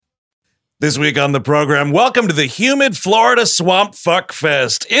This week on the program, welcome to the humid Florida Swamp Fuck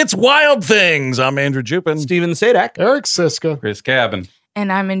Fest. It's Wild Things. I'm Andrew Jupin. Steven Sadak. Eric Siska. Chris Cabin.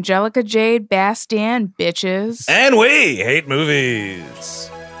 And I'm Angelica, Jade, Bastién, bitches. And we hate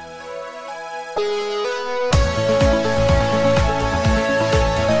movies.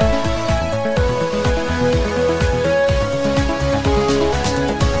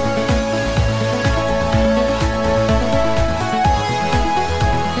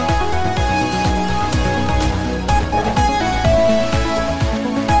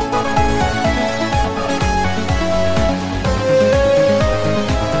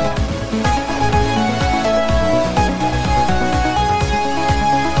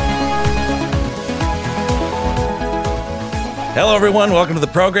 Hello, everyone. Welcome to the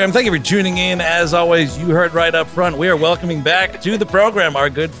program. Thank you for tuning in. As always, you heard right up front, we are welcoming back to the program our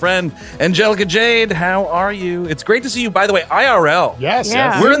good friend, Angelica Jade. How are you? It's great to see you, by the way, IRL. Yes.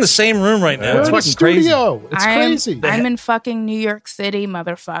 We're in the same room right now. We're It's in the fucking crazy. studio. It's crazy. I'm in fucking New York City,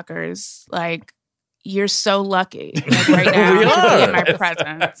 motherfuckers. Like, you're so lucky. Like, right now, We to are. be in my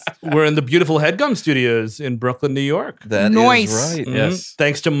presence. We're in the beautiful HeadGum Studios in Brooklyn, New York. That Nice. is right. Mhm. Yes.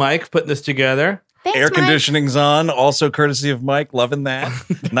 Thanks to Mike putting this together. Thanks, Air Mike. conditioning's on, also courtesy of Mike. Loving that.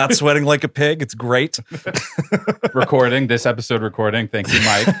 Not sweating like a pig. It's great. Recording, this episode recording. Thank you,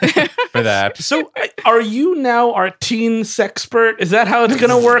 Mike, for that. So, are you now our teen sexpert? Is that how it's going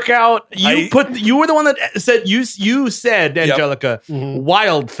to work out? You were the one that said you said, Angelica,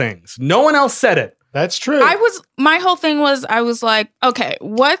 Wild Things. No one else said it. That's true. My whole thing was, I was like, okay,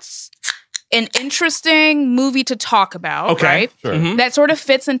 what's an interesting movie to talk about, Okay. right? Sure. Mhm. That sort of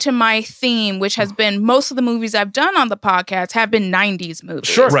fits into my theme, which has been most of the movies I've done on the podcast have been 90s movies.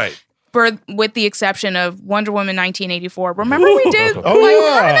 Sure. Right. With the exception of Wonder Woman 1984. Remember we did? Oh,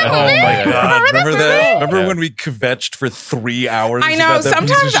 yeah. remember that Oh movie? my God. Remember that? Yeah. Remember when we kvetched for 3 hours? I know. about that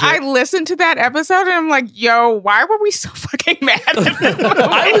piece of Sometimes shit? I listen to that episode and I'm like, yo, why were we so fucking mad at this movie?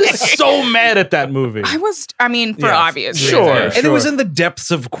 I was so mad at that movie. I mean, for Yes. obvious Sure. reasons. And it was in the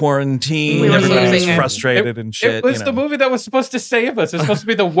depths of quarantine. We were Everybody was losing it. frustrated and shit. It was you the know. movie that was supposed to save us. It's supposed to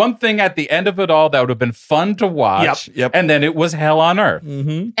be the one thing at the end of it all that would have been fun to watch. Yep. And then it was hell on earth.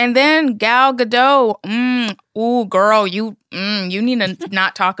 Mm-hmm. And then Gal Gadot, ooh, girl, you need to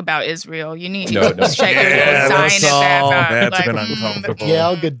not talk about Israel. You need to No. check your Yeah, Zionist that's all. ass out. That's Like, been uncomfortable.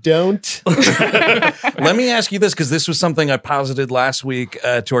 Gal Gadot. Let me ask you this, because this was something I posited last week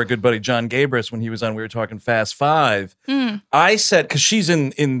to our good buddy John Gabris when he was on. We were talking Fast Five. I said, because she's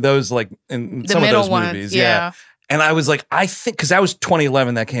in those, like, in the some of middle those ones, movies. yeah. And I was like, I think, because that was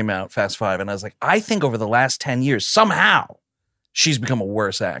 2011 that came out, Fast Five. And I was like, I think over the last 10 years, somehow, she's become a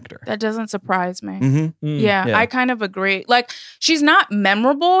worse actor. That doesn't surprise me. Mm-hmm. Yeah, Yeah. I kind of agree. Like, she's not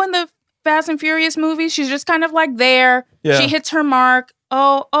memorable in the Fast and Furious movies. She's just kind of like there. Yeah. She hits her mark.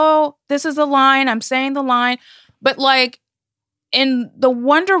 Oh, this is the line. I'm saying the line. But like in the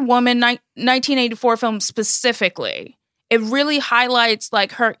Wonder Woman 1984 film specifically, it really highlights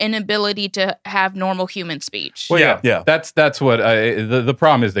like her inability to have normal human speech. Well, Yeah. That's what the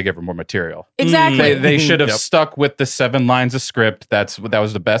problem is. They give her more material. Exactly. They should have Yep. stuck with the 7 lines of script. That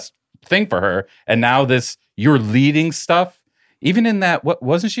was the best thing for her. And now you're leading stuff. Even in that,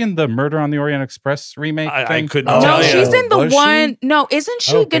 wasn't she in the Murder on the Orient Express remake? I thing? couldn't Oh, No, tell you. she's in the Was she? one. No, isn't I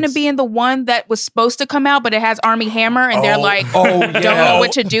she don't going to think be in the one that was supposed to come out, but it has Armie Hammer, and they're like, yeah. don't know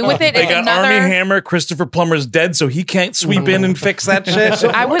what to do with it. They It's got another. Armie Hammer. Christopher Plummer's dead, so he can't sweep in and fix that shit.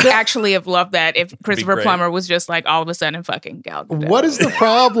 I would actually have loved that if Christopher great. Plummer was just like all of a sudden fucking Gal Gadot. What is the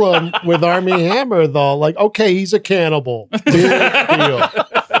problem with Armie Hammer, though? Like, okay, he's a cannibal. Big deal.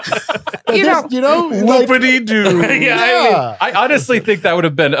 You know- like, Whoopity-doo. yeah. I honestly think that would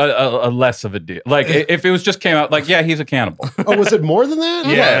have been a less of a deal. Like if it was just came out like, yeah, he's a cannibal. Oh, was it more than that?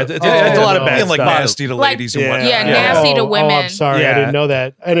 Yeah, it's a Oh, lot of no. bad Being like stuff. nasty to Like- ladies and Yeah. whatnot. Yeah, nasty to women. Oh, I'm sorry, Yeah. I didn't know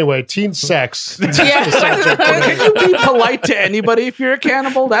that. Anyway, teen sex. Yeah. Can you be polite to anybody if you're a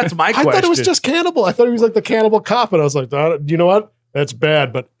cannibal? That's my I question. thought it was just cannibal. I thought he was like the cannibal cop, and I was like, you know what? That's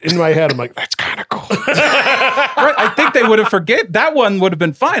bad. But in my head, I'm like, that's kind of cool. Right? I think they would have forget that one would have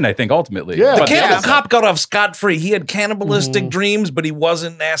been fine. I think ultimately, Yeah. The But cannibal cop got off scot-free. He had cannibalistic dreams, but he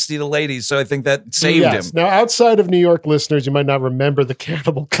wasn't nasty to ladies, so I think that saved Yes. him. Now, outside of New York listeners, you might not remember the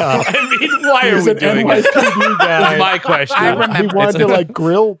cannibal cop. I mean, why He are was we an doing this? NYPD guy. That's my question. I remember. He wanted to like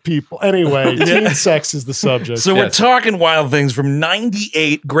grill people. Anyway, teen sex is the subject. So we're Yes. talking Wild Things from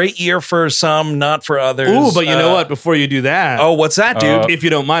 98. Great year for some, not for others. Ooh, but you know what? Before you do that, Oh, what's that, dude? if you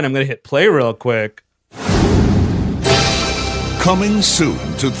don't mind, I'm going to hit play real quick. Coming soon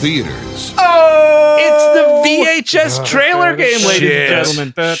to theaters. Oh! It's the VHS trailer game, ladies and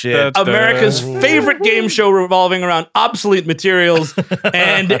gentlemen. Shit. America's favorite game show revolving around obsolete materials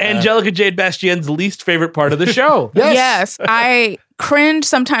and Angelica Jade Bastién's least favorite part of the show. Yes, I cringe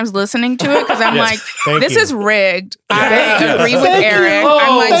sometimes listening to it because I'm like, this is rigged. I agree with Eric.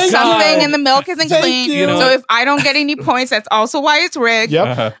 I'm like, something in the milk isn't clean. So if I don't get any points, that's also why it's rigged.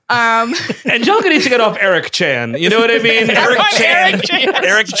 Yep. Angelica needs to get off Eric Chan. You know what I mean?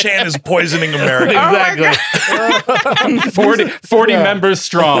 Eric Chan is poisoning America. Exactly. 40 members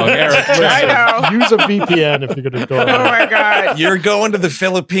strong. Eric Chan. I know. Use a VPN if you're going to go. Oh my God. You're going to the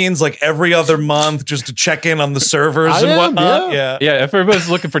Philippines like every other month just to check in on the servers and whatnot. Yeah, if everybody's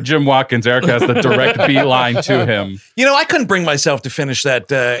looking for Jim Watkins, Eric has the direct beeline to him. You know, I couldn't bring myself to finish that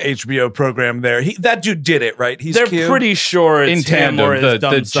HBO program there. That dude did it, right? They're pretty sure it's in him or tandem, his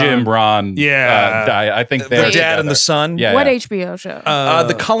dumb the son. Jim Ron guy. I think the they're dad and the son. Yeah, What yeah. HBO show?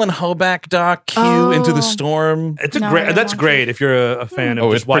 The Cullen Hoback doc, Q, Into the Storm. It's No, I great. don't That's watch great if you're a fan of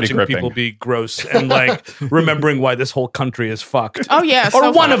it's just pretty watching gripping. people be gross and like remembering why this whole country is fucked. Oh yeah, or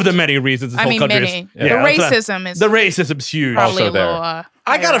so one of fucked. the many reasons this I whole mean, country many. is. The racism is The racism's huge. probably also a little. there.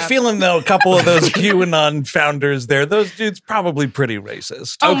 I got a higher up. feeling, though, a couple of those QAnon founders there, those dudes probably pretty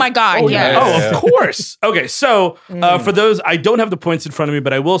racist. Oh my God! yeah. Yes. Oh, of course. Okay, so for those, I don't have the points in front of me,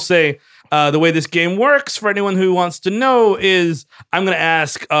 but I will say the way this game works for anyone who wants to know is I'm going to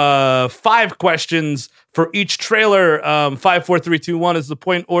ask 5 questions for each trailer. 5, 4, 3, 2, 1 is the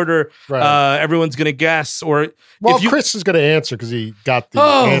point order. Right. Everyone's going to guess, or Well, if you, Chris is going to answer because he got the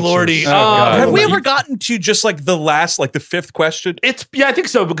Oh, answers. Lordy. Have we ever gotten to just like the last, like the 5th question? It's I think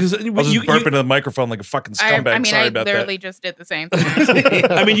so because I was just burping into the microphone like a fucking scumbag. I mean, Sorry I about literally that. just did the same thing.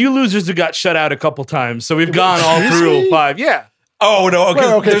 I mean, you losers who got shut out a couple times, so we've gone all through 5. Yeah. Oh, no. Okay.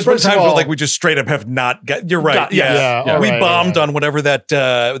 Well, okay, There's been first of times where all- like we just straight up have not got. You're right. Yeah, we all right, bombed yeah. on whatever that,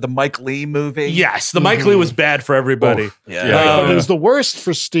 the Mike Lee movie. Yes, the Mike Lee was bad for everybody. Yeah. But it was the worst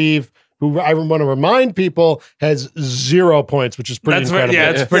for Steve, who I want to remind people has 0 points, which is pretty That's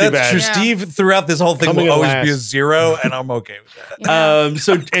incredible. it's pretty That's bad. true. Yeah. Steve, throughout this whole thing, Coming will in always be a last. 0, and I'm okay with that.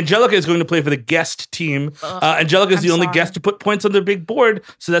 So Angelica is going to play for the guest team. Angelica is the I'm only sorry. guest to put points on the big board,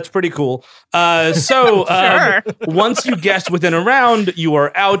 so that's pretty cool. Sure. Once you guessed within a round, you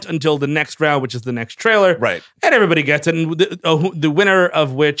are out until the next round, which is the next trailer. Right. And everybody gets it. And the winner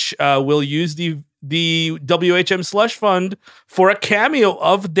of which will use the WHM Slush Fund for a cameo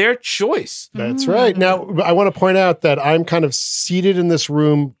of their choice. That's right. Now, I want to point out that I'm kind of seated in this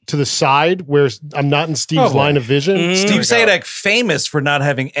room to the side where I'm not in Steve's line of vision. Steve Sadek, famous for not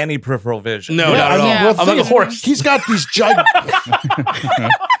having any peripheral vision. No, not at all. Yeah. Well, I'm like a thing is, horse. He's got these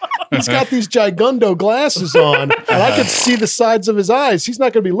he's got these gigundo glasses on, and I can see the sides of his eyes. He's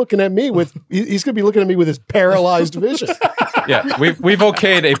not going to be looking at me with. He's going to be looking at me with his paralyzed vision. Yeah, we've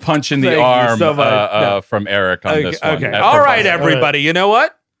okayed a punch in the Thank you arm so much. from Eric on this one. Okay. All right, everybody. You know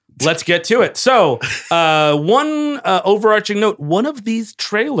what? Let's get to it. So, one overarching note: one of these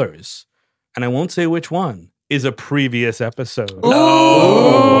trailers, and I won't say which one, is a previous episode.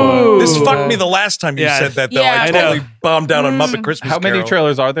 Oh. This fucked me the last time you said that, though. Yeah. I I know. totally bombed out on Muppet Christmas How many Carol.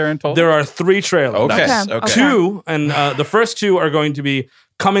 trailers are there in total? There are 3 trailers. Okay. Okay. 2, and the first 2 are going to be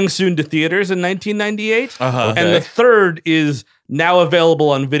coming soon to theaters in 1998, Uh-huh. and the third is now available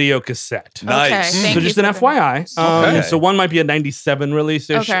on video cassette. Nice. Okay, thank So you just for an the- FYI. Okay. So one might be a 97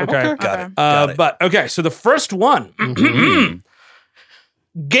 release-ish. Okay. Got it. Got it. But okay, so the first one,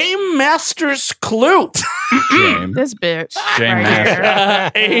 Game Master's Clue. James. This bitch. Jane right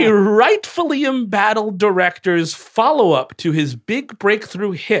Master. here. A rightfully embattled director's follow-up to his big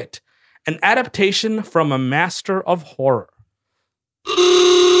breakthrough hit, an adaptation from a master of horror.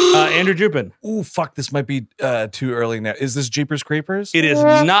 Andrew Jupin. Ooh, fuck, this might be too early now. Is this Jeepers Creepers? It is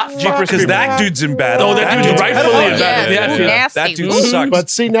not Jeepers Because Creepers. that dude's in battle. Oh, that dude's rightfully in battle. Yeah, Yeah, nasty. That dude Ooh. sucks. But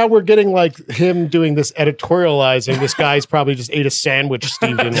see, now we're getting like him doing this editorializing. This guy's probably just ate a sandwich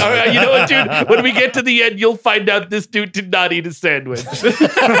Steve didn't All like. right, you know what, dude? When we get to the end, you'll find out this dude did not eat a sandwich. You'll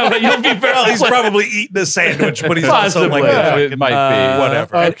be very Well, he's probably eating a sandwich, but he's also like, Possibly. It might be.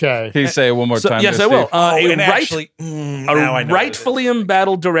 whatever. Okay. Can you say it one more time? Yes, there, I will. Steve? And A actually, now I know rightfully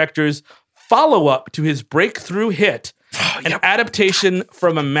embattled director's follow-up to his breakthrough hit, an adaptation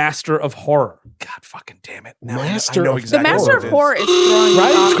from a master of horror. God fucking damn it. Now Master I know of- The exactly Master what of it is. Horror is throwing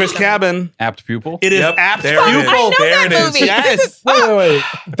Right? me off. Chris Cabin. Apt pupil. It is Yep, apt there it is. pupil. I know There that it is. movie. Yes. Wait.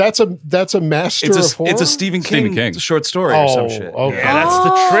 That's a master of horror. It's a Stephen King short story or some shit. Okay. Yeah, that's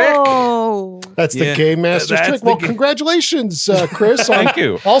the trick. Oh. That's the Yeah, Game Master's that's trick. the Well, ga- congratulations, Chris. on Thank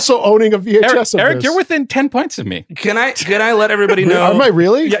you. Also owning a VHS of Eric, this. you're within 10 points of me. Can I let everybody know? Am I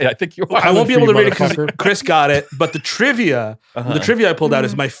really? Yeah, I think you are. I won't be able to read it motherfucker. because Chris got it, but the trivia trivia. The trivia I pulled out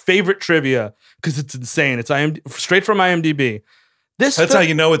is my favorite trivia because it's insane. It's straight from IMDb. That's how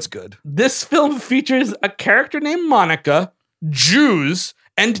you know it's good. This film features a character named Monica, Jews,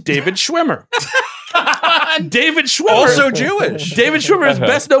 and David Schwimmer. David Schwimmer. Also Jewish. David Schwimmer is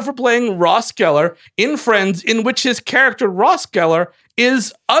best known for playing Ross Geller in Friends, in which his character Ross Geller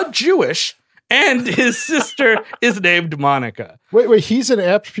is a Jewish and his sister is named Monica. Wait, he's an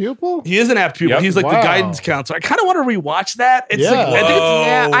apt pupil? He is an apt pupil. Yep. He's like the Wow. guidance counselor. I kind of want to rewatch that. It's Yeah. like, I think it's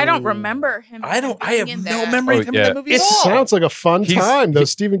Yeah, I don't remember him. I have in no that. memory of him in that movie It at all. sounds like a fun He's- time.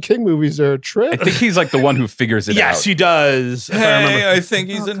 Those Stephen King movies are a I trip. think he's like the one who figures it out. yes, he does. If I Hey, remember. I think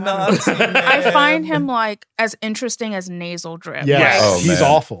he's a Nazi. I find him like as interesting as Nasal Drip. Yes. Yes. Oh, He's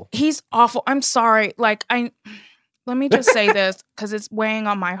man. awful. He's awful. I'm sorry. Like let me just say this because it's weighing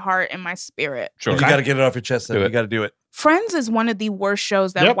on my heart and my spirit. Sure. You got to get it off your chest. Then. Do You it. got to do it. Friends is one of the worst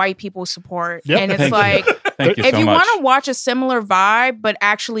shows that Yep. white people support. Yep. And it's Thank you. like, Thank you if so you much. want to watch a similar vibe, but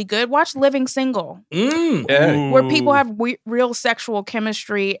actually good, watch Living Single, Yeah. where people have real sexual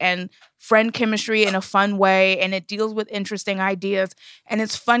chemistry and friend chemistry in a fun way. And it deals with interesting ideas. And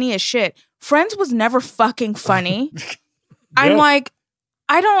it's funny as shit. Friends was never fucking funny. I'm Yeah. like,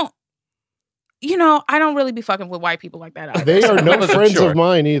 I don't really be fucking with white people like that either. They are no Well, friends sure. of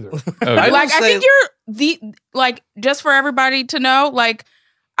mine either. Oh, yeah. will Like, I say- think just for everybody to know, like,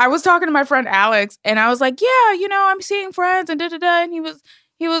 I was talking to my friend Alex and I was like, yeah, I'm seeing friends and da-da-da. And he was,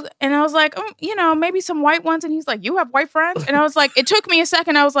 and I was like, maybe some white ones. And he's like, you have white friends? And I was like, it took me a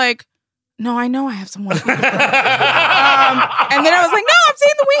second. I was like, no, I know I have some white people friends. And then I was like, no, I'm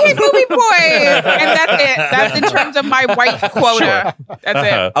seeing the We Hate Movie Boys. And that's it. That's in terms of my white quota. That's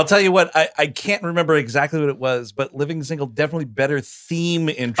it. I'll tell you what, I can't remember exactly what it was, but Living Single, definitely better theme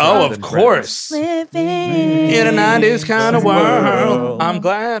intro. Oh, than of course. Living In a 90s kind of world, I'm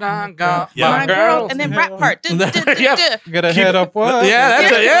glad I got Yeah. my girl. And then rap part. Yep. You gotta head up what? Yeah, that's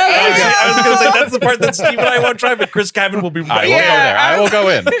it. Okay, Yeah. I was going to say, that's the part that Steve and I won't try, but Chris Cabin will be I right will there. go there. I will go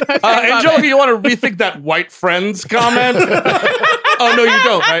in. Angelica, you want to rethink that white friends comment? Oh, no, you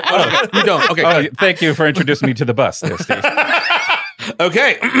don't, right? Oh, you don't. Okay. Oh, good. thank you for introducing me to the bus there, Steve.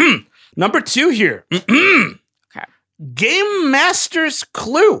 Okay. Number 2 here. Okay. Game Master's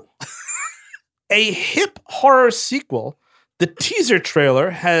Clue. A hip horror sequel. The teaser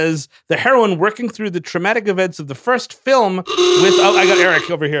trailer has the heroine working through the traumatic events of the first film with... Oh, I got Eric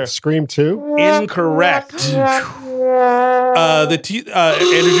over here. Scream 2? Incorrect. Andrew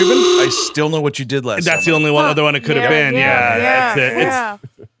Jubin? I still know what you did last That's the summer. only other one it could have been. Yeah, that's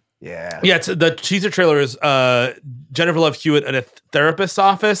it. Yeah. Yeah. It's the teaser trailer is Jennifer Love Hewitt at a therapist's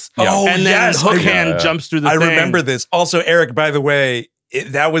office. Oh, and then yes. Hook I- Hand jumps through the I thing. remember this. Also, Eric, by the way,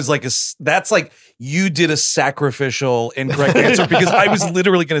 that was like that's like you did a sacrificial incorrect answer because I was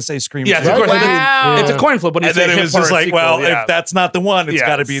literally going to say Scream. Yes, 2. of course. Wow. It's a coin flip, but And it's then a it hip was just horror like, sequel, well, yeah. if that's not the one, it's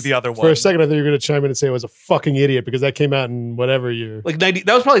got to Yes. be the other one. For a second, I thought you were going to chime in and say I was a fucking idiot because that came out in whatever year. Like 90,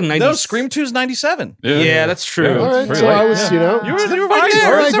 that was probably 90. No, Scream 2 is 97. Yeah, that's true. All right, Very so late. I was, You were right there.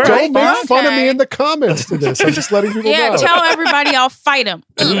 All right, It's all don't right. make fun of Okay. me in the comments to this. I'm just letting people Yeah, know. tell everybody I'll fight them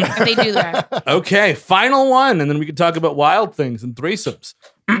if they do that. Okay, final one, and then we can talk about wild things and threesomes.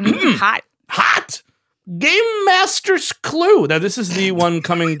 Hot. Hot! Game Master's Clue. Now, this is the one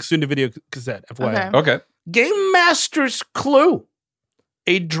coming soon to video cassette, FYI. Okay. Okay. Game Master's Clue.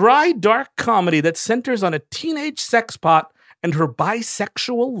 A dry, dark comedy that centers on a teenage sex pot and her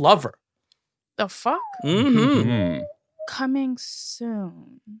bisexual lover. The fuck? Mm-hmm. Hmm. Coming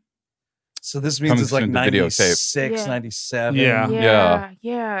soon. So this means Comes it's like soon to videotape. 96, Yeah. 97. Yeah.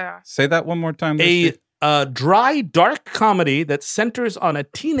 Yeah. Say that one more time. there, A Steve. dry, dark comedy that centers on a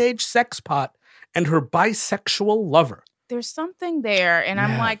teenage sex pot and her bisexual lover. There's something there, and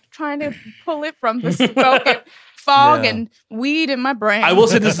I'm Yeah. like trying to pull it from the smoke and fog Yeah. and weed in my brain. I will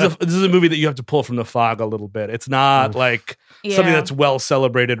say this is a movie that you have to pull from the fog a little bit. It's not like something Yeah. that's well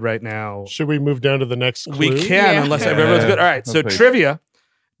celebrated right now. Should we move down to the next clue? We can, Yeah. unless Yeah. everyone's good. All right, so Oh, please. trivia.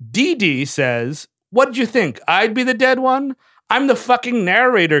 DD says, what did you think? I'd be the dead one? I'm the fucking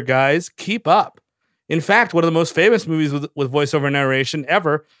narrator, guys. Keep up. In fact, one of the most famous movies with voiceover narration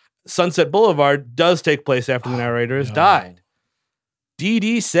ever, Sunset Boulevard, does take place after the narrator has died.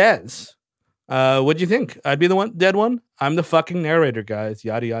 DD says, what do you think? I'd be the dead one? I'm the fucking narrator, guys.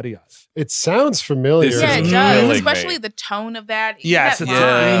 Yada, yada, yada. It sounds familiar. This Yeah, it is does. killing Especially me. the tone of that. Yes, that it's-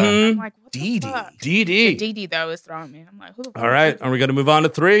 line. Mhm. I'm like, what Dee the Dee. fuck? DD. DD though is throwing me. I'm like, who the fuck? All right, are we going to move on to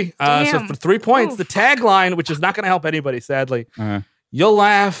 3? So Damn. for 3 points, Oof. the tagline, which is not going to help anybody, sadly. Uh-huh. You'll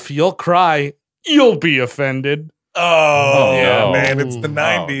laugh, you'll cry, you'll be offended. Oh, yeah, yeah, no. man. It's the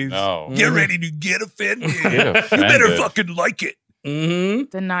 90s. Oh, no. Get ready to get offended. Get You better offended. fucking like it. Mm-hmm.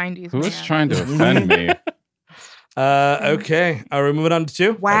 The 90s. Who is man. trying to offend me? Okay. Are we moving on to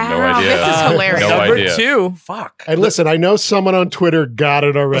 2? Wow, no idea. this is hilarious. No Number idea. 2. Fuck. And listen, I know someone on Twitter got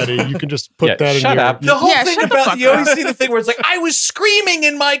it already. You can just put Yeah, that in shut your... up. The whole Yeah, thing shut the about fuck you always up. see the thing where it's like, I was screaming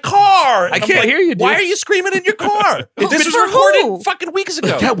in my car. And I I'm can't like, hear you, dude. Why are you screaming in your car? This was For recorded who? fucking weeks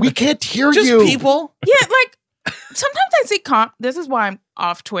ago. Yeah, we can't hear Just you. people. Yeah, like sometimes I see this is why I'm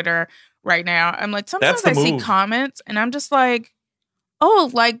off Twitter right now. I'm like, sometimes That's I the see move. comments and I'm just like, oh,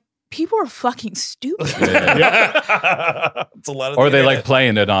 like people are fucking stupid. Yeah. It's a lot of Or the they internet. like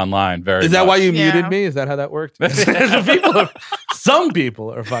playing it online. Very. Is that why you Yeah. muted me? Is that how that worked? Some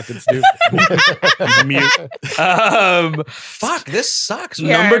people are fucking stupid. Mute. Fuck, this sucks.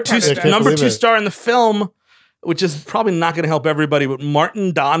 Yeah, number I 2 kinda can't number believe 2 it. star in the film, which is probably not going to help everybody, but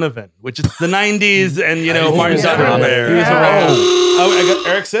Martin Donovan, which is the 90s, and I Martin was Donovan. there. He was Yeah. around. Oh, I got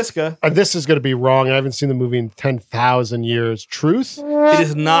Eric Siska. This is going to be wrong. I haven't seen the movie in 10,000 years. Truth? It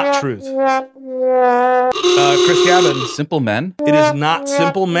is not Truth. Chris Gavin. Simple Men? It is not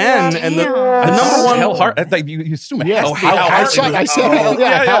Simple Men, and the Damn. number one. Hell Hart. Like you assume Yes. Hell Hal I Hartley. said, Oh,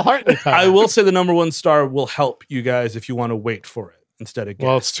 Hal Hartley. I will say the number 1 star will help you guys if you want to wait for it instead of guess.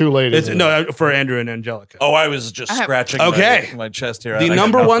 Well, it's too late. It's, isn't it? no, for Andrew and Angelica. Oh, I was just I have- scratching Okay. my chest here. The I got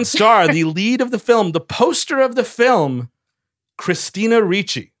number nothing. 1 star, the lead of the film, the poster of the film, Christina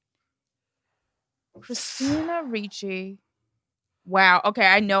Ricci. Christina Ricci. Wow. Okay,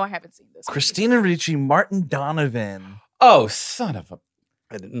 I know I haven't seen this. movie. Christina Ricci, Martin Donovan. Oh, son of a.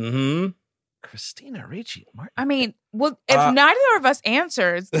 Mm-hmm. Christina Ricci. Martin. I mean, well, if Uh, neither of us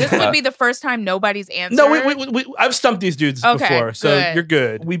answers, this would be the first time nobody's answered. No, I've stumped these dudes Okay, before, so good. you're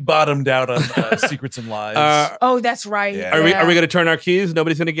good. We bottomed out on Secrets and Lies. Oh, that's right. Yeah. Are we going to turn our keys?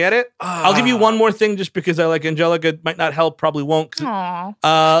 Nobody's going to get it? I'll give you one more thing just because I like Angelica. It might not help, probably won't.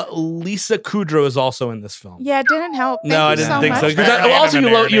 Aw. Lisa Kudrow is also in this film. Yeah, it didn't help. No, I Thank you didn't think so. much. 'Cause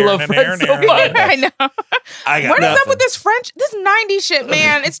also, you love Friends so much. I know. I got What is up nothing. with this French, this 90s shit,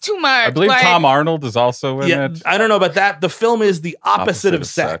 man? It's too much. I believe Like, Tom Arnold is also in Yeah, it. I don't know about that. The film is the opposite of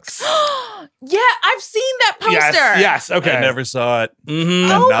sex. Yeah, I've seen that poster. Yes, okay. I never saw it.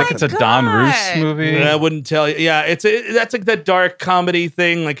 Mm-hmm. Oh not my gonna- It's a Don God. Roos movie. I wouldn't tell you. Yeah, that's like that dark comedy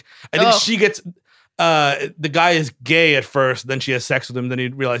thing. Like I think Oh. she gets the guy is gay at first, then she has sex with him, then he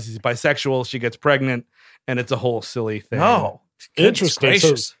realizes he's bisexual, she gets pregnant, and it's a whole silly thing. Oh, Interesting. So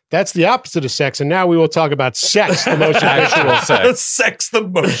gracious. that's the opposite of sex. And now we will talk about sex, the motion Actual picture. sex. Sex the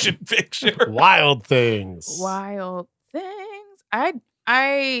motion picture. Wild things. Wild things. I'm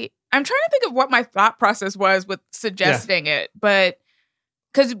trying to think of what my thought process was with suggesting it, but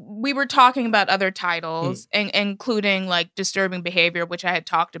because we were talking about other titles, and including like disturbing behavior, which I had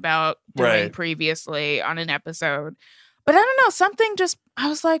talked about doing Right. previously on an episode. But I don't know, something just I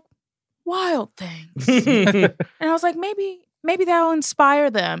was like, wild things. And I was like, maybe that'll inspire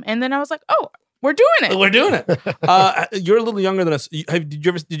them. And then I was like, oh, we're doing it. We're doing it. You're a little younger than us. Did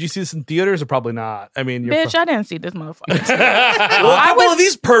you see this in theaters or probably not? I mean, you're Bitch, I didn't see this motherfucker. Well, a couple of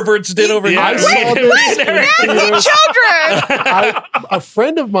these perverts did over Yeah. here. I saw this in theaters. Children. A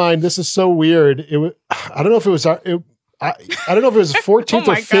friend of mine, this is so weird. It was, I don't know if it was I don't know if it was 14th Oh or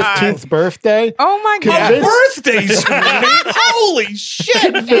my God. 15th birthday. Oh my A God. Convinced- birthday screening? Holy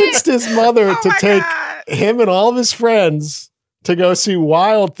shit. Convinced his mother Oh to my take God. him and all of his friends to go see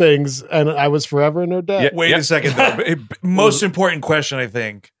Wild Things, and I was forever in her debt. Yeah. Wait a second, though. Most important question, I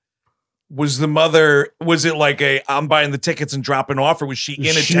think. Was the mother, was it like I'm buying the tickets and dropping off, or was she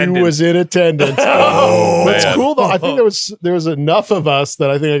in She attendance? was in attendance. Oh, What's man. cool though, I think there was enough of us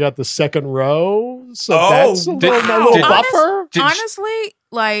that I think I got the second row. So Oh, that's a little, wow. a little Honest- buffer. Honestly,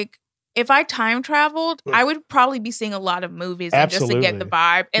 like if I time traveled, I would probably be seeing a lot of movies and just to get the Absolutely.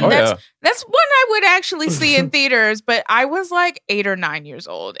 vibe. And Oh, that's one I would actually see in theaters, but I was like 8 or 9 years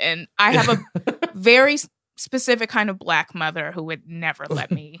old, and I have a very specific kind of black mother who would never let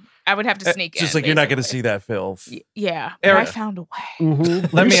me. I would have to sneak in. Just like you're not going to basically. see that filth. Yeah, but Eric- I found a way.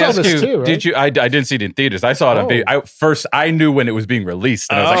 Mhm. Let You me saw ask this you: too, right? Did you? I didn't see it in theaters. I saw it on Oh. video. I knew when it was being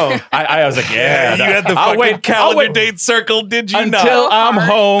released, and I was like, I was like, Yeah, you had the I'll fucking wait, calendar date circle, did you until not? I'm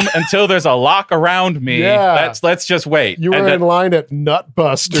home, until there's a lock around me. Yeah. Let's just wait. You And were then- in line at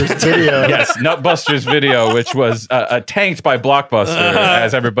Nutbusters video. Yes, Nutbusters video, which was tanked by Blockbuster,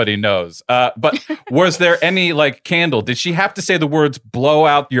 as everybody knows. But was there any like candle? Did she have to say the words "blow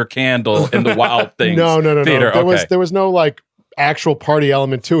out your candle" in the Wild Things? No. Theater? There was no like actual party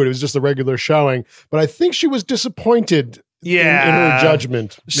element to it. It was just a regular showing. But I think she was disappointed in her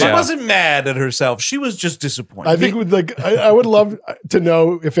judgment. She Yeah. wasn't mad at herself. She was just disappointed. I think I would love to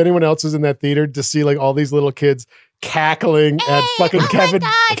know if anyone else is in that theater to see like all these little kids cackling at fucking Kevin.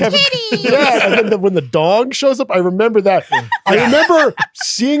 Kevin, kitties. yeah, and then when the dog shows up, I remember that. I remember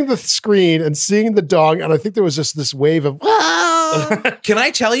seeing the screen and seeing the dog, and I think there was just this wave of. Can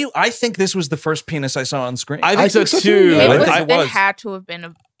I tell you? I think this was the first penis I saw on screen. I think so too. Yeah, It had to have been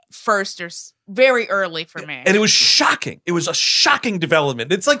a first or very early for me. And it was shocking. It was a shocking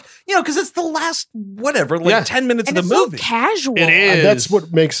development. It's like, because it's the last, 10 minutes and of it's the movie. so casual. It is. And that's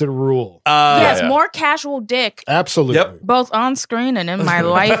what makes it a rule. Yes, more casual dick. Absolutely. Yep. Both on screen and in my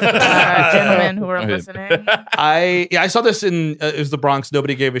life, gentlemen who are listening. I saw this in it was the Bronx.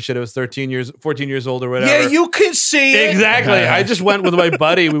 Nobody gave a shit. It was 14 years old or whatever. Yeah, you can see it. Exactly. I just went with my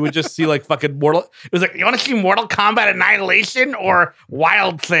buddy. We would just see like fucking Mortal. It was like, you want to see Mortal Kombat Annihilation or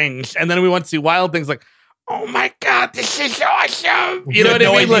Wild Things? And then we went to see Wild Things. Like, oh my god, this is awesome! You know had what I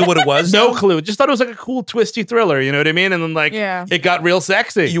no mean? idea Like, what it was? No clue. Just thought it was like a cool, twisty thriller. You know what I mean? And then like, it got real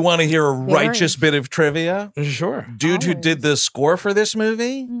sexy. You want to hear a righteous bit of trivia? Sure. Dude who did the score for this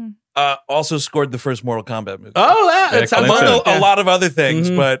movie also scored the first Mortal Kombat movie. Oh, that sounds Among good. a lot of other things,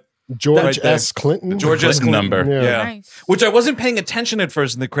 but George Right there. S. Clinton. George S. Clinton. number. Yeah. Nice. Which I wasn't paying attention at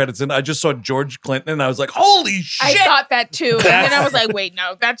first in the credits, and I just saw George Clinton, and I was like, holy I shit! thought that too. And then I was like, wait,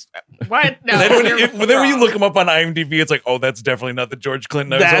 no, that's what? No. Whenever you look him up on IMDb, it's like, oh, that's definitely not the George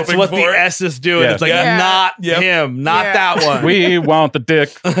Clinton I was That's hoping what for. the S is doing. Yeah. It's like Yeah. not Yep. him, not Yeah. that one. We want the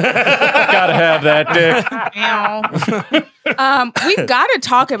dick. Gotta have that dick. We've got to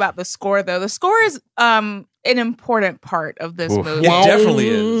talk about the score, though. The score is an important part of this Oof. movie. It definitely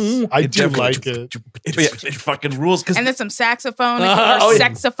is. I do definitely- like it. It fucking rules. And there's some saxophone or Oh, yeah.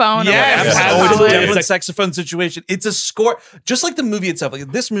 saxophone. Yes. or whatever. Oh, it's Absolutely. definitely It's a like- saxophone situation. It's a score, just like the movie itself.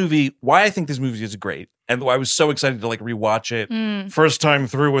 Like this movie, why I think this movie is great, and why I was so excited to like rewatch it first time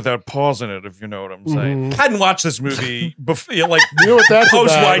through without pausing it. If you know what I'm saying, hadn't watched this movie before, like You know what that's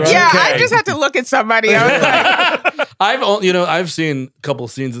post about, Y2K. right? Yeah, I just had to look at somebody. I was like, I've seen a couple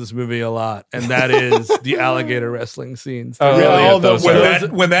scenes of this movie a lot, and that is the alligator wrestling scenes. Oh, Yeah, really? all the- Those When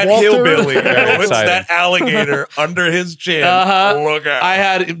are- that Walter- hillbilly puts exciting. that alligator under his chin, look out. I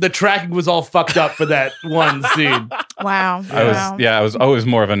had the tracking was all fucked up for that one scene. wow. I was always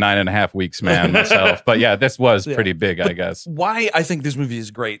more of a 9.5 weeks man myself. But yeah, this was pretty big, I guess. Why I think this movie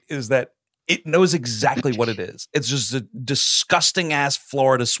is great is that it knows exactly what it is. It's just a disgusting ass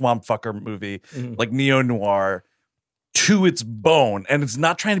Florida swamp fucker movie, like neo-noir, to its bone. And it's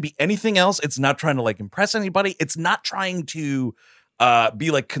not trying to be anything else. It's not trying to like impress anybody. It's not trying to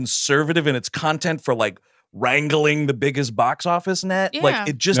be like conservative in its content for like wrangling the biggest box office net. Yeah. Like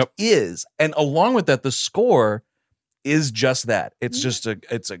it just is. And along with that, the score is just that. It's just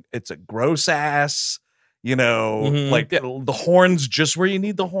it's a gross ass, like the horns just where you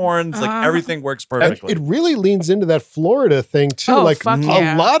need the horns. Like everything works And perfectly. it really leans into that Florida thing too. Oh, like fuck a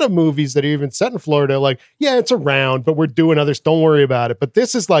yeah. lot of movies that are even set in Florida, like, yeah, it's around, but we're doing others. Don't worry about it. But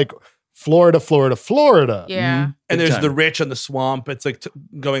this is like Florida, Florida, Florida. Yeah. And Big there's time. the rich and the swamp. It's like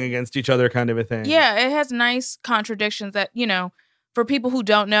going against each other kind of a thing. Yeah, it has nice contradictions that, for people who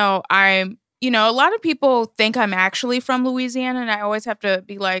don't know, a lot of people think I'm actually from Louisiana, and I always have to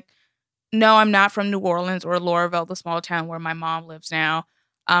be like, no, I'm not from New Orleans or Laurelville, the small town where my mom lives now.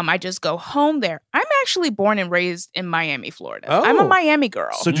 I just go home there. I'm actually born and raised in Miami, Florida. I'm a Oh. Miami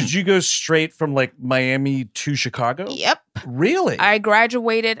girl. So did you go straight from like Miami to Chicago? Yep. Really? I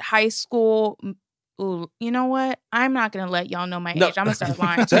graduated high school. Ooh, you know what? I'm not going to let y'all know my age. No. I'm going to start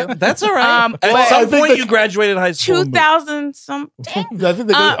lying too. That's all right. At Well, some I think point, that- you graduated high school. 2000 something. I think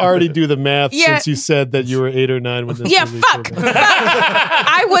they already do the math yeah. since you said that you were 8 or 9 when this Yeah, movie fuck. came out.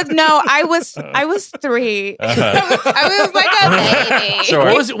 I was 3. I was like a baby.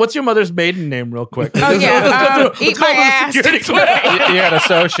 Sure. What's your mother's maiden name, real quick? Oh yeah, Let's eat go my over the ass. security questions. You had a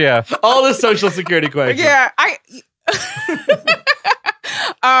socia. All the social security questions. Yeah,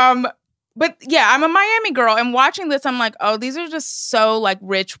 but yeah, I'm a Miami girl, and watching this, I'm like, oh, these are just so like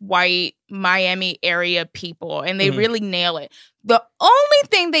rich white Miami area people, and they really nail it. The only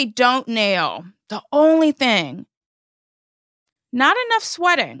thing they don't nail, not enough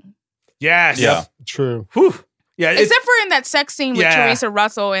sweating. Yes. Yeah. True. Whew. Yeah. Except for in that sex scene with Yeah. Teresa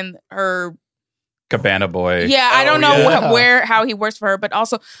Russell and her. Cabana Boy. Yeah, I don't know yeah. how he works for her, but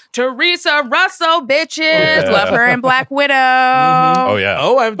also Teresa Russell, bitches, Yeah. love her in Black Widow. Oh, yeah.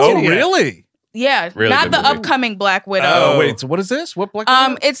 Oh, I've Oh, seen it. really? Really not good the movie. upcoming Black Widow. Oh, wait. So what is this? What Black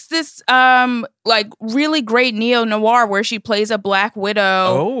Widow? It's this like really great neo noir where she plays a Black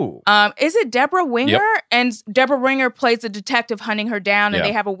Widow. Oh. Is it Deborah Winger? Yep. And Deborah Winger plays a detective hunting her down, and Yeah.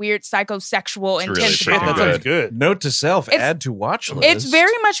 they have a weird psychosexual It's really intense Shit, freaking that bond. sounds good. Note to self, It's- add to watch list. It's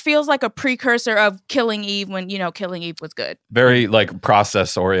very much feels like a precursor of Killing Eve when, Killing Eve was good. Very like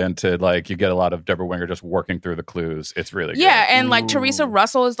process oriented. Like you get a lot of Deborah Winger just working through the clues. It's really Yeah, good. and like Teresa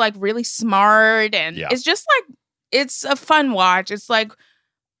Russell is like really smart, and Yeah. it's just like it's a fun watch. It's like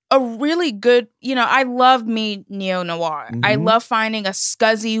a really good, I love me neo noir. I Mhm. love finding a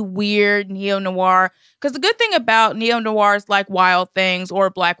scuzzy, weird neo noir. Because the good thing about neo noirs like Wild Things or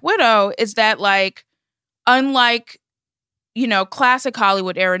Black Widow is that like, unlike classic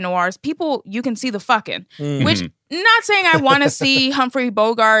Hollywood era noirs, you can see the fucking. Mm. Which, not saying I want to see Humphrey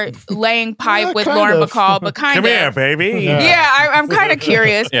Bogart laying pipe Yeah, with kind Lauren of. Bacall, but kind Come of. here, baby. Yeah. Yeah, I'm kind of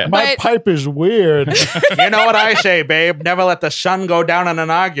curious. Yeah. My But pipe is weird. You know what I say, babe? Never let the sun go down in an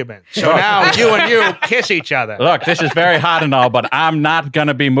argument. So now you and you kiss each other. Look, this is very hot and all, but I'm not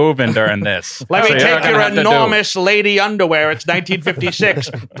gonna be moving during this. Let So me you're take gonna your have to do- enormous lady underwear. It's 1956.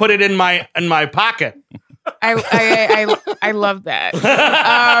 Put it in my pocket. I love that.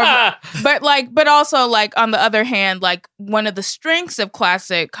 But also like on the other hand, like one of the strengths of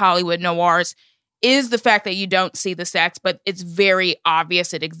classic Hollywood noirs is the fact that you don't see the sex, but it's very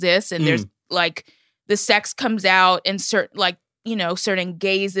obvious it exists, and there's like the sex comes out in certain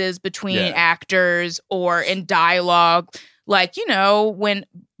gazes between Yeah. actors or in dialogue. Like, when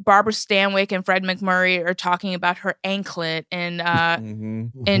Barbara Stanwyck and Fred McMurray are talking about her anklet and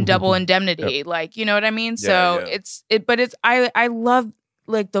Mhm. in Double Indemnity. Like, you know what I mean? So yeah. I love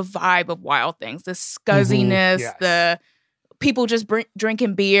like the vibe of Wild Things, the scuzziness, Yes. the people just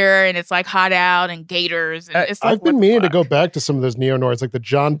drinking beer and it's like hot out and gators. And it's like, I've been what the meaning to fuck? go back to some of those neo noirs, like the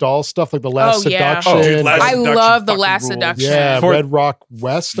John Dahl stuff, like the Last Oh, yeah. Seduction. Oh, dude, Last I Seduction love the fucking Last rules. Seduction. Yeah, For- Red Rock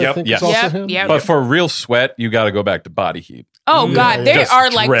West, I Yep. think Yes. is also Yep, him. yep. But for real sweat, you got to go back to Body Heat. Oh Yeah, God, yeah. they Just are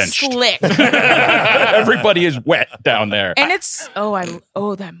like drenched. slick. Everybody is wet down there. And it's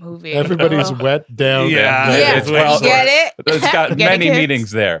that movie. Everybody's Oh. wet down Yeah. there. Yeah, It's well- get it? It's got Get it, many kids?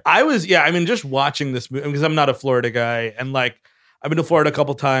 meanings there. Just watching this movie, because I'm not a Florida guy, and like, I've been to Florida a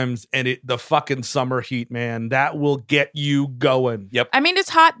couple times, and the fucking summer heat, man, that will get you going. Yep. I mean, it's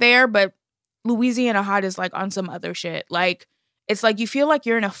hot there, but Louisiana hot is like on some other shit. Like, it's like you feel like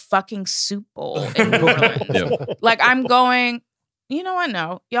you're in a fucking soup bowl in New Orleans. Yeah. Like, I'm going. You know what?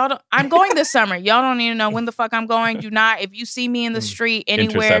 No, y'all don't. I'm going this summer. Y'all don't even know when the fuck I'm going. Do not. If you see me in the street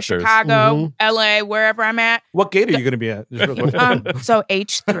anywhere, Interceptors. Chicago, LA, wherever I'm at. What gate are you going to be at? Just real quick. So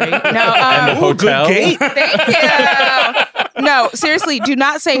H3. No. And the hotel. Thank you. No, seriously, do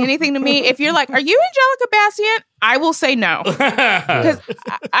not say anything to me. If you're like, are you Angelica Bastién? I will say no. Because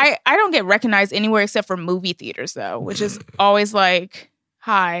I don't get recognized anywhere except for movie theaters, though, which is always like,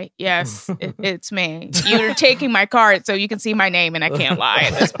 hi, yes, it's me. You're taking my card so you can see my name, and I can't lie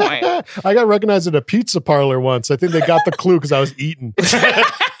at this point. I got recognized at a pizza parlor once. I think they got the clue because I was eating.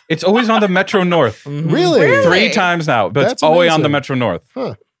 It's always on the Metro North. Really? Really? 3 times now, but That's it's always on the amazing. Metro North.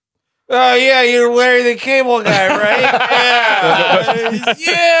 Huh. Oh yeah, you're Larry the Cable Guy, right?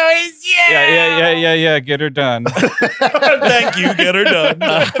 Yeah. Get her done. Thank you. Get her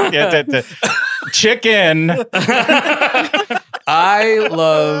done. Chicken. I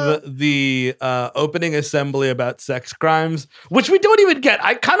love the opening assembly about sex crimes, which we don't even get.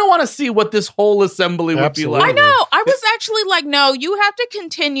 I kind of want to see what this whole assembly would be like. I know. I was actually like, no, you have to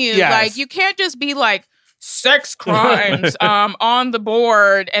continue. Yes. Like, you can't just be like, sex crimes on the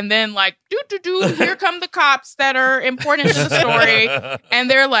board, and then like, here come the cops that are important to the story. And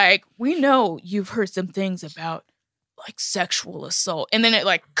they're like, we know you've heard some things about like sexual assault. And then it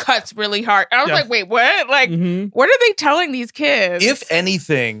like cuts really hard. I was like, wait, what? Like, what are they telling these kids? If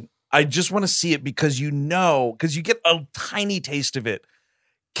anything, I just want to see it because you get a tiny taste of it.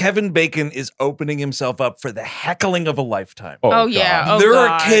 Kevin Bacon is opening himself up for the heckling of a lifetime. Oh, yeah. God. Oh, there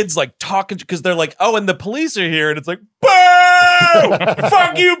God. are kids like talking because they're like, oh, and the police are here, and it's like, boo!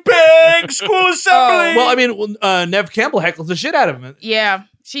 Fuck you, pig! School assembly! Well, I mean, Nev Campbell heckles the shit out of him. Yeah,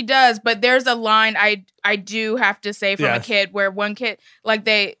 she does. But there's a line I do have to say from a Yes. kid where one kid, like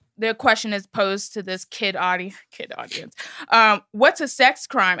their question is posed to this kid audience. What's a sex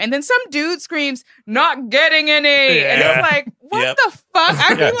crime? And then some dude screams, "Not getting any!" And Yeah. it's like, what Yep. the fuck?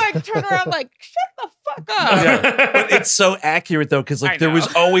 I'd be like, turn around, like, shut the fuck up. Yeah. But it's so accurate though, because I like there know.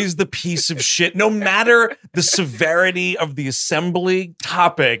 was always the piece of shit. No matter the severity of the assembly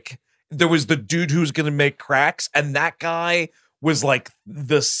topic, there was the dude who's going to make cracks, and that guy was like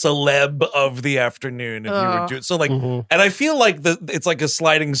the celeb of the afternoon if you were doing so like Mhm. and I feel like it's like a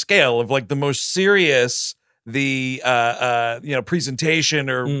sliding scale of like the most serious the presentation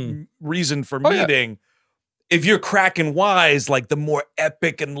or reason for meeting. If you're cracking wise, like the more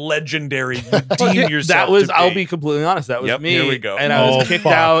epic and legendary you deem yourself. That was, to I'll be. be completely honest, that was Yep, me. here we go. And I was Oh, kicked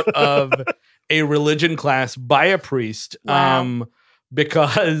fuck. out of a religion class by a priest. Wow.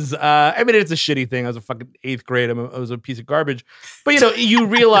 Because I mean, it's a shitty thing. I was a fucking 8th grade. I was a piece of garbage. But you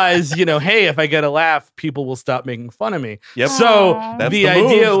realize, hey, if I get a laugh, people will stop making fun of me. Yep. So Aw. That's the the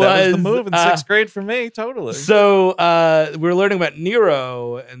idea move. That was the was, move in 6th grade for me. Totally. So we were learning about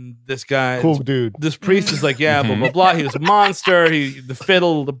Nero, and this guy, Cool dude. this priest is like, yeah, blah, blah, blah. He was a monster. The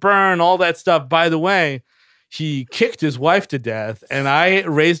fiddle, the burn, all that stuff. By the way, he kicked his wife to death. And I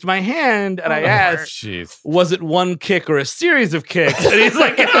raised my hand and I asked, Jeez. was it one kick or a series of kicks? And he's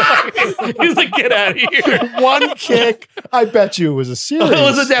like, get out of here. One kick. I bet you it was a series. It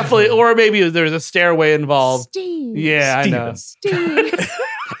was definitely, or maybe there was a stairway involved. Steve. Yeah, I know. Steve.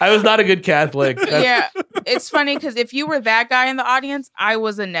 I was not a good Catholic. That's- Yeah, it's funny because if you were that guy in the audience, I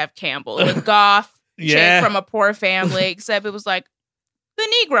was a Nev Campbell, a goth Yeah. chick from a poor family, except it was like the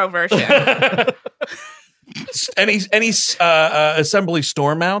Negro version. Any assembly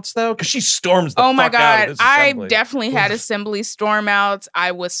storm outs though? Because she storms the Oh my fuck out of god, this I assembly. definitely had assembly storm outs.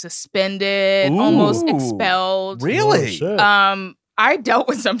 I was suspended, Ooh. almost expelled. Really? Oh, shit. I dealt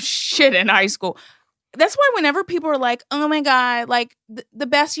with some shit in high school. That's why whenever people are like, "Oh my god, like the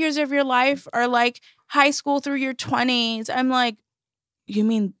best years of your life are like high school through your 20s," I'm like, "You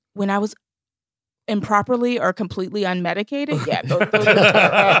mean when I was improperly or completely unmedicated?" Yeah, those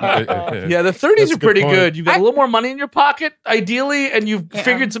are Yeah, the 30s That's a are good pretty point. good. You've got a little more money in your pocket, ideally, and you've Yeah.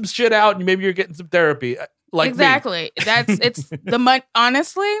 figured some shit out, and maybe you're getting some therapy. Like exactly. It's the money.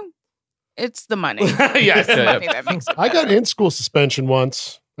 Honestly, it's the money. me. Yes. It's the money that makes it. I got in school suspension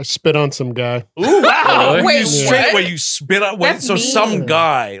once. I spit on some guy. Ooh, wow. Really? Wait, You straight what? where you spit on. Wait, That's so mean. some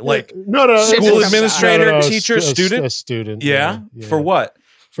guy like No, Shit it's to school some administrator, guy. teacher, a student. A student. Yeah? For what?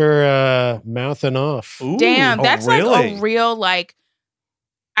 For mouthing off. Ooh. Damn, Oh, that's really? like a real like.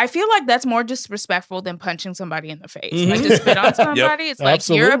 I feel like that's more disrespectful than punching somebody in the face. Like to spit on somebody, it's like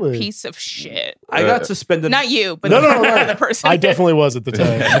you're a Absolutely. piece of shit. I got suspended. Not you, but No, the, no, no. the person. I definitely was at the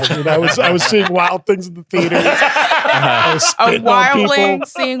time. I was seeing wild things in the theaters. I was a spitting on people. wildling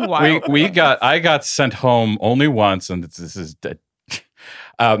seeing wild. I got sent home only once, and this is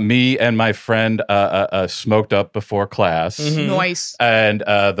me and my friend smoked up before class, Mhm. Noise. and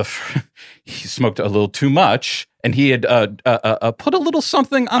he smoked a little too much, and he had put a little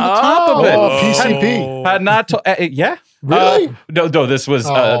something on the top of it. Oh, PCP. Had not to, yeah. Really? No, this was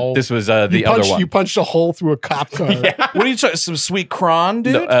Oh. the other one. You punched a hole through a cop car. What are you talking? Some sweet cron,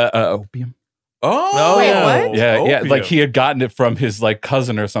 dude? No, opium. oh, Wait, what? Yeah, Opium. like he had gotten it from his like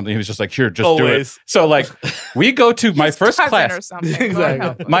cousin or something. He was just like, "Here, just do it." Always. So like, we go to my His first cousin class. or something. Lord Exactly.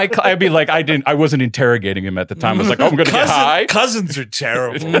 help him. I'd be like, I wasn't interrogating him at the time. I was like, oh, I'm gonna get high. Cousins are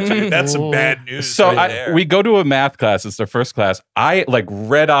terrible, dude. That's some bad news. So right there. we go to a math class. It's their first class. I like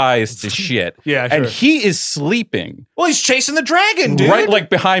red eyes to shit. Yeah, and sure. he is sleeping well, he's chasing the dragon, dude. right like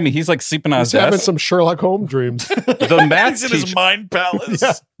behind me. He's like sleeping on his He's having desk. some Sherlock Holmes dreams. The math He's in his teacher, mind palace.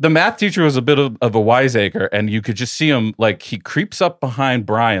 Yeah. the math teacher was a bit of a wiseacre, and you could just see him like he creeps up behind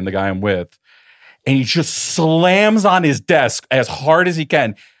Brian, the guy I'm with, and he just slams on his desk as hard as he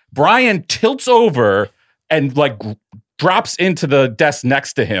can. Brian tilts over and like drops into the desk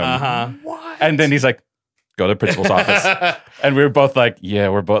next to him, Uh-huh. and then he's like, "Go to the principal's office." And we were both like, "Yeah,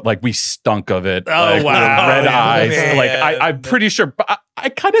 we're both like we stunk of it." Oh, Like, wow. red Oh, eyes. man. Like I'm pretty sure. But I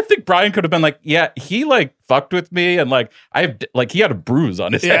kind of think Brian could have been like, "Yeah, he like fucked with me," and like he had a bruise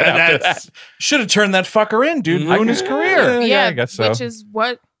on his head Yeah, after that's that. Should have turned that fucker in, dude. Mhm. Ruin his career. Yeah, I guess so. which is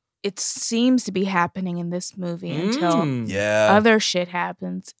what it seems to be happening in this movie until Mm. Yeah. other shit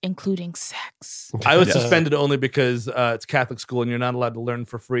happens, including sex. I was Yeah. suspended only because it's Catholic school and you're not allowed to learn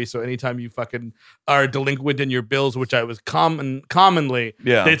for free. So anytime you fucking are delinquent in your bills, which I was commonly,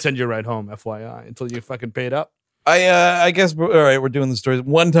 Yeah. they'd send you right home, FYI, until you fucking paid up. I guess all right, we're doing the stories.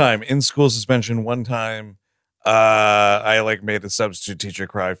 One time in school suspension, one time I like made a substitute teacher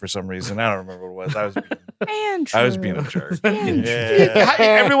cry for some reason. I don't remember what it was. I was being a jerk. Yeah.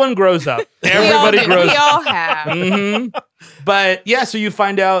 Everyone grows up. Everybody we grows We up. all have. Mhm. But yeah, so you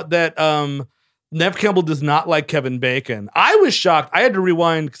find out that Nev Campbell does not like Kevin Bacon. I was shocked. I had to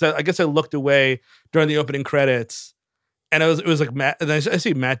rewind because I guess I looked away during the opening credits, and it was like Matt. And I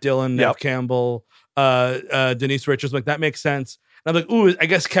see Matt Dillon, Nev Yep. Campbell, Denise Richards. I'm like, that makes sense. And I'm like, ooh, I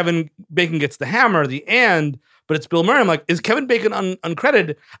guess Kevin Bacon gets the hammer at the end. but it's Bill Murray. I'm like, is Kevin Bacon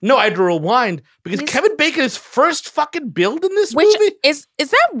uncredited? No, I had to rewind because Kevin Bacon is first fucking billed in this movie. Is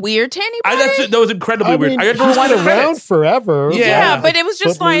that weird to anybody? That was incredibly weird. I had to he's rewind been the around credits. forever. Yeah, but it was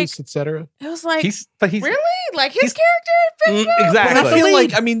just like, etc. It was like, He's really? Like his character? Exactly. But I feel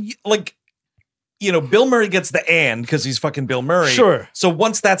like, I mean, like, you know, Bill Murray gets the and because he's fucking Bill Murray. Sure. So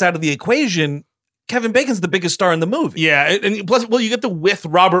once that's out of the equation, Kevin Bacon's the biggest star in the movie. Yeah, and plus, well, you get the with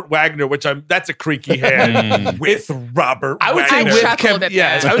Robert Wagner, which that's a creaky hair. With Robert I would say Wagner. with chuckled at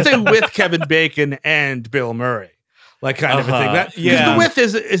yes, that. I would say with Kevin Bacon and Bill Murray, like kind of a thing. Because the with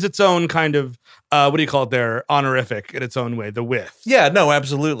is its own kind of what do you call it there? Honorific in its own way. The with. Yeah, no,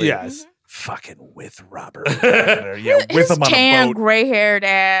 absolutely. Yes. Fucking with Robert Wagner. Yeah, with His him on tan, a boat. gray-haired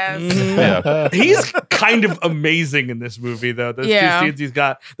ass. Yeah. He's kind of amazing in this movie, though. Those Yeah. two scenes, he's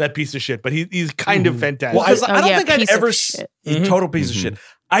got that piece of shit, but he's kind of fantastic. Well, I don't think I'd piece of ever shit. total piece of shit.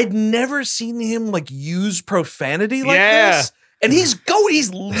 I'd never seen him like use profanity like Yeah. this. And he's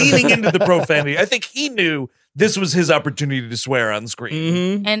leaning into the profanity. I think he knew this was his opportunity to swear on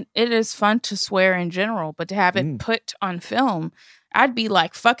screen. And it is fun to swear in general, but to have it put on film, I'd be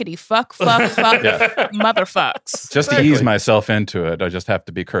like, fuckity fuck, motherfucks. Just to ease myself into it, I just have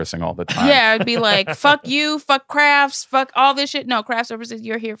to be cursing all the time. Yeah, I'd be like, fuck you, fuck crafts, fuck all this shit. No, craft services,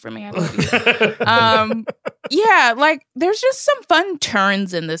 you're here for me. I love you. Yeah, like there's just some fun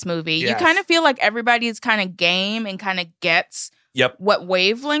turns in this movie. Yes. You kind of feel like everybody's kind of game and kind of gets what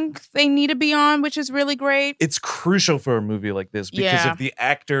wavelength they need to be on, which is really great. It's crucial for a movie like this because if the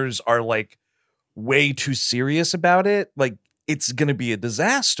actors are like way too serious about it, like it's going to be a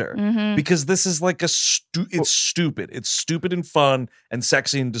disaster because this is like it's stupid. It's stupid and fun and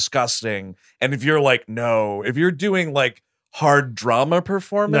sexy and disgusting. And if you're like, no, if you're doing like hard drama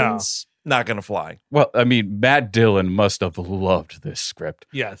performance, not going to fly. Well, I mean, Matt Dillon must have loved this script.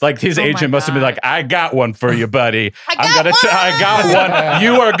 Yes. Like his agent must have been like, I got one for you, buddy. I got one.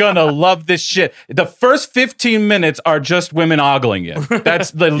 You are going to love this shit. The first 15 minutes are just women ogling you.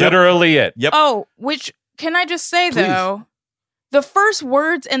 That's literally it. Yep. Oh, which can I just say though, the first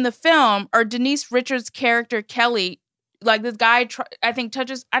words in the film are Denise Richards' character Kelly. Like this guy, I think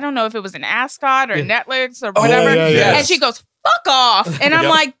touches. I don't know if it was an ascot or Netflix or whatever, and she goes "fuck off," and I'm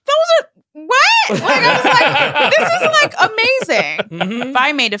like, "Those are what?" Like I was like, "This is like amazing." If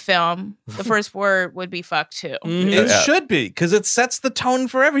I made a film, the first word would be "fuck" too. It should be because it sets the tone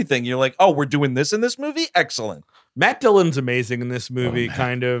for everything. You're like, oh, we're doing this in this movie? Excellent. Matt Dillon's amazing in this movie,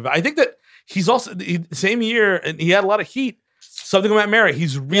 kind of. I think that he's also, same year, and he had a lot of heat. Something About Mary.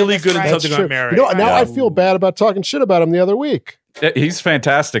 He's really good at Something About Mary. You know, now I feel bad about talking shit about him the other week. He's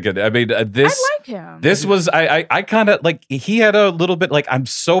fantastic. I mean, this. I like him. This was I kind of like he had a little bit like I'm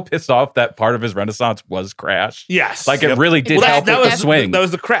so pissed off that part of his renaissance was Crash. Yes, like it really did help with the swing. That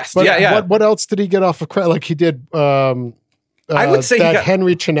was the crest. But yeah. What else did he get off of Crash? Like he did. I would say that he got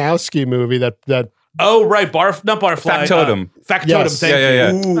Henry Chinowski movie that. Oh right, not Barfly. Factotum. Factotum. Yes.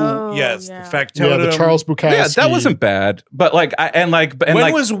 Thank you. Ooh, Oh, yes. yeah. Factotum. Yeah, the Charles Bukowski. Yeah, that wasn't bad. But like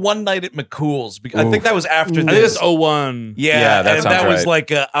when was One Night at McCool's? I think that was after I think this. it's 01. Yeah, that and sounds that was right.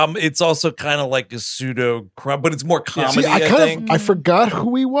 like a it's also kind of like a pseudo crime, but it's more comedy. See, I forgot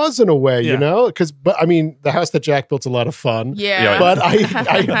who he was in a way, Yeah. you know, but I mean, The House That Jack Built's a lot of fun. Yeah. But I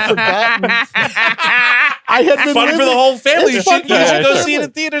had forgotten. I had been fun for living- the whole family. You It's fun should for the go whole see it family.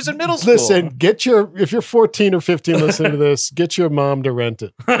 in theaters in middle school. Listen, if you're 14 or 15 listening to this, get your mom to rent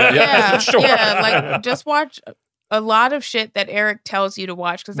it. Yeah, sure. yeah. Like just watch a lot of shit that Eric tells you to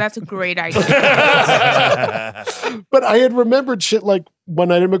watch because that's a great idea. But I had remembered shit like One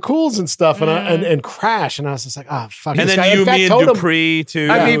Night at McCool's and stuff, and Crash, and I was just like, oh fuck. And this then guy. In you, fact, me, and told him- Dupree too.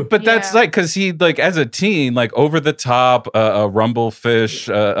 I mean, but that's Yeah. like because he like as a teen, like Over the Top, Rumblefish,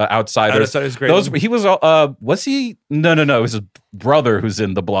 Outsiders. Outsiders, great. Those he was. Was he? No. It was his brother who's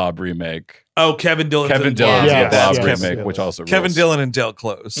in the Blob remake. Oh, Kevin Dillon. Kevin Dillon's Yes, in the Blob yes, remake, yes. which also Kevin rules. Dillon and Del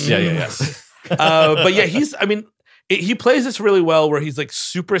Close. Yeah. But yeah, he plays this really well where he's like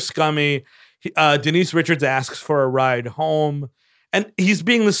super scummy. Denise Richards asks for a ride home, and he's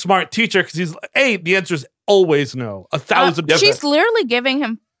being the smart teacher because he's like, hey, the answer is always no. 1,000%. She's literally giving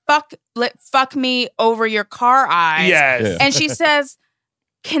him fuck me over your car eyes. Yes. Yeah. And she says,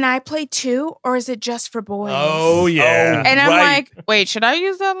 can I play too, or is it just for boys? Oh yeah. And I'm Right. like, wait, should I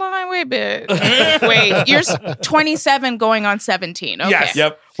use that line? Wait, bitch. Wait, you're 27 going on 17. Okay. Yes.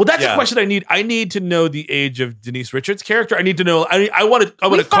 Yep. Well, that's Yeah. a question I need. I need to know the age of Denise Richards' character. I need to know. I want to.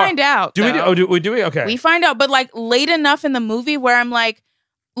 We find out. Do we? though. Oh, do we? Okay. We find out, but like late enough in the movie where I'm like,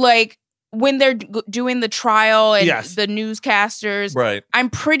 when they're doing the trial and Yes. the newscasters, Right. I'm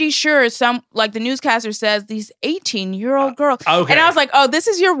pretty sure the newscaster says these 18-year-old girls. Okay. And I was like, oh, this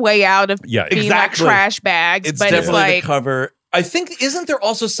is your way out of Yeah, being exactly. like trash bags. It's but it's definitely like, the cover. I think, isn't there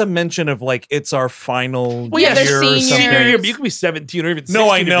also some mention of like, it's our final Well, yeah, they're year or seniors. something? Senior year, but you could be 17 or even 16. No,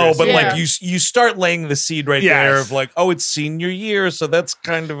 I if know, you're a but senior. like you start laying the seed right Yes. there of like, oh, it's senior year, so that's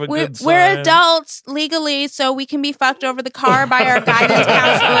kind of a good sign. we're adults legally, so we can be fucked over the car by our guidance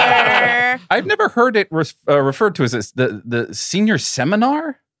counselor. I've never heard it referred to as this, the senior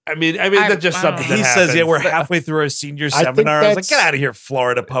seminar. I mean, that's just something that He says, yeah, happens. we're halfway through our senior I think seminar. I was like, that's- get out of here,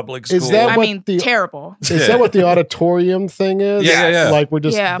 Florida public school. Is that I what mean, the- terrible. Is that what the auditorium thing is? Yeah. Like we're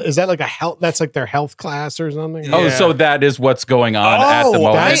just. Yeah. Is that like a health? That's like their health class or something. Yeah. Oh, so that is what's going on at the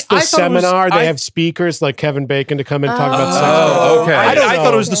moment. That's the I thought it was- seminar. I- They have speakers like Kevin Bacon to come and talk about sex. Oh, okay. I, I don't I know.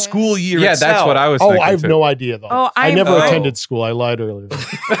 thought it was the school year Yeah, itself. that's what I was Oh, thinking. I have too. no idea though. Oh, I never Oh. attended school. I lied earlier.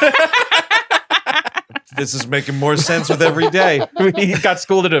 This is making more sense with every day. He got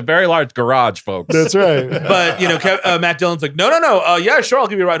schooled at a very large garage, folks. That's right. But Matt Dillon's like, no. Yeah, sure, I'll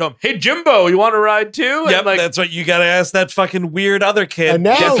give you a ride home. Hey, Jimbo, you want a ride too? And Yep, like, that's what you got to ask that fucking weird other kid. And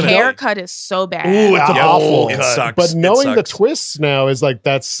now- His Definitely. haircut is so bad. ooh, it's Yeah. awful. It cut. sucks. But It knowing the sucks. twists now is like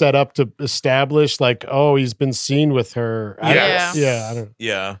that's set up to establish like, oh, he's been seen with her. Yes. Yeah, I don't.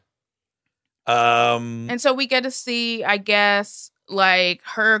 Yeah. And so we get to see, I guess, like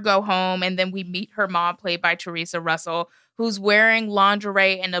her go home, and then we meet her mom, played by Teresa Russell, who's wearing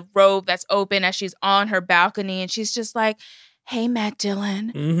lingerie and a robe that's open as she's on her balcony, and she's just like, "Hey, Matt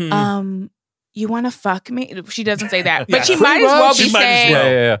Dillon, Mhm. you want to fuck me?" She doesn't say that, Yeah. but she Pretty might as well much. be She might as saying,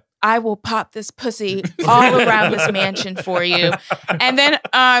 well. Yeah. "I will pop this pussy all around this mansion for you." And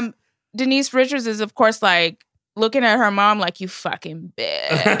then Denise Richards is, of course, like looking at her mom like, "You fucking bitch."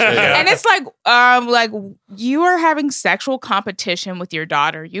 Yeah. And it's like you are having sexual competition with your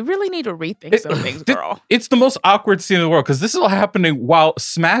daughter. You really need to rethink some things, girl. It's the most awkward scene in the world because this is all happening while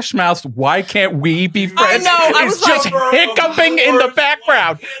Smash Mouth's "Why Can't We Be Friends" know, I is was just like- hiccuping in the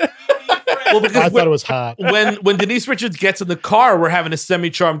background. Well, I because thought it was hot. when Denise Richards gets in the car, we're having a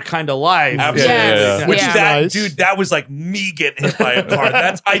semi-charmed kind of live. Absolutely. Yes. Which Yeah. that Nice. dude, that was like me getting hit by a car.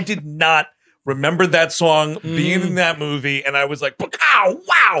 I did not remember that song being in that movie, and I was like, "Ow,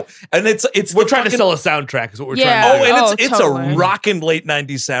 wow!" And it's We're the trying to fucking- sell a soundtrack, is what we're Yeah. trying Oh, to do. and it's totally. a rockin' late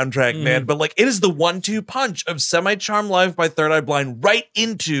 '90s soundtrack, man. But like, it is the 1-2 punch of "Semi Charmed Live" by Third Eye Blind right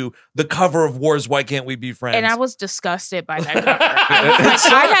into the cover of Wars. Why Can't We Be Friends? And I was disgusted by that cover. I was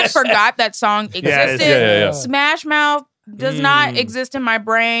like, I had forgot that song existed. yeah. Smash Mouth does not exist in my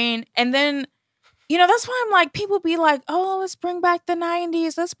brain. And then, that's why I'm like, people be like, "Oh, let's bring back the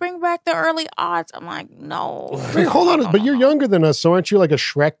 90s. Let's bring back the early aughts." I'm like, no. Wait, hold on. But you're younger than us, so aren't you like a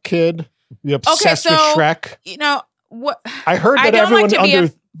Shrek kid? You obsessed with so- Shrek? What? I heard that I don't everyone like to be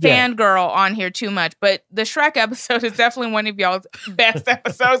under a fangirl on here too much, but the Shrek episode is definitely one of y'all's best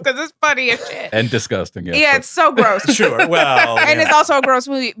episodes because it's funny as shit. And disgusting. Yes, Yeah, it's so gross. sure. Well, And yeah. it's also a gross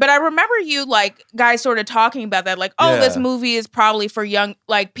movie. But I remember you guys sort of talking about that, like, oh, Yeah. this movie is probably for young,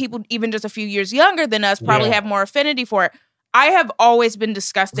 like people even just a few years younger than us probably Yeah. have more affinity for it. I have always been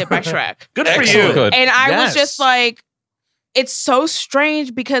disgusted by Shrek. Good for Excellent. you. Good. And I Yes. was just like, it's so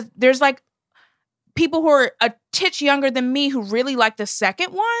strange because there's like people who are a titch younger than me who really like the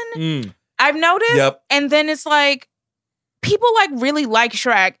second one. Mm. I've noticed. Yep. And then it's like people like really like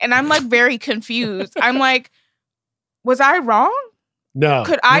Shrek, and I'm like very confused. I'm like, was I wrong? No.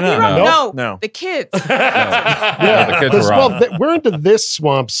 Could I No, be wrong? no. No, No. the kids. Yeah, the kids 'cause, were well, on. we're into this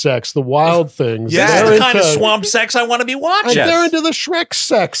swamp sex, the wild things. Yes, They're the kind of into- swamp sex I want to be And watching. Yes. they're into the Shrek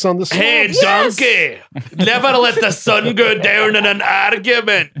sex on the swamp. Hey, Yes. donkey! Never let the sun go down in an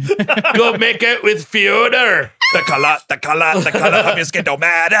argument. Go make it with Fiona. The color of your skin don't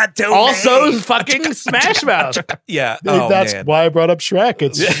matter to Also, me. fucking Smash Mouth. Yeah. Oh, That's man. why I brought up Shrek.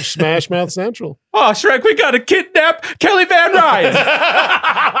 It's Smash Mouth Central. Oh, Shrek, we got to kidnap Kelly Van Ryan.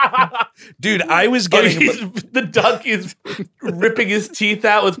 Dude, I was Oh, getting... the donkey's ripping his teeth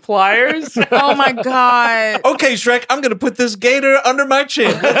out with pliers. Oh my god. Okay, Shrek, I'm going to put this gator under my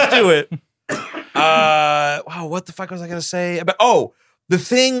chin. Let's do it. Wow, what the fuck was I going to say? The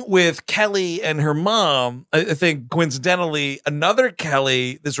thing with Kelly and her mom, I think coincidentally, another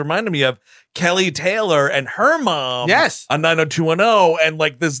Kelly, this reminded me of Kelly Taylor and her mom. Yes. On 90210, and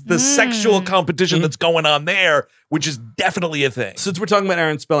like this sexual competition that's going on there, which is definitely a thing. Since we're talking about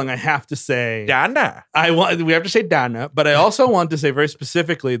Aaron Spelling, I have to say Dana. we have to say Dana, but I also want to say very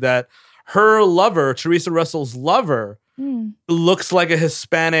specifically that her lover, Teresa Russell's lover, looks like a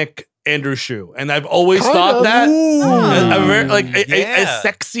Hispanic Andrew Shue, and I've always Kind thought of. that Ooh. a very, like a Yeah.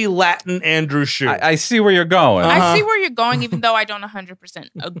 sexy Latin Andrew Shue. I see where you're going. I see where you're going, even though I don't 100%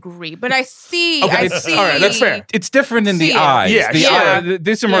 agree. But I see. Okay, I see. all right, that's fair. It's different in See the it. eyes. Yeah, The sure. eye-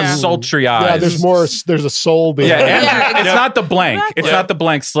 these are more Yeah. sultry Yeah, eyes. there's a soul Yeah, behind it. Andrew- Yeah, it's not the blank. exactly. It's not the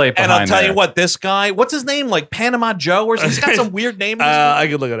blank slate And behind I'll tell there. you what, this guy, what's his name? Like Panama Joe, or he's got some weird name. In his I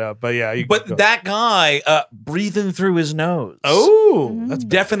could look it up, but yeah, you but go. that guy breathing through his nose. that's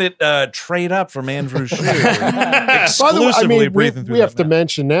Definite trade up from Andrew Shue. By the Exclusively way, I mean, breathing through we have that to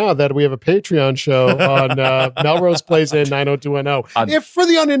mention now that we have a Patreon show on Melrose Plays in 90210. If for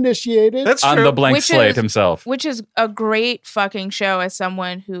the uninitiated, That's on true. the blank Which slate is- himself. Which is a great fucking show as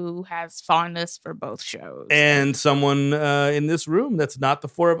someone who has fondness for both shows. and someone in this room that's not the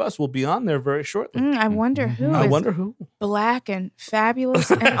four of us will be on there very shortly. I wonder who I is wonder who. black and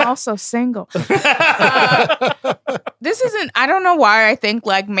fabulous and also single. This isn't, I don't know why I think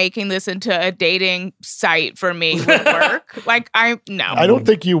like making this into a dating site for me would work. Like, I don't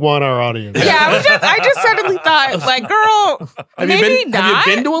think you want our audience. Yeah, I just suddenly thought, like, girl, maybe not. Have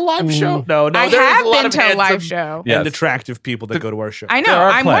you been to a live show? No, I there's have a lot been of to a live handsome show. Yes. and attractive people that go to our show. I know, There are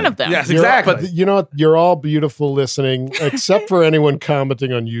I'm plenty. one of them. Yes, You're- exactly. But you know what? You're all beautiful listening, except for anyone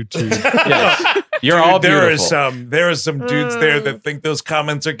commenting on YouTube. Yes. You're all There beautiful. are some dudes there that think those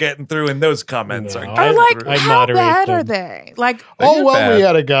comments are getting through, and those comments No, are Or getting like, through. I how moderate bad them. are they? Like, Oh You're well, bad. we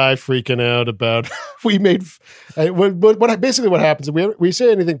had a guy freaking out about what happens is we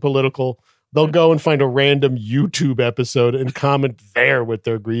say anything political, they'll go and find a random YouTube episode and comment there with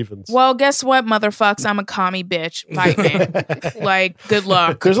their grievance. well, guess what, motherfucks? I'm a commie bitch. Fight me. Like, good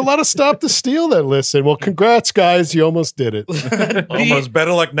luck. There's a lot of Stop the Steal that listen. Well, congrats, guys, you almost did it. Almost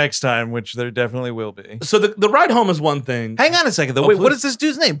better luck next time, which there definitely will be. So the ride home is one thing. Hang on a second, though. Oh, Wait, please. what is this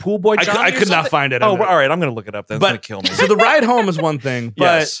dude's name? Pool Boy I Johnny? could- I or could not something? find it. Oh, I'm not- all right. I'm going to look it up then. It's going to kill me. So the ride home is one thing, but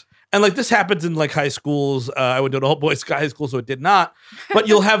Yes. and like this happens in like high schools. I went to an all boys high school, so it did not. But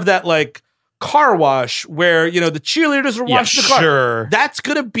you'll have that like car wash where the cheerleaders are Yeah, washing the car. sure. That's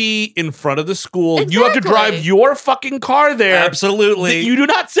gonna be in front of the school. You have to Exactly. drive your fucking car there. Absolutely. You do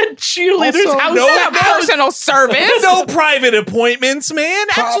not send cheerleaders. Also, How no- is that Personal service. no private appointments, man.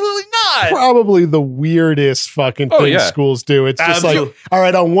 Absolutely not. Probably the weirdest fucking thing yeah. schools do. It's just Absolutely. like, all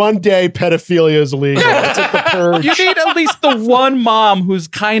right, on one day, pedophilia is legal. It's like the purge. You need at least the one mom who's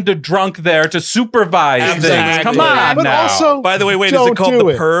kind of drunk there to supervise things. Exactly. Come on But now. also, By the way, wait, is don't it called do the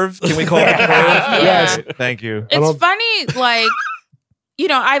it. perv? Can we call it the perv? Yes. Thank you. It's don't- funny, like,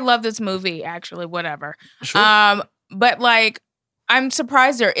 I love this movie, actually, whatever. But like, I'm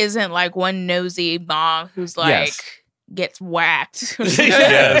surprised there isn't like one nosy mom who's like Yes. gets whacked.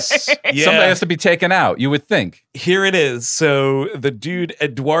 Yes. Yeah. Somebody has to be taken out, you would think. Here it is. So the dude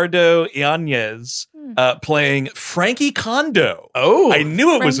Eduardo Yanez playing Frankie Kondo. Oh, I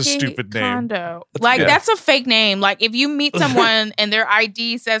knew it was a Frankie stupid name. Kondo. Like, good. that's a fake name. Like, if you meet someone and their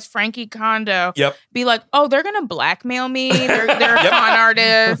ID says Frankie Kondo, Yep. be like, oh, they're gonna blackmail me. They're a con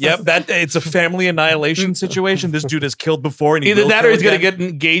artist. Yep, it's a family annihilation situation. This dude has killed before, and he either will that or kill he's gonna again. get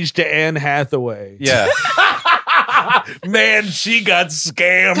engaged to Anne Hathaway. Yeah. Man, she got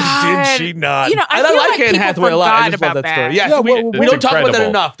scammed, God. did she not? I And I feel like Anne people Hathaway a lot. I forgot just love about that story. that. Yes, Yeah, we well, don't talk about that incredible.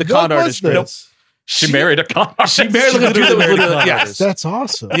 enough. The What con was artist. this? She married a con artist. She married like a dude that was married a literally con yes. artist. That's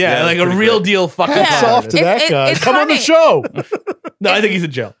awesome. Yeah, Yeah, like that's a pretty real good. deal fucking Hats con off artist. to that It- guy. it's Come on the funny. show. No, I think he's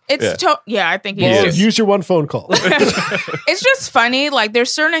in jail. It's I think he's Well, just use your one phone call. it's just funny. Like,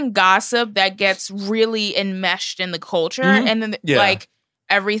 there's certain gossip that gets really enmeshed in the culture, and then Yeah. like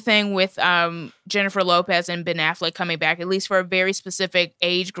everything with Jennifer Lopez and Ben Affleck coming back, at least for a very specific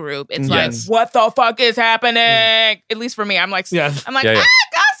age group. It's Yes. like, what the fuck is happening? At least for me, I'm like, Yes. I'm like, Yeah, yeah.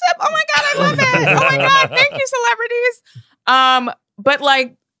 gossip. Oh my god, I love it. Oh my god, thank you, celebrities. But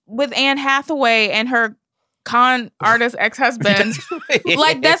like with Anne Hathaway and her con artist ex-husband,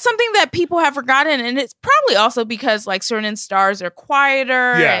 like that's something that people have forgotten, and it's probably also because like certain stars are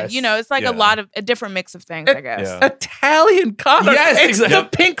quieter, Yes. and it's like Yeah. a lot of a different mix of things, I guess. Yeah. Italian con artist. Yes, It's exactly. the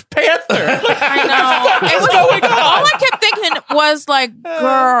Pink Panther. I know. It was, all I kept thinking was like,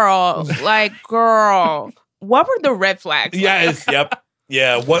 girl, what were the red flags? Like? Yes. Yep.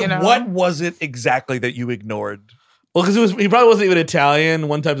 Yeah. What You know? what was it exactly that you ignored? Well, because he probably wasn't even Italian.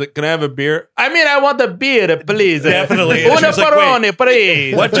 One time, he's like, "Can I have a beer?" I mean, I want a beer, please. Definitely. And she Una was like, Peroni,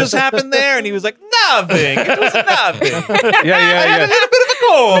 please. What just happened there? And he was like, nothing. It was nothing. Yeah, A yeah. little bit of a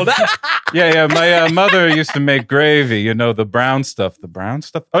cold. Yeah. My mother used to make gravy, the brown stuff. The brown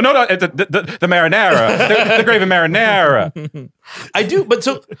stuff? Oh, no, the marinara. The gravy marinara. I do, but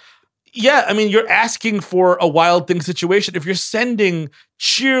so Yeah, I mean, you're asking for a Wild Thing situation. If you're sending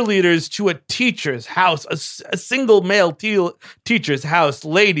cheerleaders to a teacher's house, a single male teacher's house,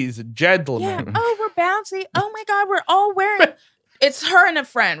 ladies and gentlemen. Yeah. Oh, we're bouncy. Oh my God, we're all wearing. It's her and a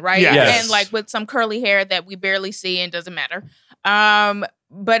friend, right? Yes. And like with some curly hair that we barely see and doesn't matter.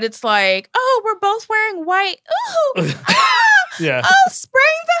 But it's like, oh, we're both wearing white. Ooh, Yeah. oh,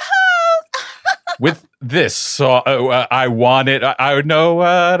 spraying the hose. With this, so I want it. I know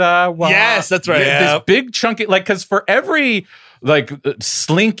what I want. Yes, that's right. This big chunky, like, because for every like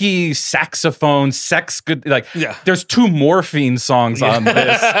slinky saxophone, sex good, like, there's 2 Morphine songs on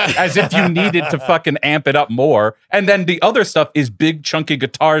this, as if you needed to fucking amp it up more. And then the other stuff is big chunky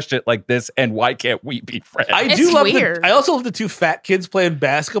guitar shit like this. And why can't we be friends? I do love I also love the 2 fat kids playing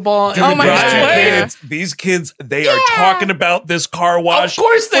basketball. Oh my God. These kids, they are talking about this car wash. Of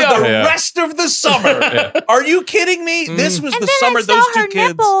course they for are. the rest of the summer. Are you kidding me? This was And the then summer I saw those 2 her kids.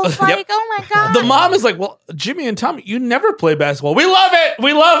 nipples, like, oh my God. The mom is like, well, Jimmy and Tommy, you never play basketball. We love it.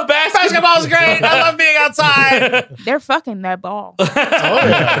 We love basketball. Basketball's great. I love being outside. They're fucking that ball. Oh,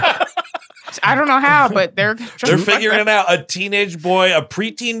 yeah. I don't know how, but they're figuring it out. A teenage boy, a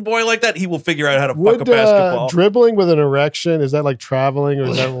preteen boy like that, he will figure out how to fuck Would a basketball. dribbling with an erection, is that like traveling or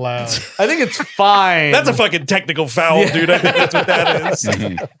is that allowed? I think it's fine. That's a fucking technical foul, dude. I think that's what that is.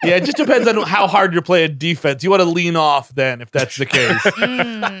 Yeah, it just depends on how hard you're playing defense. You want to lean off then, if that's the case.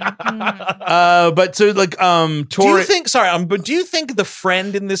 But so like, Do Tori. you think? Sorry, but do you think the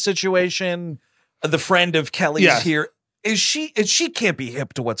friend in this situation, the friend of Kelly's here, is she can't be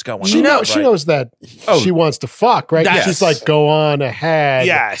hip to what's going on? She knows that she wants to fuck, right? Yes. She's like, go on ahead.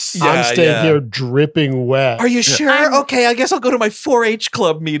 Yes. I'm staying here dripping wet. Are you sure? Okay, I guess I'll go to my 4-H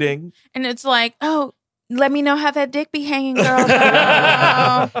club meeting. And it's like, oh, let me know how that dick be hanging, girl.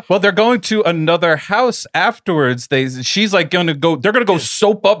 Well, they're going to another house afterwards. She's like going to go. They're going to go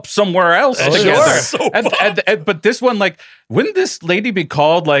soap up somewhere else together. But this one, like, wouldn't this lady be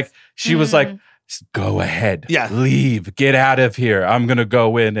called? Like, she was like, "Go ahead, leave, get out of here. I'm going to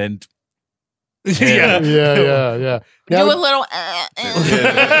go in and." Yeah. Now, Do a little.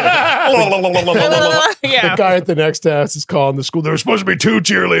 the guy at the next house is calling the school. There were supposed to be 2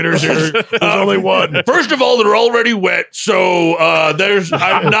 cheerleaders here. There's only 1. First of all, they're already wet, so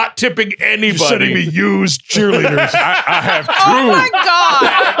I'm not tipping anybody. You're sending me used cheerleaders. I have 2. Oh my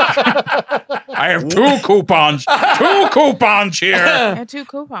God. I have 2 coupons. 2 coupons here. Yeah, 2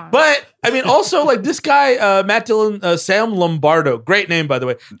 coupons. But I mean, also like this guy, Matt Dillon, Sam Lombardo, great name by the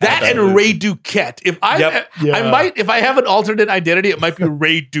way. That and Ray Duquette. If I have an alternate identity, it might be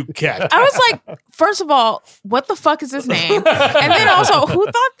Ray Duquette. I was like, first of all, what the fuck is his name? And then also, who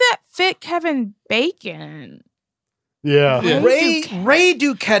thought that fit Kevin Bacon? Yeah. Ray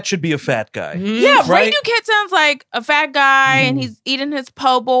Duquette should be a fat guy. Yeah, right? Ray Duquette sounds like a fat guy and he's eating his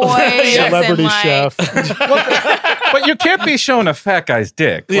po' boys. Celebrity and like, chef. But you can't be showing a fat guy's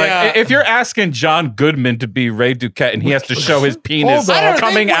dick. Like, if you're asking John Goodman to be Ray Duquette and he has to show his penis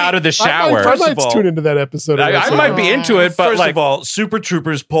coming out of the shower. I might tune into that episode. I might be into it, but First of all, Super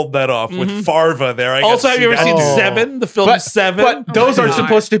Troopers pulled that off with Farva there. Also, have you ever seen Seven, the film Seven? But those are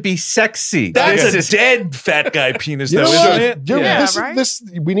supposed to be sexy. That's a dead fat guy penis, though, isn't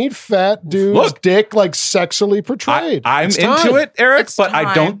it? We need fat dudes' dick like sexually portrayed. I'm into it, Eric, but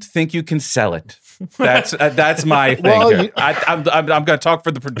I don't think you can sell it. That's my thing. Well, here. I'm going to talk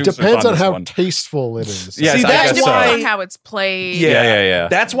for the producers. Depends on how one. tasteful it is. Yes, See, that's depends why on how it's played. Yeah.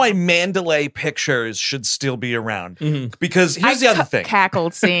 That's why Mandalay Pictures should still be around. Because here's the other thing.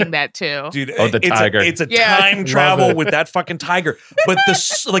 Cackled seeing that too. Dude, the tiger. It's a time travel with that fucking tiger. But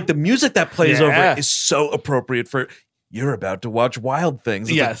the music that plays over it is so appropriate for. You're about to watch Wild Things.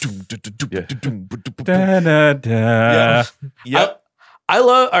 It's Yes. Yep. I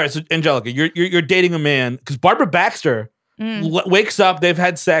love. All right, so Angelica, you're dating a man because Barbara Baxter wakes up. They've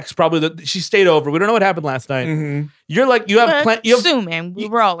had sex. Probably she stayed over. We don't know what happened last night. You're like you have assuming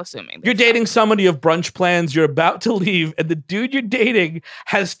we're all assuming you're dating somebody. You have brunch plans. You're about to leave, and the dude you're dating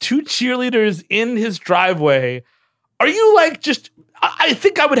has 2 cheerleaders in his driveway. Are you like just? I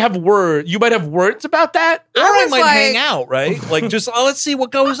think I would have words. You might have words about that. Or I might hang out, right? Like just let's see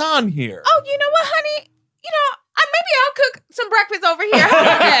what goes on here. Oh, you know what, honey? Maybe I'll cook some breakfast over here. How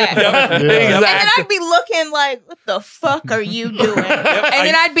about that? Exactly. And then I'd be looking like, what the fuck are you doing? And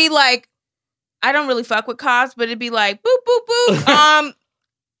then I'd be like, I don't really fuck with cops, but it'd be like, boop, boop, boop.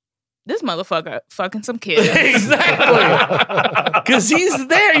 This motherfucker fucking some kids. Exactly. Because he's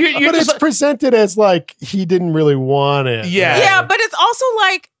there. You're but it's presented as like he didn't really want it. Yeah. Yeah, but it's also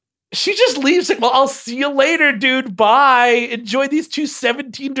like, she just leaves like, well, I'll see you later, dude. Bye. Enjoy these two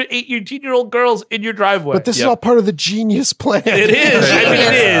 17 to 18-year-old girls in your driveway. But this is all part of the genius plan. It is. I mean,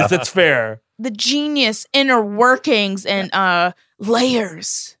 it is. That's fair. The genius inner workings and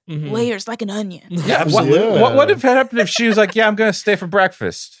layers. Layers like an onion. Yeah, absolutely. What if it happened if she was like, yeah, I'm going to stay for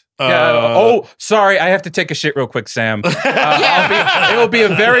breakfast? Yeah. Sorry, I have to take a shit real quick, Sam. It'll be a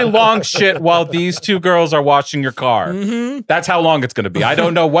very long shit while these two girls are washing your car. Mm-hmm. That's how long it's going to be. I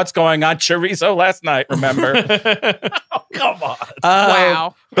don't know what's going on. Chorizo last night, remember? Come on.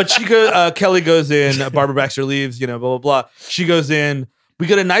 Wow. But she goes. Kelly goes in. Barbara Baxter leaves. Blah blah blah. She goes in. We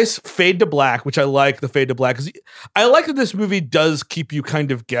get a nice fade to black, which I like the fade to black because I like that this movie does keep you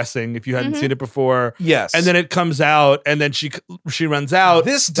kind of guessing if you hadn't seen it before. Yes. And then it comes out and then she runs out.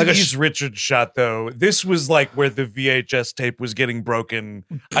 This Denise Richards shot, though, this was like where the VHS tape was getting broken,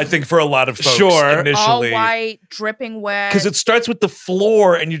 I think, for a lot of folks initially. All white, dripping wet. Because it starts with the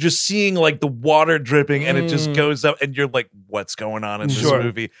floor and you're just seeing like the water dripping and it just goes up and you're like, what's going on in this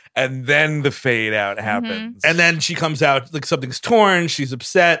movie? And then the fade out happens. And then she comes out like something's torn. She's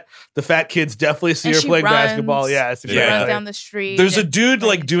upset. The fat kids definitely see her playing basketball. Yes, She runs down the street. There's a dude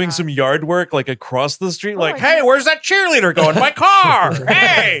like doing some yard work like across the street, like, hey, where's that cheerleader going? My car.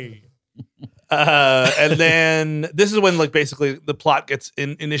 Hey. And then this is when like basically the plot gets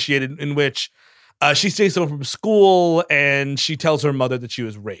initiated in which she stays home from school and she tells her mother that she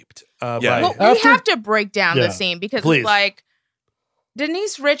was raped. Well, we have to break down the scene because it's like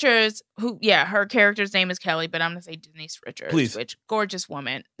Denise Richards, who, her character's name is Kelly, but I'm going to say Denise Richards, which gorgeous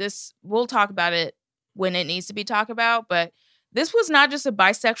woman. We'll talk about it when it needs to be talked about, but this was not just a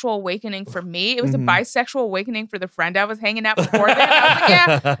bisexual awakening for me. It was a bisexual awakening for the friend I was hanging out before that.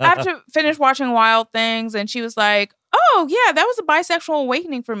 I was like, I have to finish watching Wild Things. And she was like, oh, yeah, that was a bisexual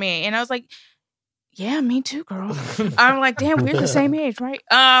awakening for me. And I was like, yeah, me too, girl. I'm like, damn, we're the same age, right?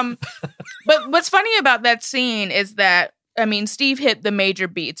 But what's funny about that scene is that, I mean, Steve hit the major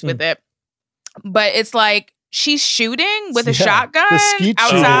beats with it, but it's like she's shooting with a shotgun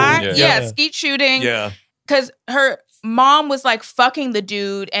outside. Skeet shooting. Yeah. Because her mom was like fucking the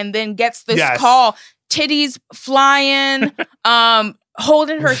dude and then gets this call, titties flying,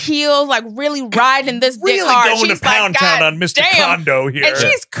 holding her heels, like really riding this dick hard. Going she's to pound town on Mr. Kondo here. And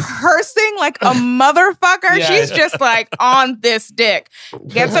she's cursing like a motherfucker. She's just like on this dick.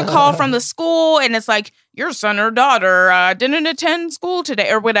 Gets a call from the school and it's like, your son or daughter didn't attend school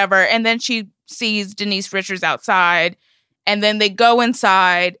today or whatever. And then she sees Denise Richards outside and then they go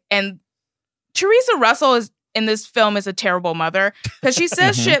inside and Teresa Russell is in this film is a terrible mother because she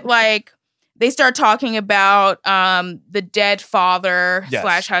says shit like, they start talking about the dead father /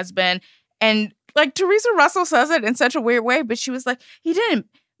 husband. And like Teresa Russell says it in such a weird way, but she was like, he didn't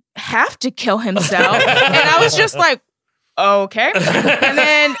have to kill himself. And I was just like, okay. And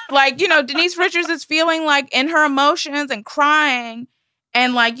then like, Denise Richards is feeling like in her emotions and crying.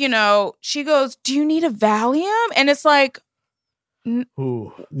 And like, she goes, do you need a Valium? And it's like,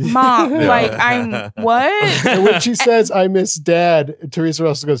 Mom, like I'm what? And when she says, I miss Dad, Teresa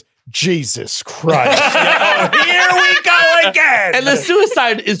Russell goes, Jesus Christ. Here we go again. And the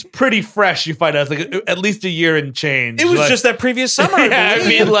suicide is pretty fresh, you find out. It's like at least a year and change. It was just that previous summer. I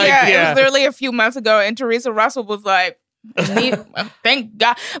mean, like, it was literally a few months ago, and Teresa Russell was like, thank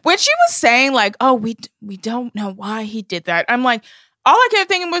God. When she was saying, like, oh, we don't know why he did that. I'm like, all I kept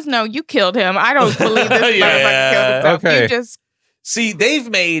thinking was, no, you killed him. I don't believe this motherfucker killed himself. Okay. You just See, they've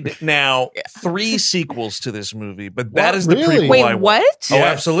made now 3 sequels to this movie, but that is the Really? prequel. wait, what? Oh,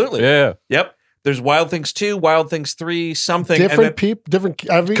 absolutely. Yeah. Yep. There's Wild Things 2, Wild Things 3, something. Different people,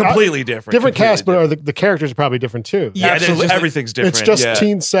 completely different. Different cast, but different. the characters are probably different too. Yeah, absolutely. Everything's different. It's just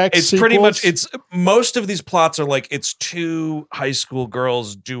teen sex. It's sequels. pretty much. It's most of these plots are like it's 2 high school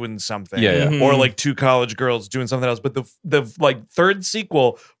girls doing something, or like 2 college girls doing something else. But the like 3rd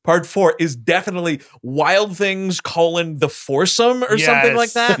sequel, part 4, is definitely Wild Things : the foursome or something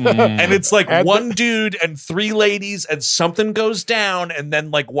like that. And it's like one dude and 3 ladies, and something goes down, and then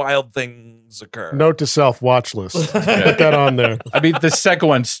like wild things occur. Note to self: watch list. Put that on there. I mean, the second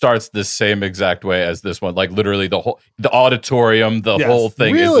one starts the same exact way as this one. Like literally the auditorium, the whole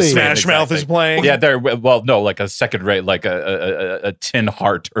thing. Really? Is the same Smash Mouth thing. is playing. Yeah, like a second rate, like a tin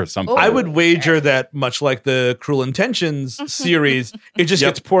heart or something. I would wager that much like the Cruel Intentions series, it just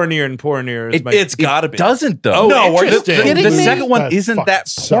gets pornier and pornier. It's got to be. Doesn't though. Oh, No, interesting. The second one That isn't that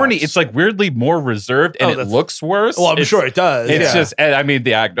fucking porny. sucks. It's like weirdly more reserved, and it looks worse. Well, I'm sure it does. It's just, I mean,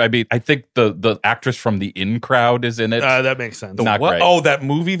 I think the actress from the In Crowd is in it. That makes sense. Not What? great. Oh, that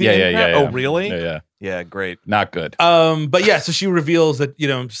movie? Yeah. Oh, really? Yeah. Great. Not good. But yeah, so she reveals that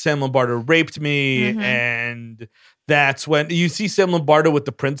Sam Lombardo raped me, and That's when you see Sam Lombardo with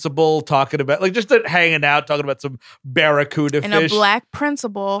the principal talking about, like, just hanging out, talking about some barracuda And fish. a black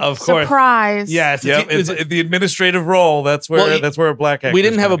principal. Of course. Surprise. Yes. Yeah, it's the administrative role. That's where a black actor. We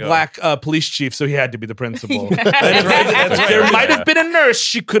didn't have a black police chief, so he had to be the principal. That's right. That's right. There might have been a nurse.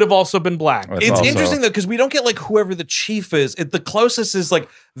 She could have also been black. That's It's also- interesting though, because we don't get like whoever the chief is. The closest is like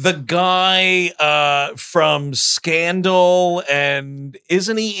the guy from Scandal, and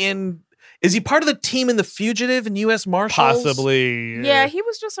is he part of the team in The Fugitive and U.S. Marshals? Possibly. Yeah, he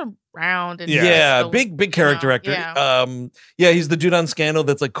was just around. And Yeah, just big character actor. Yeah. He's the dude on Scandal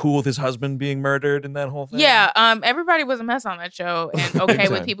that's like cool with his husband being murdered and that whole thing. Yeah, everybody was a mess on that show and okay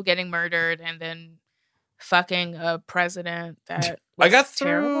with time. people getting murdered and then fucking a president that I was got through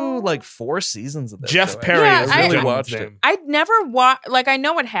terrible. like 4 seasons of that. Jeff show, Perry. Yeah, is I the really gentleman's watched it. name. I'd never watched, like, I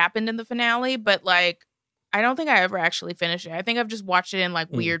know what happened in the finale, but like, I don't think I ever actually finished it. I think I've just watched it in like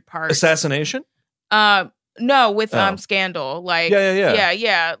weird parts. Assassination. No, with Oh. Scandal. Like,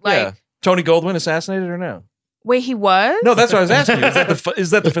 Yeah. Like, Yeah. Tony Goldwyn assassinated or no? wait, he was? No, that's what I was asking you.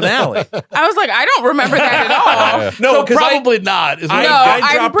 Is that the finale? I was like, I don't remember that at all. No, So because probably not. Is what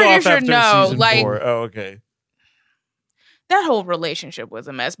I'm dropped pretty off sure after no, season like- 4. Oh, okay. That whole relationship was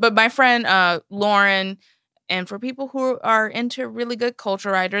a mess. But my friend Lauren, and for people who are into really good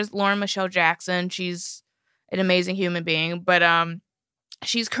culture writers, Lauren Michelle Jackson, she's an amazing human being. But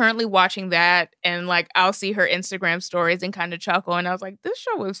she's currently watching that, and like I'll see her Instagram stories and kind of chuckle, and I was like, this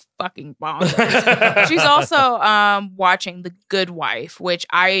show is fucking bonkers. She's also watching The Good Wife, which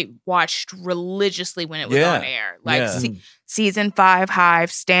I watched religiously when it was on air. Like season 5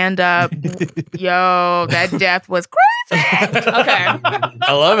 Hive, stand up. Yo, that death was crazy. Okay.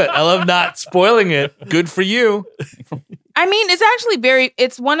 I love it. I love not spoiling it. Good for you. I mean, it's actually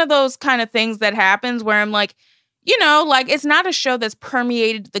it's one of those kind of things that happens where I'm like, you know, like it's not a show that's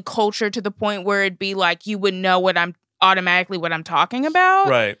permeated the culture to the point where it'd be like you would know what I'm talking about.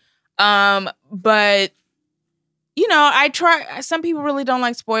 Right. But you know, some people really don't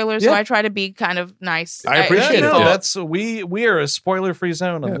like spoilers, so I try to be kind of nice. I appreciate it. No, Yeah. that's we are a spoiler-free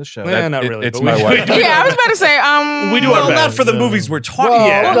zone on this show. Yeah, not really. It's but my we- wife. Yeah, I was about to say, We do our Well, not best. for the movies we're talking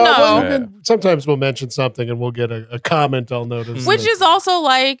Well, about. no. Sometimes we'll mention something and we'll get a comment I'll notice. which that- is also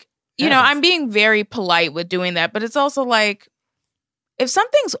like, you know, Happens. I'm being very polite with doing that, but it's also like, if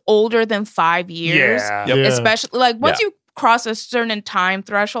something's older than 5 years, Yeah. Yep. Yeah. especially like once you cross a certain time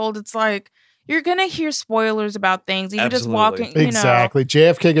threshold, it's like you're gonna hear spoilers about things. Even just Absolutely. walking, you know. Exactly.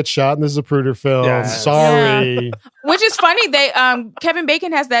 JFK gets shot in the Zapruder film. Yes. Sorry. Which is funny. They Kevin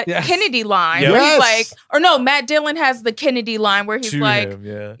Bacon has that Yes. Kennedy line Yep. where he's Yes. like, or no, Matt Dillon has the Kennedy line where he's To like,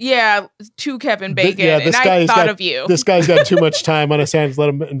 him, yeah. to Kevin Th- Bacon, yeah, and this I guy's thought got- of you. This guy's got too much time on his hands. Let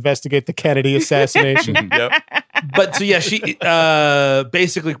him investigate the Kennedy assassination. Yep. But so yeah, she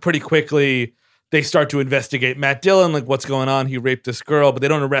basically pretty quickly they start to investigate Matt Dillon, like what's going on. He raped this girl, but they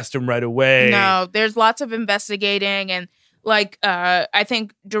don't arrest him right away. No, there's lots of investigating, and like I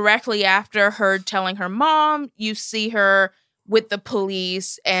think directly after her telling her mom, you see her with the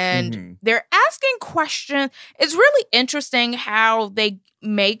police, and Mhm. they're asking questions. It's really interesting how they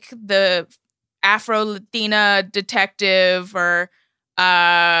make the Afro-Latina detective, or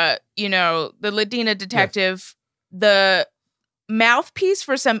you know, the Latina detective, the mouthpiece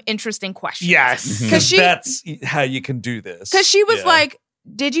for some interesting questions. Yes. Because she- That's how you can do this. Because she was Yeah. like,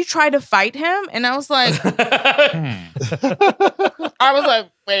 did you try to fight him? And I was like,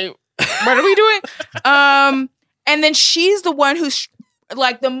 wait, what are we doing? And then she's the one who's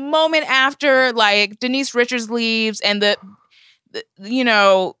like, the moment after like Denise Richards leaves and the you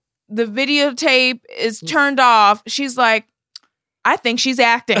know, the videotape is turned off, she's like, I think she's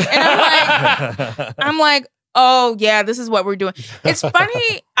acting. And I'm like, oh yeah, this is what we're doing. It's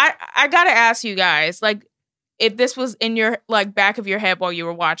funny. I gotta ask you guys, like, if this was in your like back of your head while you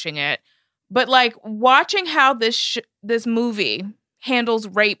were watching it, but like watching how this movie handles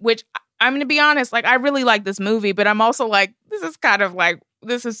rape, which I'm gonna be honest, like I really like this movie, but I'm also like, this is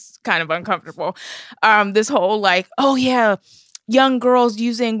kind of uncomfortable. This whole like, oh yeah, young girls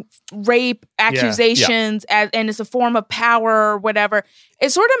using rape accusations and it's a form of power or whatever.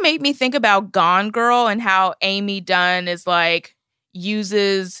 It sort of made me think about Gone Girl and how Amy Dunn is like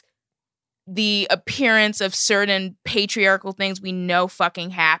uses the appearance of certain patriarchal things we know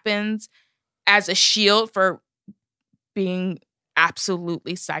fucking happens as a shield for being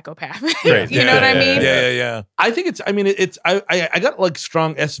absolutely psychopathic. Right. You know what I mean? Yeah. I think I got like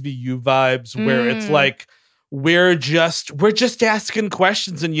strong SVU vibes where it's like we're just asking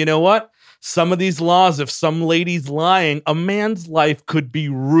questions, and you know what? Some of these laws, if some lady's lying, a man's life could be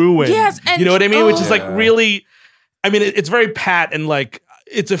ruined. Yes, and you know what I mean? Which is like Yeah. really, I mean, it's very pat and like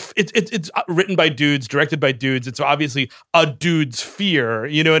it's written by dudes, directed by dudes. It's obviously a dude's fear.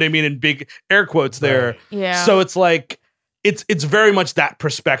 You know what I mean? In big air quotes there. Yeah. So it's like it's very much that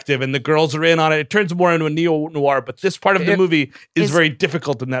perspective, and the girls are in on it. It turns more into a neo noir, but this part of the movie is very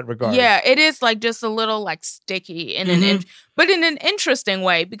difficult in that regard. Yeah, it is like just a little like sticky but in an interesting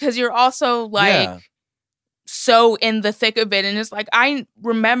way, because you're also like so in the thick of it, and it's like I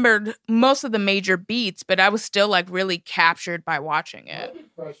remembered most of the major beats, but I was still like really captured by watching it.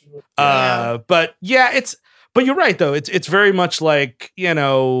 But yeah, but you're right though. It's very much like, you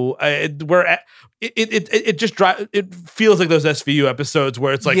know, it feels like those SVU episodes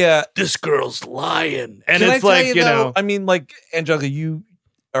where it's like, this girl's lying, and it's like, you know, I mean, like Angelica, you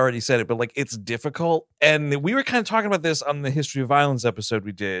already said it, but like it's difficult, and we were kind of talking about this on the History of Violence episode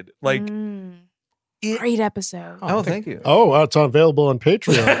we did, like. Great episode. Oh, thank you. Oh, it's available on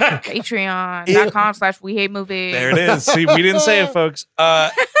Patreon. Patreon.com/WeHateMovies. There it is. See, we didn't say it, folks. No,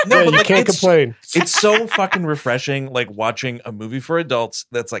 but you like, can't complain. It's so fucking refreshing, like watching a movie for adults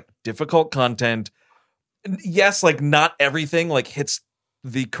that's like difficult content. Yes, like not everything like hits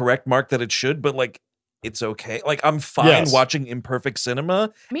the correct mark that it should, but like it's okay. Like I'm fine watching imperfect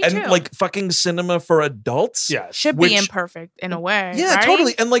cinema. Me and too. like fucking cinema for adults. Yeah, should be imperfect in a way. Yeah, right?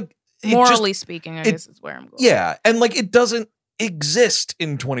 totally. And like morally speaking, I guess is where I'm going. Yeah, and like it doesn't exist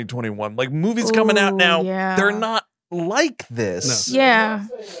in 2021. Like movies coming out now, they're not like this. No. Yeah.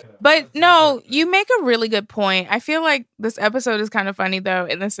 But no, you make a really good point. I feel like this episode is kind of funny though,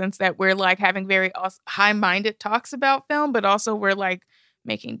 in the sense that we're like having very high-minded talks about film, but also we're like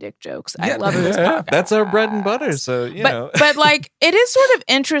making dick jokes. I love this podcast. That's our bread and butter. So, you know. But like it is sort of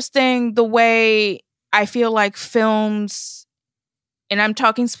interesting the way I feel like films, and I'm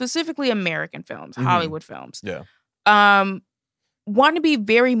talking specifically American films, Hollywood films, want to be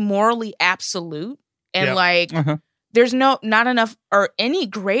very morally absolute, and like there's not enough or any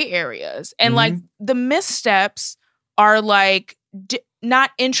gray areas, and like the missteps are like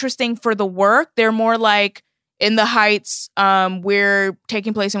not interesting for the work. They're more like in the Heights, we're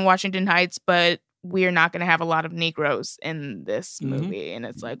taking place in Washington Heights, but we're not going to have a lot of Negroes in this movie, and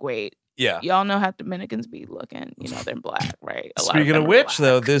it's like, wait. Yeah, y'all know how Dominicans be looking. You know, they're black, right? Speaking of which,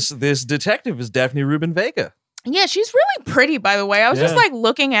 though, this detective is Daphne Rubin Vega. Yeah, she's really pretty, by the way. I was just like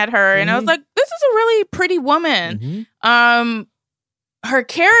looking at her, and I was like, this is a really pretty woman. Her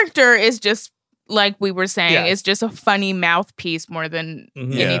character is just like we were saying, it's just a funny mouthpiece more than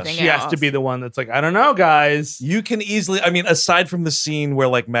anything else. She has to be the one that's like, I don't know, guys. You can easily, I mean, aside from the scene where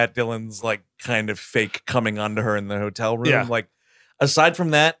like Matt Dillon's like kind of fake coming onto her in the hotel room, like. Aside from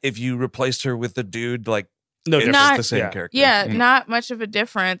that, if you replaced her with the dude, like, it's the same character. Yeah, not much of a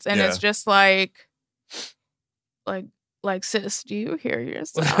difference. And it's just like, sis, do you hear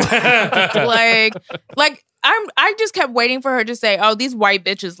yourself? I just kept waiting for her to say, "Oh, these white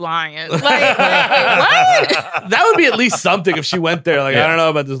bitches lying." Like, what? That would be at least something if she went there. Like, I don't know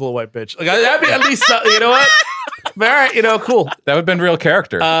about this little white bitch. Like, that'd be at least something. You know what? All right, you know, cool. That would have been real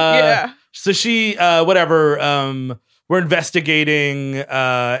character. So she, whatever. We're investigating,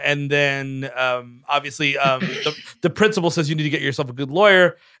 and then obviously the principal says you need to get yourself a good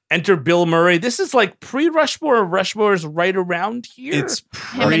lawyer. Enter Bill Murray. This is like pre-Rushmore. Rushmore's right around here. It's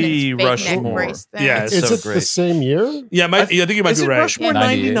pre-Rushmore. Yeah, it's so great. The same year? Yeah, I think you might be right. Rushmore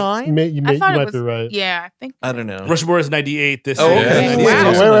 99? You might be right. Yeah, I think. I don't know. Rushmore is 98. This okay.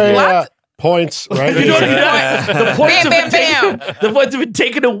 Wait. Points, right? You know, the points the points have been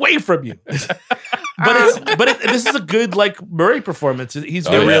taken away from you. This is a good like Murray performance. He's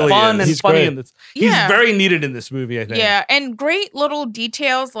really fun and he's funny great. in this. He's very needed in this movie, I think. Yeah, and great little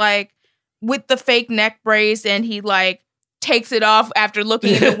details like with the fake neck brace, and he like takes it off after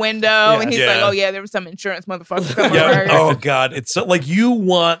looking in the window, and he's like, "Oh yeah, there was some insurance motherfucker coming over." Oh god, it's so, like you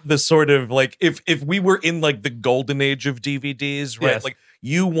want the sort of like if we were in like the golden age of DVDs, right? Yes. Like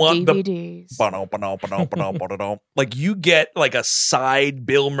you want DVDs. Like you get like a side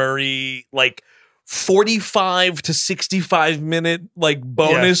Bill Murray like 45 to 65 minute like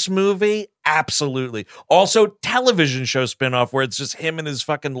bonus movie. Absolutely. Also television show spinoff where it's just him and his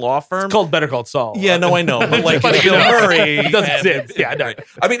fucking law firm. It's called Better Call Saul. Yeah, no, I know. But like Bill Murray. It doesn't exist. Yeah, no.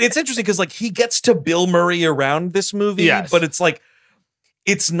 I mean, it's interesting because like he gets to Bill Murray around this movie, but it's like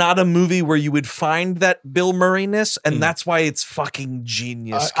it's not a movie where you would find that Bill Murray-ness, and that's why it's fucking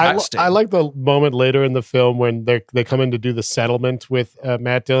genius casting. I like the moment later in the film when they come in to do the settlement with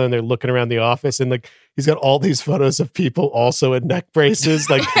Matt Dillon. They're looking around the office, and like he's got all these photos of people also in neck braces,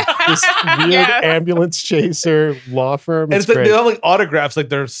 like this weird ambulance chaser law firm. And it's like they have like autographs, like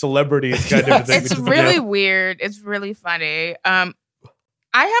they're celebrities kind of thing. It's really weird. It's really funny. I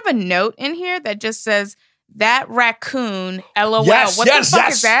have a note in here that just says, that raccoon, LOL. Yes, what yes, the fuck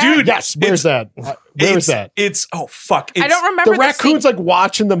yes, is that? dude. Yes, where's that? Where is that? It's oh fuck. I don't The remember raccoon's like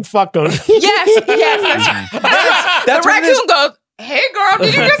watching them fuck on. Yes. That's The what it is. raccoon goes, "Hey girl,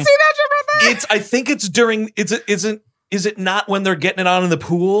 did you just see that shit right there?" I think it's during. Is it not when they're getting it on in the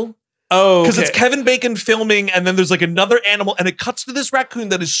pool? Oh, Because okay. it's Kevin Bacon filming, and then there's like another animal, and it cuts to this raccoon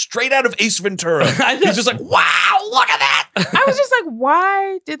that is straight out of Ace Ventura. He's just like, wow, look at that. I was just like,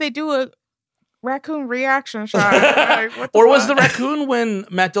 why did they do a raccoon reaction shot? Like, what Or was fuck? the raccoon when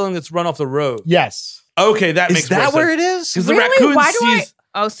Matt Dillon gets run off the road? Yes. Okay, that makes Is that more where sense. it is? Because the Really? raccoon Why do sees.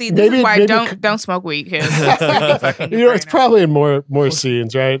 Oh, see, this is why maybe don't smoke weed, kids. It's probably in more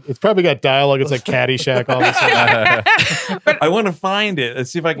scenes, right? It's probably got dialogue. It's like Caddyshack all the time. I want to find it.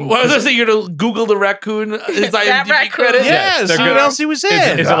 Let's see if I can. What was I saying? You're to Google the raccoon? His That IMDb raccoon. credits? Yeah, they're see good. what else he was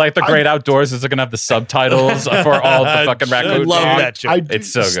in. Is it like the Great Outdoors? Is it gonna have the subtitles for all the fucking I raccoon love talk? that joke.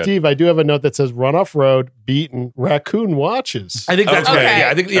 It's so good. Steve, I do have a note that says "Run off road, beaten, raccoon watches." I think that's Okay. right. Yeah,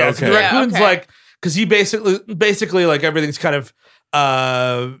 I think so Okay. the raccoon's okay. like because he basically like everything's kind of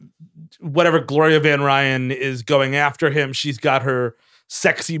whatever Gloria Van Ryan is going after him. She's got her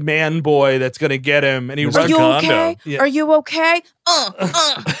sexy man boy that's gonna get him, and he Are runs. you Condo. okay? Yeah. Are you okay?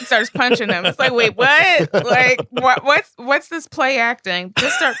 He starts punching him. It's like, wait, what? Like, what's this play acting?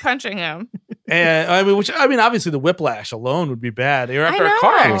 Just start punching him. And I mean, obviously the whiplash alone would be bad. You're after a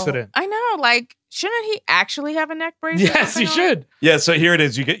car accident. I know. Like, shouldn't he actually have a neck brace? or Yes, he something on? should. Yeah, so here it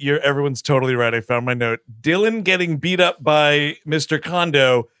is. You get everyone's totally right. I found my note. Dylan getting beat up by Mr.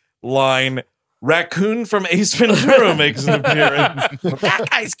 Kondo. Line, raccoon from Ace Ventura makes an appearance. That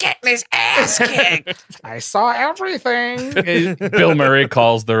guy's getting his ass kicked. I saw everything. Bill Murray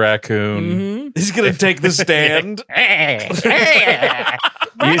calls the raccoon. He's gonna take the stand. You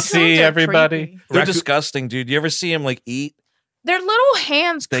Raccoons see are everybody? creepy. They're disgusting, dude. You ever see him like eat? Their little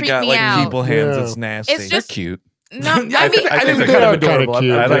hands They creep got me like out. people hands. Yeah. It's nasty. It's They're just cute. no. I mean, I think they're They kind are of adorable.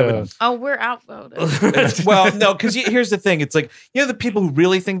 kinda I'm not cute, even- oh, we're outvoted. Well, no, because here's the thing. It's like, you know, the people who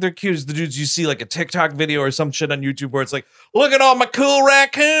really think they're cute is the dudes you see like a TikTok video or some shit on YouTube where it's like, look at all my cool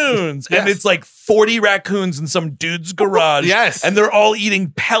raccoons. And Yes. it's like 40 raccoons in some dude's garage. Yes. And they're all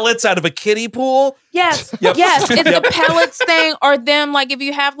eating pellets out of a kiddie pool. Yes, Yep. yes. It's the pellets thing, or them like if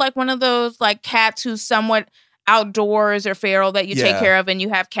you have like one of those like cats who's somewhat outdoors or feral that you take Yeah. care of, and you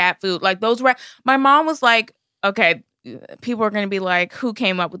have cat food. Like those. My mom was like, okay, people are going to be like, who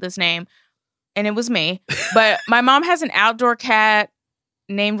came up with this name? And it was me. But my mom has an outdoor cat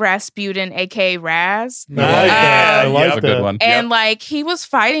named Rasputin, aka Raz. I like that. I like That's a good one. And like he was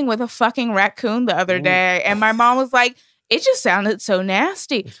fighting with a fucking raccoon the other day, and my mom was like, it just sounded so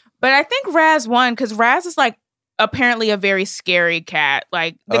nasty. But I think Raz won because Raz is like apparently a very scary cat,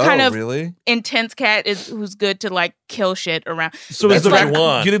 like the kind of really? intense cat is who's good to like kill shit around. So is That's the what I raccoon?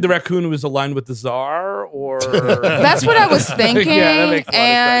 want. Do you think the raccoon was aligned with the czar, or That's what I was thinking. Yeah, that makes a lot of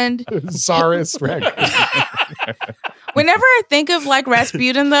And Czarist raccoon. whenever I think of like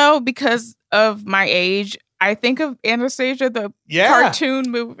Rasputin, though, because of my age, I think of Anastasia, the cartoon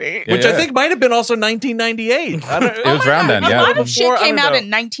movie. Which I think might have been also 1998. I don't, It was around then, A yeah. lot of shit Before, I came don't out know.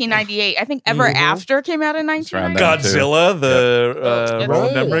 in 1998. I think Ever After came out in around 1998. then. Godzilla, the Yep.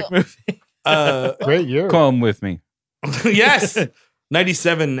 Roland Right. Emmerich movie. Great year. Come with me. yes,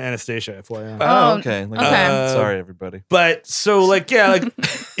 97 Anastasia, FYI. Oh, okay. Like, okay. Sorry, everybody. But so like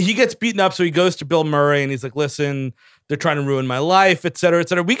he gets beaten up, so he goes to Bill Murray and he's like, listen, they're trying to ruin my life, et cetera, et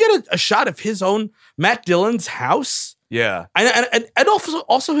cetera. We get a shot of his own Matt Dillon's house Yeah. and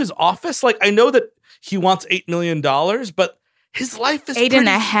also his office. Like I know that he wants $8 million, but his life is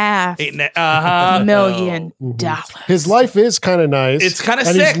 $8.5 million dollars. His life is kind of nice. It's kinda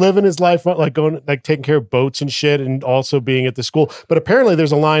and sick. he's living his life like going like taking care of boats and shit, and also being at the school. But apparently,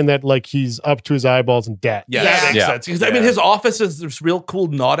 there's a line that like he's up to his eyeballs in debt. Yes. That makes Yeah. sense. Because I mean, his office is this real cool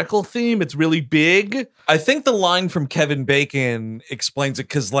nautical theme. It's really big. I think the line from Kevin Bacon explains it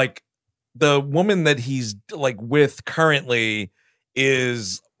because, like, the woman that he's like with currently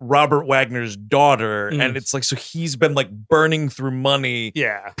is Robert Wagner's daughter, and it's like so he's been like burning through money,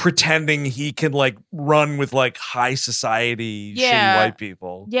 pretending he can like run with like high society shitty white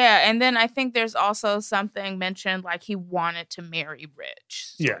people. Yeah, and then I think there's also something mentioned like he wanted to marry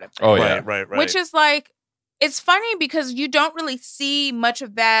rich. Sort of thing. Oh yeah. Right. Which is like, it's funny because you don't really see much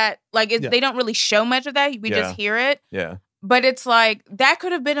of that. Like they don't really show much of that. We just hear it. Yeah. But it's like that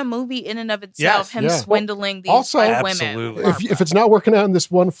could have been a movie in and of itself. Him swindling these Also, white absolutely. women. If it's not working out in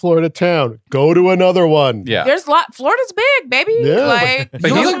this one Florida town, go to another one. Yeah. There's a lot. Florida's big, baby. Yeah. Like, But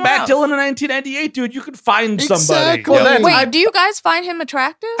you look back, Dylan, in 1998, dude. You could find somebody. Exactly. Well, then- Wait, do you guys find him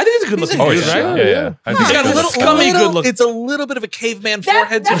attractive? I think he's a good looking Oh, dude, yeah. right? Yeah. I think He's got a he's little scummy good look. It's a little bit of a caveman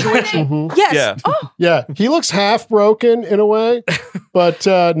forehead That's what situation. Mhm. Yes. Yeah. Oh, Yeah, he looks half broken in a way, but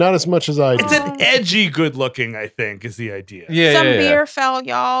not as much as I do. It's an edgy good looking, I think, is the idea. Yeah, some yeah, yeah. beer fell,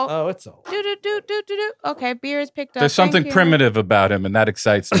 y'all. Oh, it's all. Do. Okay, beer is picked up. There's something Thank you. primitive about him, and that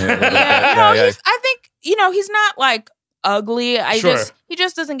excites me. A little bit. Yeah, no, I think he's not like ugly. Sure. He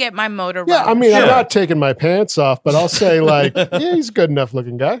just doesn't get my motor. Yeah, I running. mean, I'm Sure. not taking my pants off, but I'll say like, yeah, he's a good enough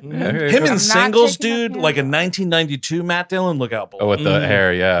looking guy. Yeah, Him I'm in not singles, taking my dude, pants like a off. 1992 Matt Dillon, look out, boy. Oh, with the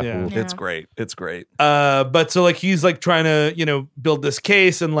hair, yeah. Yeah. Ooh. Yeah. It's great. It's great. But so like he's like trying to, build this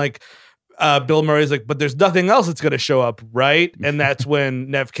case and like Bill Murray's like, but there's nothing else that's gonna show up, right? And that's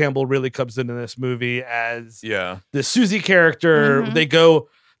when Nev Campbell really comes into this movie as Yeah. the Susie character. Mhm. They go.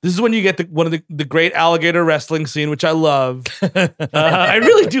 This is when you get one of the great alligator wrestling scene, which I love. I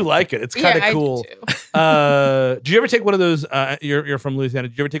really do like it. It's kind of I do cool. too. Do you ever take one of those? You're from Louisiana.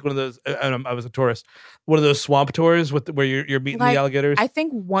 Did you ever take one of those? I was a tourist. One of those swamp tours where you're meeting Like, the alligators. I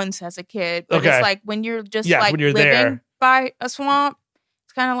think once as a kid, but Okay. it's like when you're just Yeah, like when you're living there. by a swamp,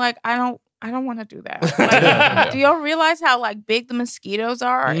 it's kind of like I don't want to do that. Like, do y'all realize how like big the mosquitoes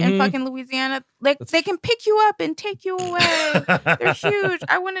are in Mhm. fucking Louisiana? Like they can pick you up and take you away. They're huge.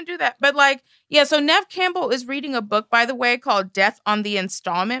 I wouldn't do that. But like, yeah. So Nev Campbell is reading a book, by the way, called "Death on the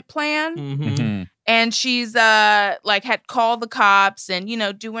Installment Plan." Mhm. Mhm. And she's like had called the cops and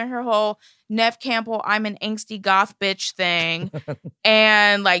doing her whole Nev Campbell I'm an angsty goth bitch thing.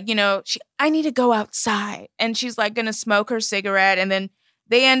 And like I need to go outside, and she's like gonna smoke her cigarette, and then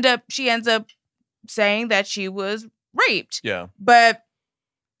she ends up saying that she was raped. Yeah. But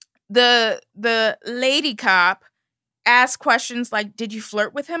the lady cop asked questions like, did you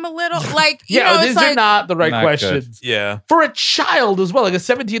flirt with him a little? Like, Yeah, these it's are like, not the right Not questions. Yeah. For a child as well, like a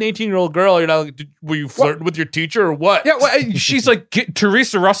 17, 18-year-old girl, you're not like, were you flirting with your teacher or what? Yeah, well, she's like,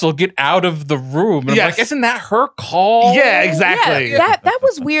 Teresa Russell, get out of the room. And I'm Yes. like, isn't that her call? Yeah, exactly. Yeah, that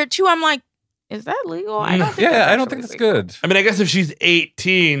was weird too. I'm like, is that legal? I don't think Yeah, I don't actually think that's legal. good. I mean, I guess if she's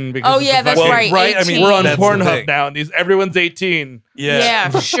 18, because Oh, it's yeah, a that's fucking- right. Right, I mean, 18. We're on That's the Pornhub thing. now, and everyone's 18.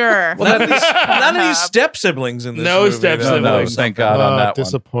 Yeah, sure. Well, none of these step siblings in this No movie, step though. siblings. No, thank God on that one.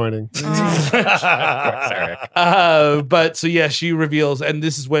 Disappointing. Sorry. But so yeah, she reveals, and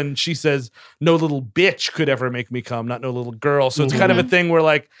this is when she says, "No little bitch could ever make me come, not no little girl." So it's kind of a thing where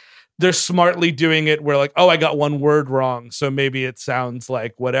like they're smartly doing it, where like, oh, I got one word wrong, so maybe it sounds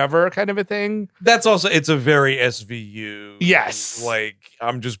like whatever kind of a thing. That's also, it's a very SVU. Yes. Like,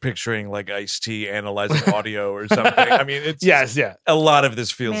 I'm just picturing like Ice-T analyzing audio or something. I mean, it's Yes, yeah. a lot of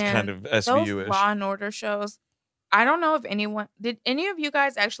this feels Man, kind of Those SVU-ish. Law and Order shows. I don't know if did any of you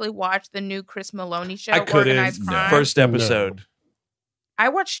guys actually watch the new Chris Maloney show, I couldn't. Organized No. Crime? First episode. I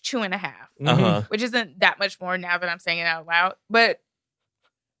watched 2.5, Uh-huh. which isn't that much more now that I'm saying it out loud. But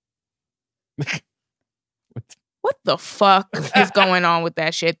what the fuck is going on with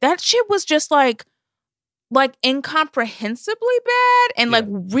that shit? That shit was just like incomprehensibly bad and like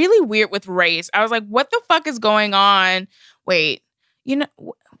really weird with race. I was like, what the fuck is going on? Wait,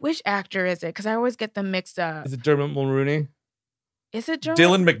 which actor is it? Because I always get them mixed up. Is it Dermot Mulroney? Is it Dylan?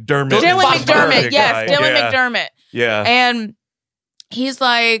 Dylan McDermott. Dylan is the McDermott. perfect Yes, guy. Dylan Yeah. McDermott. Yeah. And he's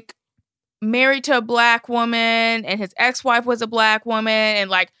like married to a black woman, and his ex-wife was a black woman, and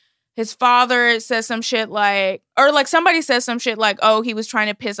like his father says some shit like, or like somebody says some shit like, oh, he was trying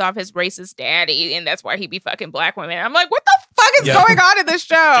to piss off his racist daddy, and that's why he be fucking black women. I'm like, what the fuck is Yeah. going on in this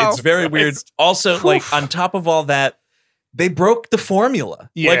show? It's very weird. Also, like, on top of all that, they broke the formula.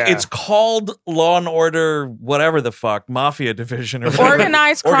 Yeah. Like, it's called Law and Order, whatever the fuck, Mafia Division or whatever.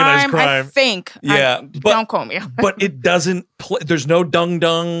 Organized crime, I think. Yeah, but- don't call me on that. But it doesn't play. There's no dung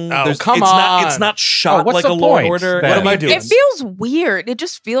dung. Oh, There's, come it's on. Not, it's not shot what's like the a Law and point Order. then? What am I doing? It feels weird. It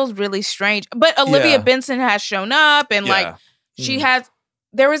just feels really strange. But Olivia Yeah. Benson has shown up, and like Yeah. she has.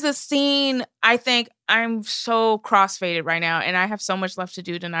 There was a scene. I think I'm so crossfaded right now, and I have so much left to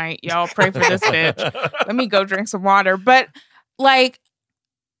do tonight. Y'all pray for this bitch. Let me go drink some water. But like,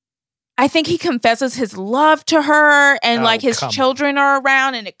 I think he confesses his love to her, and Oh, like his come on. children are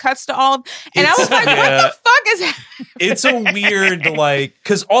around, and it cuts to all. And I It's- was like, yeah. what the fuck is happening? It's a weird, like,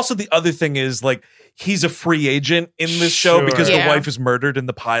 because also the other thing is, like, he's a free agent in this show Sure. because the Yeah. wife is murdered in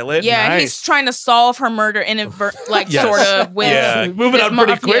the pilot. Yeah, Nice. he's trying to solve her murder Yes. sort of with Yeah. Moving this on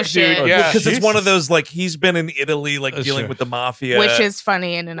pretty mafia quick, shit, dude. Yeah. Because it's one of those like he's been in Italy like dealing Sure. with the mafia, which is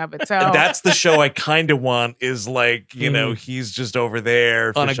funny in and of itself. and that's the show I kind of want. Is like he's just over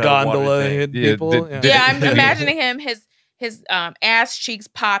there On a fish out of water gondola thing. hit Yeah, people. did- yeah, I'm Did he- imagining him his ass cheeks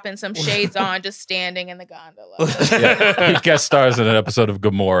popping, some shades on, just standing in the gondola. Yeah. He guest stars in an episode of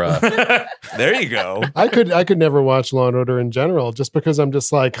Gomorrah. There you go. I could never watch Law and Order in general just because I'm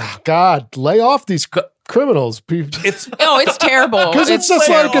just like, oh, God, lay off these criminals. It's It's terrible. Because it's just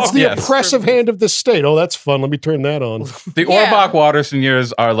lay like it's off. the Yes. oppressive hand of the state. Oh, that's fun. Let me turn that on. The Yeah. Orbach Watterson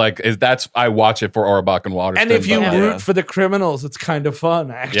years are like, I watch it for Orbach and Watterson. And if you but, root for the criminals, it's kind of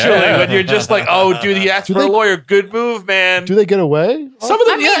fun, actually. Yeah. When you're just like, oh, dude, he asked Do for they- a lawyer. Good move, man. Do they get away? Some of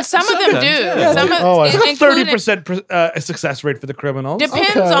them, I mean, yeah. some of them do. Yeah. Some of, Oh, I- It's like a including- 30% success rate for the criminals. Depends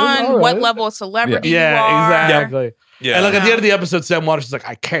Okay, on all what right. level of celebrity you Yeah, are. exactly. Yeah. And like at the end of the episode, Sam Waterson's like,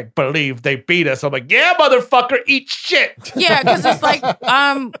 I can't believe they beat us. I'm like, yeah, motherfucker, eat shit. Yeah, because it's like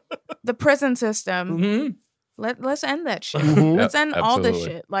the prison system. hmm Let's end that shit. Mhm. Let's end all this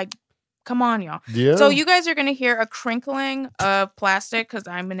Absolutely. shit. Like, come on, y'all. Yeah. So you guys are gonna hear a crinkling of plastic because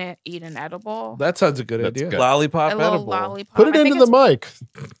I'm gonna eat an edible. That sounds a good That's idea. good. lollipop A little edible. lollipop. Put it I into think the mic.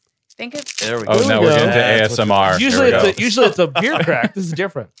 I think it's There we go. Oh, There now we we're go. getting to That's ASMR. Usually, Here we go. usually it's a beer crack. This is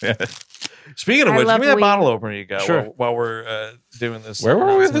different. Speaking of I which, love give me that weed. bottle opener you got Sure. while we're doing this. Where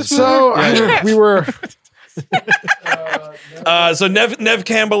were we with this So we were. So Nev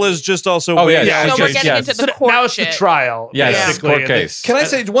Campbell is just also. Oh, yeah, yeah, so okay, we're getting yes. into So the court now it's shit. the trial. Yes, basically. court And case. Can I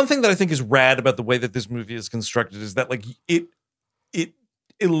say one thing that I think is rad about the way that this movie is constructed is that like it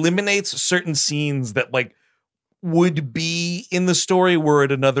eliminates certain scenes that like would be in the story were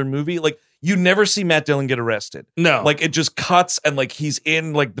it another movie. Like you never see Matt Dillon get arrested. No. Like it just cuts and like he's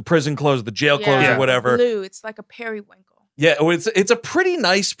in like the prison clothes, the jail clothes Yeah. or whatever. Blue. It's like a periwinkle. Yeah, it's a pretty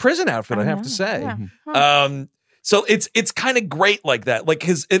nice prison outfit, I have know, to say. yeah. Huh. So it's kind of great like that. Like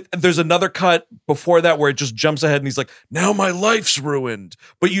there's another cut before that where it just jumps ahead and he's like, now my life's ruined.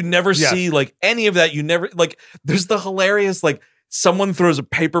 But you never Yes. see like any of that. You never like there's the hilarious like someone throws a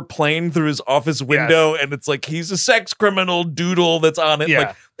paper plane through his office window and it's like he's a sex criminal doodle that's on it. Yeah.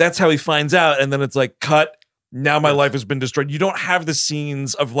 Like that's how he finds out. And then it's like cut. Now my life has been destroyed. You don't have the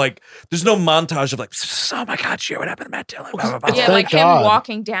scenes of like, there's no montage of like, oh my God, shit, what happened to Matt Dillon? Blah, blah, blah. Yeah, Thank like God. him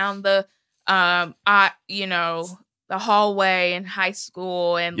walking down the the hallway in high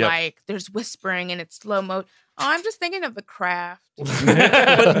school and Yep. like there's whispering and it's slow mo. Oh, I'm just thinking of The Craft.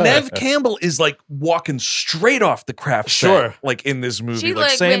 But Nev Campbell is like walking straight off the craft set, Sure. like in this movie. She like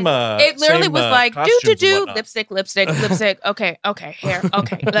like same it literally same, was like do costumes do and do whatnot. lipstick. Okay, hair.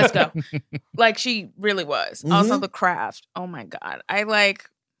 Okay, let's go. Like she really was. Also The Craft. Oh my God. I like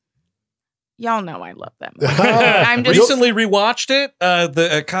y'all know I love that movie. I'm just Recently rewatched it.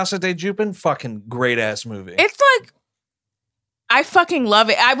 The Casa de Jupin, fucking great ass movie. it's like I fucking love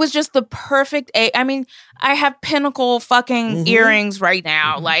it. I was just the perfect I mean, I have pinnacle fucking Mhm. earrings right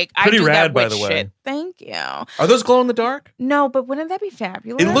now. Like Pretty I do rad, that by with the way. shit. Thank you. Are those glow in the dark? No, but wouldn't that be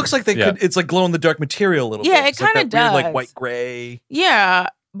fabulous? It looks like they Yeah. could. It's like glow in the dark material a little Yeah, bit. it It's like kinda that weird, does. like white gray. Yeah,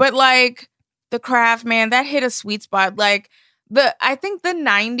 but like The Craft, man, that hit a sweet spot. Like I think the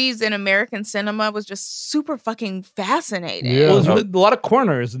 90s in American cinema was just super fucking fascinating. Yeah. Well, there's a lot of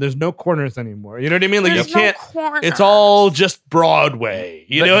corners. There's no corners anymore. You know what I mean? Like There's you can't. no corners. It's all just Broadway.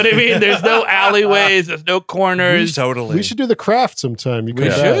 You know what I mean? There's no alleyways. There's no corners. Totally. We should do the craft sometime. You We come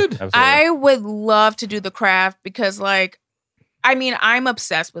back. should. Absolutely. I would love to do The Craft because like I mean, I'm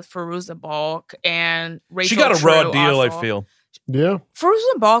obsessed with Fairuza Balk and Rachel She got a raw True deal, also. I feel. Yeah.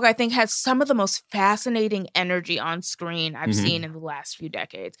 Fairuza Balk, I think, has some of the most fascinating energy on screen I've Mm-hmm. seen in the last few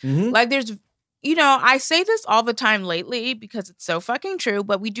decades. Mhm. Like, there's, you know, I say this all the time lately because it's so fucking true,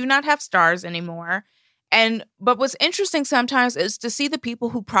 but we do not have stars anymore. But what's interesting sometimes is to see the people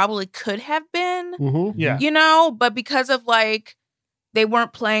who probably could have been, Mm-hmm. Yeah. you know, but because of like, they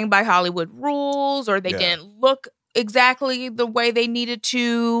weren't playing by Hollywood rules or they Yeah. didn't look exactly the way they needed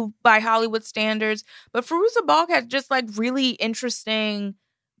to by Hollywood standards. But Fairuza Balk had just like really interesting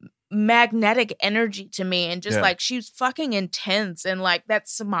magnetic energy to me and just Yeah. like she's fucking intense and like that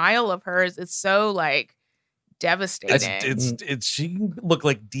smile of hers is so like devastating. It's she can look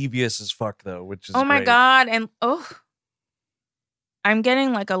like devious as fuck though, which is oh my great. God. And I'm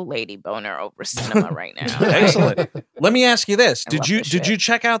getting like a lady boner over cinema right now. Excellent. Let me ask you this: I Did love you this did you shit.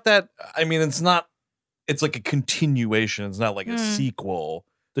 check out that? I mean, it's not. It's like a continuation. It's not like a sequel.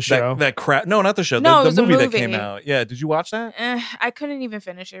 The show. That crap. No, not the show. No, it the was a movie that movie. came out. Yeah. Did you watch that? I couldn't even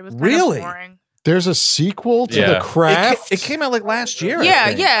finish it. It was kind Really? of boring. There's a sequel to Yeah. The Craft. It came out like last year. I Yeah,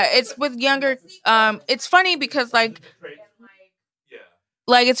 think. yeah. It's with younger. It's funny because like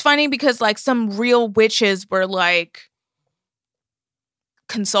it's funny because like some real witches were like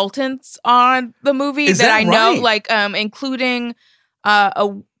consultants on the movie Is that that I know, right? like including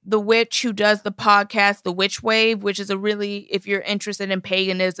the witch who does the podcast, The Witch Wave, which is a really, if you're interested in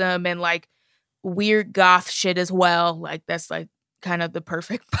paganism and like weird goth shit as well, like that's like kind of the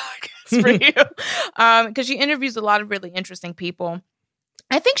perfect podcast for you. Because she interviews a lot of really interesting people.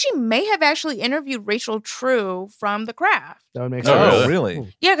 I think she may have actually interviewed Rachel True from The Craft. That would make Oh, sense.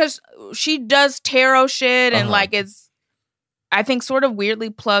 really? Yeah, because she does tarot shit and like is, I think, sort of weirdly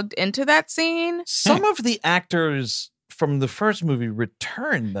plugged into that scene. Some of the actors from the first movie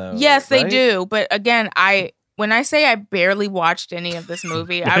return, though. Yes, they right? do. But again, when I say I barely watched any of this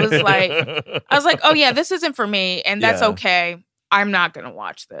movie, I was like, oh yeah, this isn't for me, and that's Yeah. okay. I'm not gonna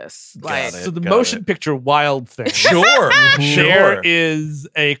watch this. Like, it. So the Got motion it. picture Wild Thing. Sure, There is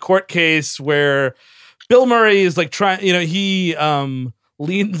a court case where Bill Murray is like trying, he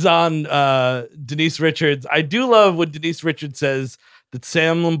leans on Denise Richards. I do love when Denise Richards says that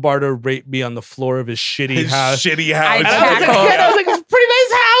Sam Lombardo raped me on the floor of his shitty His house. shitty I house. And I was like, it's a pretty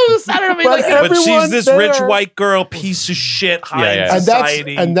nice house. I don't know. I mean, But like, But she's everyone this there- rich white girl, piece of shit, high Yeah, in yeah.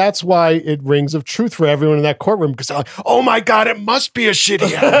 society. And that's why it rings of truth for everyone in that courtroom, because they're like, oh my God, it must be a shitty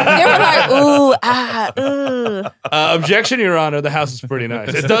house. they were like, ooh, ah, ooh. objection, Your Honor. The house is pretty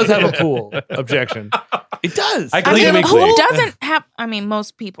nice. It does have a pool. Objection. It does. I I clean mean, and who clean. doesn't have? I mean,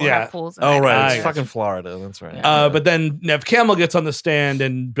 most people Yeah. have pools. In oh that right, I it's got fucking Florida. That's right. But then Nev Campbell gets on the stand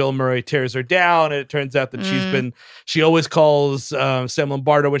and Bill Murray tears her down. And it turns out that she always calls Sam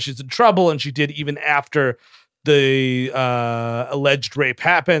Lombardo when she's in trouble. And she did even after the alleged rape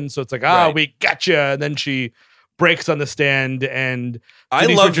happened. So it's like, Right. we gotcha. And then she breaks on the stand and I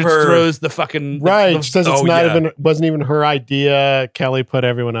Denise love Richards her. throws the fucking Right. the- She says it's Oh, not yeah. even, wasn't even her idea. Kelly put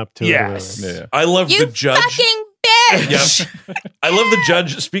everyone up to Yes. it. Yeah. I love You the judge. fucking bitch. Yep. I love the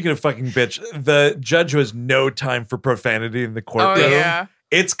judge. Speaking of fucking bitch, the judge who has no time for profanity in the Oh courtroom. yeah.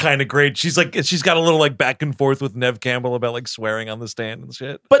 It's kind of great. She's got a little like back and forth with Nev Campbell about like swearing on the stand and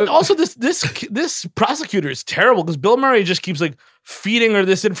shit. But also this prosecutor is terrible because Bill Murray just keeps like feeding her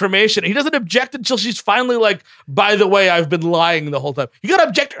this information. He doesn't object until she's finally like, by the way, I've been lying the whole time. You gotta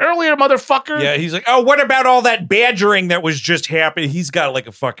object earlier, motherfucker. Yeah, he's like, oh, what about all that badgering that was just happening? He's got like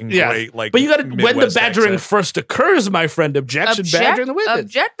a fucking great like. But you gotta when the Midwest badgering accent. first occurs, my friend, objection, badgering the witness.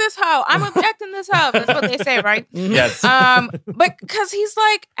 Object this hoe. I'm objecting this hoe. That's what they say, right? Yes. But because he's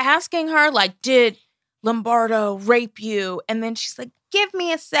like asking her, like, did Lombardo rape you? And then she's like, give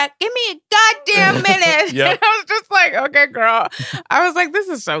me a sec. Give me a goddamn minute. Yep. And I was just like, okay, girl. I was like, this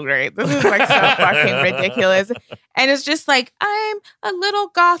is so great. This is like so fucking ridiculous. And it's just like, I'm a little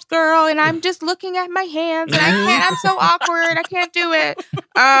goth girl and I'm just looking at my hands and I'm so awkward. I can't do it.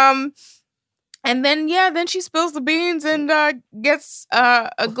 And then she spills the beans and gets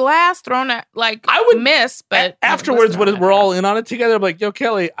a glass thrown at, like, I would miss, but afterwards when we're all in on it together, I'm like, yo,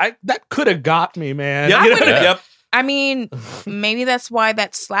 Kelly, that could have got me, man. Yep, I would've- yep. I mean, maybe that's why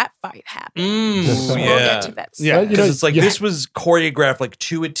that slap fight happened. Ooh, We'll yeah. get to that. Yeah. Well, you know, Because it's like yeah. this was choreographed like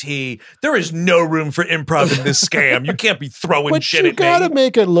to a T. There is no room for improv in this scam. You can't be throwing But shit you at gotta me.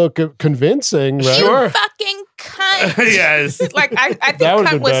 make it look convincing, right? Sure. You fucking cunt. Yes. Like, I That think would've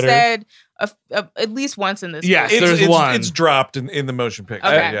cunt been was better. said at least once in this Yes. movie. There's one. It's dropped in the motion picture.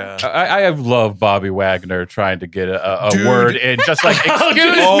 Okay. Yeah. I love Bobby Wagner trying to get a Dude. word in, just like,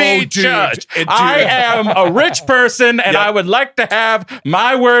 excuse Oh, me, dude. judge. Dude. I am a rich person and Yep. I would like to have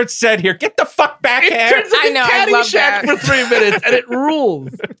my words said here. Get the fuck back It here. turns I into know, I love Caddyshack that. for 3 minutes and it rules.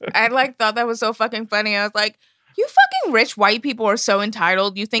 I like thought that was so fucking funny. I was like, you fucking rich white people are so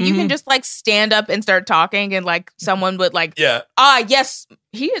entitled. You think you can just like stand up and start talking and like someone would like, Yeah. yes,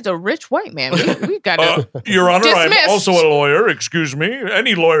 he is a rich white man. We gotta. Your Honor, Dismissed. I'm also a lawyer. Excuse me.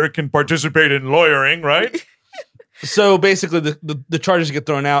 Any lawyer can participate in lawyering, right? So basically the charges get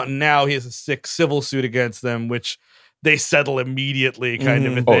thrown out and now he has a sick civil suit against them, which they settle immediately kind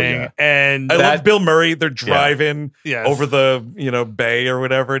of a Oh, thing. yeah. And I love Bill Murray. They're driving Yes. over the bay or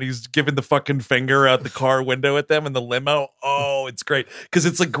whatever, and he's giving the fucking finger out the car window at them in the limo. Oh, it's great because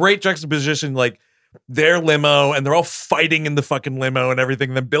it's a great juxtaposition. Like their limo, and they're all fighting in the fucking limo and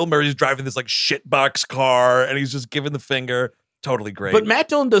everything. And then Bill Murray's driving this like shitbox car, and he's just giving the finger. Totally great. But Matt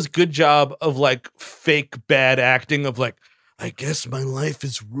Dillon does good job of like fake bad acting of like, I guess my life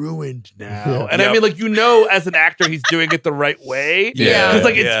is ruined now. Yeah. And I mean, like, as an actor, he's doing it the right way. Yeah. It's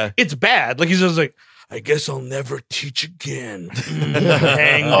like, Yeah. it's bad. Like, he's just like, I guess I'll never teach again.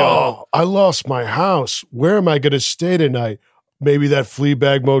 Hang dog. Oh, I lost my house. Where am I going to stay tonight? maybe that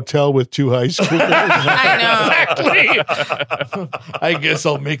Fleabag motel with 2 high schoolers. I know. Exactly.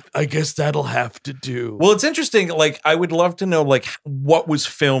 I guess that'll have to do. Well, it's interesting. Like, I would love to know, like, what was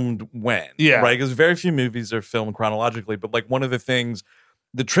filmed when. Yeah. Right? Because very few movies are filmed chronologically. But, like, one of the things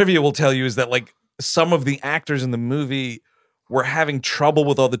the trivia will tell you is that, like, some of the actors in the movie were having trouble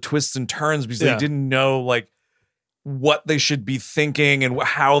with all the twists and turns because they didn't know, like, what they should be thinking and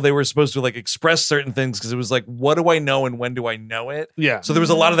how they were supposed to like express certain things, because it was like, what do I know and when do I know it? Yeah. So there was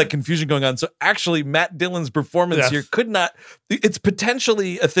a lot of that confusion going on. So actually Matt Dillon's performance here could not, it's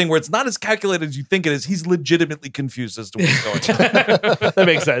potentially a thing where it's not as calculated as you think it is. He's legitimately confused as to what's going on. That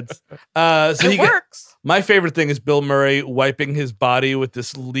makes sense. So It works. My favorite thing is Bill Murray wiping his body with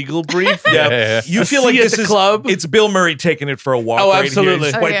this legal brief. Yeah. You feel like this is club. It's Bill Murray taking it for a walk. Oh, right absolutely.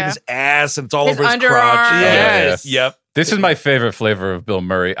 Here. He's wiping his ass and it's all His over his underarm. crotch. Yes. Yep. This is my favorite flavor of Bill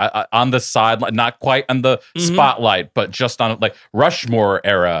Murray. On the side, not quite on the spotlight, but just on like Rushmore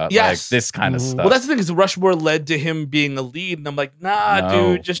era, like this kind of stuff. Well, that's the thing, is Rushmore led to him being a lead, and I'm like, nah,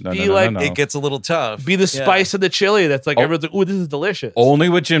 dude, just be like, It gets a little tough. be the spice of the chili. That's like everyone's like, ooh, this is delicious. Only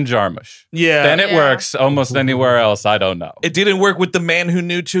with Jim Jarmusch. Yeah. Then it works almost anywhere else. I don't know. It didn't work with The Man Who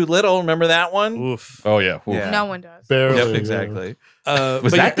Knew Too Little. Remember that one? Oof. Oh yeah. Oof. Yeah. No one does. Barely. Yep, exactly.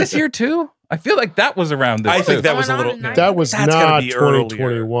 Was that this year too? I feel like that was around this. I think too. that was a Going on little. in 90s. That was That's gotta not be earlier.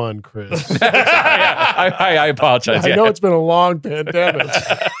 2021, Chris. I apologize. I know it's been a long pandemic,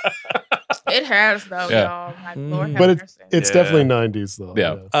 It has though, Yeah. y'all. Like, Lord have but mercy. it's Yeah. definitely 90s though.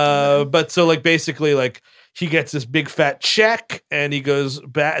 Yeah. But so like basically like he gets this big fat check and he goes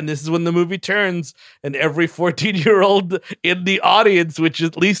back, and this is when the movie turns, and every 14-year-old in the audience, which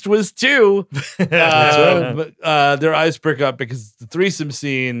at least was 2, their eyes prick up because it's the threesome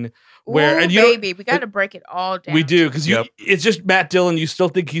scene where Ooh, and you don't- baby, we got to break it all down. we do, because Yep. it's just Matt Dillon. You still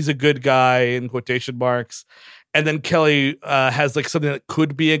think he's a good guy in quotation marks, and then Kelly has like something that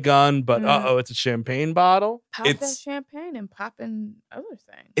could be a gun, but it's a champagne bottle. Pop that It's- champagne and popping other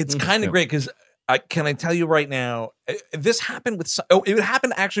things. It's kind of great because can I tell you right now, this happened with. It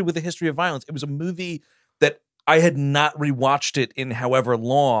happened actually with The History of Violence. It was a movie that I had not rewatched it in however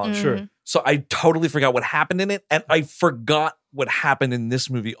long. Sure. So I totally forgot what happened in it, and I forgot what happened in this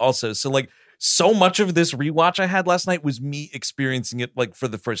movie also. So like, so much of this rewatch I had last night was me experiencing it like for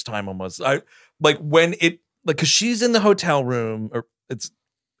the first time almost. I like when it like because she's in the hotel room, or it's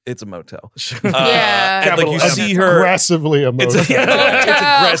a motel. Yeah. And like you Capital see M. her. Aggressively emotional. It's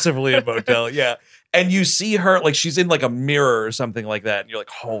aggressively a motel, yeah. And you see her like she's in like a mirror or something like that, and you're like,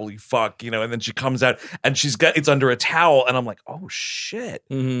 holy fuck, you know. And then she comes out and it's under a towel, and I'm like, oh shit,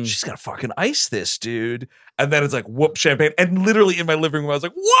 she's gonna fucking ice this dude. And then it's like whoop champagne, and literally in my living room, I was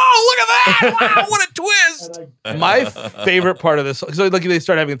like, whoa, look at that! Wow, what a twist! My favorite part of this, so like they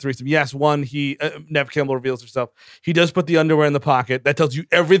start having a threesome. Yes, one, Nev Campbell reveals herself. He does put the underwear in the pocket. That tells you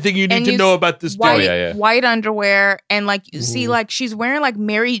everything you need And to you know about this white, dude. white underwear, and like you see, like she's wearing like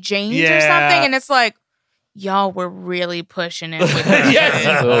Mary Jane's or Yeah. something, and it's like, y'all were really pushing it. With her.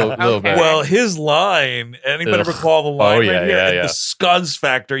 Yes. A little Okay. bit. Well, his line, anybody Ugh. recall the line Oh, right yeah, here yeah, at yeah. the Scuzz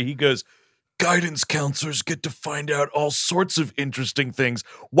Factory? He goes, guidance counselors get to find out all sorts of interesting things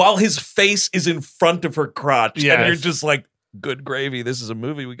while his face is in front of her crotch. Yes. And you're just like, good gravy. This is a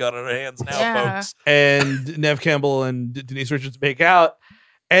movie we got on our hands now, Yeah. folks. And Nev Campbell and Denise Richards make out.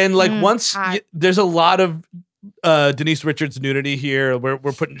 And like once hot. there's a lot of Denise Richards nudity here. We're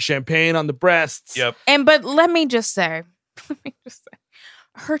putting champagne on the breasts. Yep. But let me just say,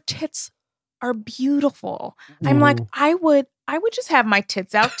 her tits are beautiful. I'm like, I would just have my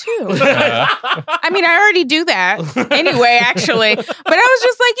tits out too. I mean, I already do that anyway, actually. But I was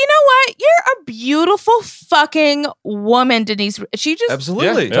just like, you know what? You're a beautiful fucking woman, Denise. She just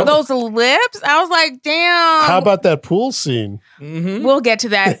Absolutely. Yeah. those lips. I was like, damn. How about that pool scene? We'll get to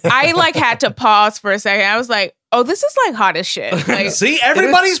that. I like had to pause for a second. I was like, oh, this is like hot as shit. Like, See,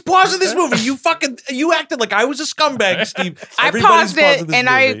 everybody's pausing this movie. You acted like I was a scumbag, Steve. I Everybody's paused pausing it this and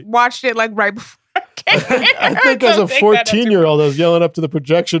I movie. watched it like right before I came here. I think as a 14-year-old, I was yelling up to the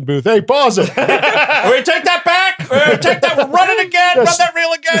projection booth, hey, pause it. We're gonna take that back. We're gonna take that. We're running again. Run that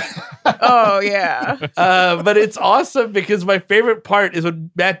reel again. Oh, yeah. But it's awesome because my favorite part is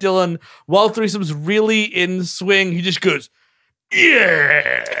when Matt Dillon, while threesome's really in swing, he just goes,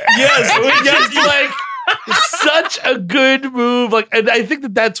 yeah. Yes. Just like such a good move. Like, and I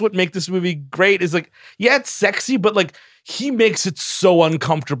think that's what makes this movie great. Is like, yeah, it's sexy, but like he makes it so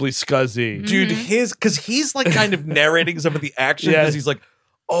uncomfortably scuzzy. Dude, because he's like kind of narrating some of the action because Yeah. he's like,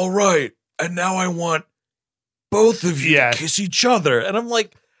 all right, and now I want both of you Yeah. to kiss each other. And I'm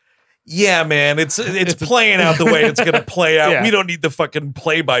like, yeah, man, it's playing out the way it's going to play out. Yeah. We don't need the fucking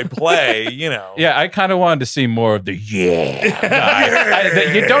play-by-play, Yeah, I kind of wanted to see more of the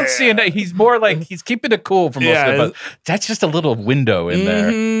guy. You don't see it. He's more like he's keeping it cool for most of it, but that's just a little window in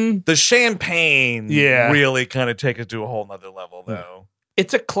there. The champagne really kind of take it to a whole nother level, though.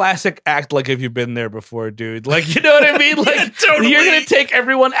 It's a classic act like if you've been there before, dude. Like, you know what I mean? Like, totally. You're going to take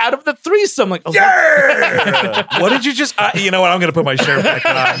everyone out of the threesome. Like, oh, Yeah! What did you just... you know what? I'm going to put my shirt back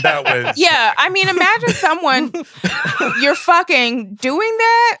on. That was... Yeah, I mean, imagine someone you're fucking doing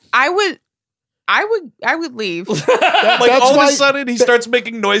that. I would leave. Like all of a sudden, he starts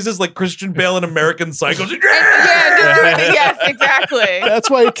making noises like Christian Bale in American Psycho. Yes, exactly. That's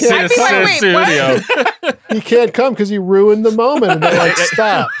why he can't Wait, He can't come because he ruined the moment. And they're like,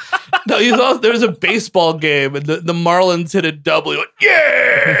 stop. No, there was a baseball game and the Marlins hit a double. He went,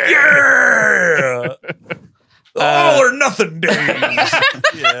 Yeah! All or nothing days.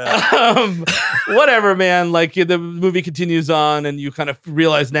 Whatever, man. Like the movie continues on and you kind of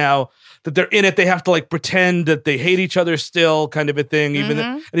realize now that they're in it. They have to like pretend that they hate each other still, kind of a thing.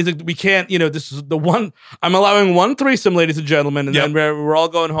 And he's like, we can't, this is the one, I'm allowing one threesome, ladies and gentlemen. And then we're all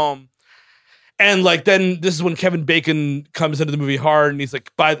going home. And like, then this is when Kevin Bacon comes into the movie hard and he's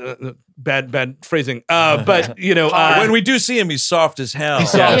like, bad phrasing. But when we do see him, he's soft as hell. He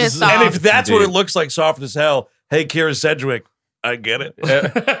is soft. And if that's what it looks like, soft as hell, hey, Kira Sedgwick, I get it.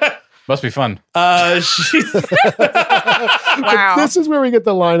 Must be fun. Wow. This is where we get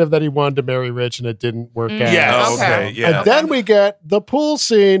the line of that he wanted to marry rich and it didn't work out. Yes. Okay. Yeah. And then we get the pool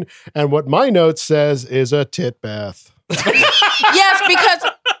scene, and what my note says is a tit bath. Yes,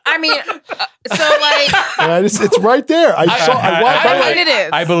 because I mean, it's right there. it is.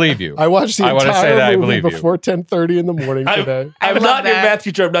 I believe you. I watched the I wanna say entire that I movie believe you. before 10:30 in the morning today, I'm love not your that. math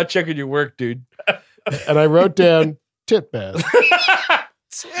teacher. I'm not checking your work, dude. and I wrote down tit bath.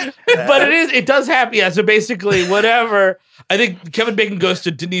 But it does happen. Yeah. So basically, whatever. I think Kevin Bacon goes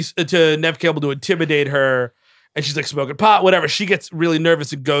to Nev Campbell to intimidate her, and she's like smoking pot, whatever. She gets really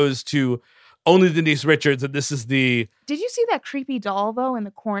nervous and goes to only Denise Richards, and this is the. Did you see that creepy doll though in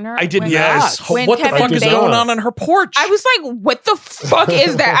the corner? I did Yes. not. When What the Kevin fuck is Bacon- going on her porch? I was like, what the fuck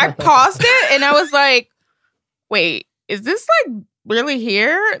is that? I paused it and I was like, wait, is this like really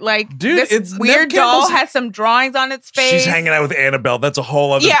here? Like, Dude, this it's weird Nev doll Campbell's- has some drawings on its face. She's hanging out with Annabelle. That's a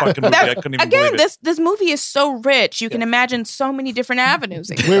whole other fucking movie. I couldn't even again, believe it. this movie is so rich. You can imagine so many different avenues.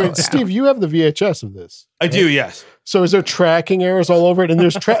 it can go down. Steve, you have the VHS of this. I do, yes. So is there tracking errors all over it? And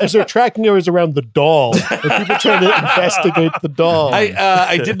is there tracking errors around the doll? Are people trying to investigate the doll?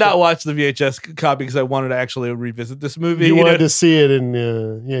 I did not watch the VHS copy because I wanted to actually revisit this movie. You wanted know? to see it in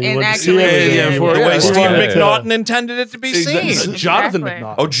for the way Yeah, Steve yeah. McNaughton intended it to be Exactly. seen. Jonathan Exactly.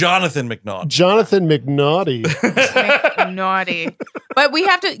 McNaughton. Oh, Jonathan McNaughton. Jonathan McNaughty. Naughty. But we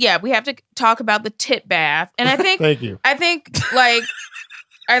have to talk about the tit bath. And I think Thank you. like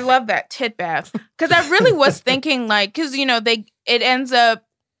I love that tit bath because I really was thinking like because it ends up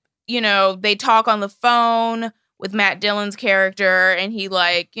they talk on the phone with Matt Dillon's character and he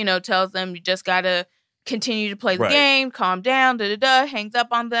tells them you just gotta continue to play the game, calm down, hangs up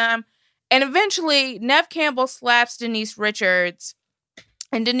on them, and eventually Nev Campbell slaps Denise Richards,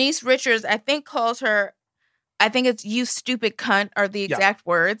 and Denise Richards I think calls her, I think it's "you stupid cunt" are the exact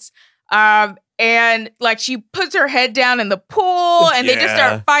words. And like she puts her head down in the pool and they just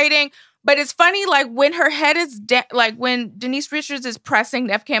start fighting. But it's funny, like when her head is like when Denise Richards is pressing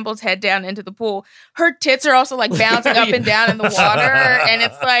Nev Campbell's head down into the pool, her tits are also like bouncing up and down in the water. And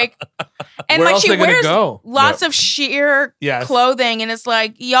it's like, and Where like else she they gonna wears go? lots of sheer clothing. And it's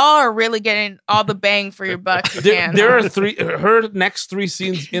like, y'all are really getting all the bang for your buck. You can. There are her next 3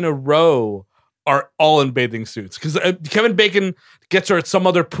 scenes in a row are all in bathing suits because Kevin Bacon gets her at some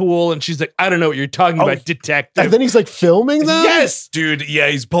other pool and she's like, I don't know what you're talking about, detective. And then he's like filming them? Yes. Dude, yeah,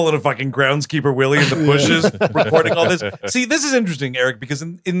 he's pulling a fucking groundskeeper Willie in the bushes, recording all this. See, this is interesting, Eric, because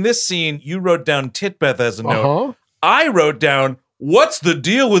in this scene, you wrote down Titbeth as a note. I wrote down, what's the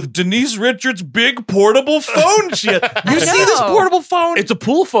deal with Denise Richards' big portable phone? You see this portable phone? It's a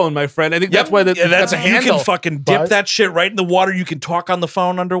pool phone, my friend. I think that's why that's a handle. You can fucking dip that shit right in the water. You can talk on the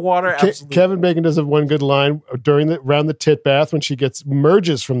phone underwater. Absolutely. Kevin Bacon does have one good line around the tit bath when she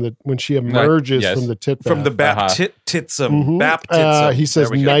emerges from the tit bath. From the baptism. Baptism. He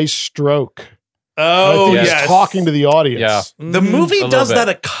says, nice stroke. Oh, I think he's talking to the audience. Yeah. The movie does that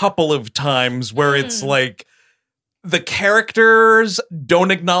a couple of times where it's like, the characters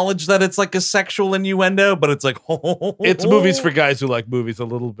don't acknowledge that it's like a sexual innuendo, but it's like, It's movies for guys who like movies a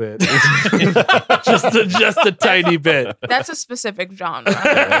little bit. just a tiny bit. That's a specific genre.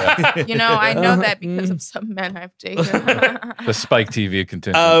 You know, I know that because of some men I've dated. The Spike TV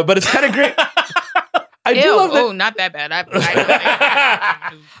contingent. But it's kind of great. I Ew, do love that. oh, not that bad. I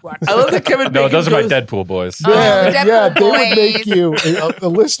love that Kevin No, Bacon those are my goes- Deadpool boys. Yeah, Deadpool yeah, they would boys. make you. A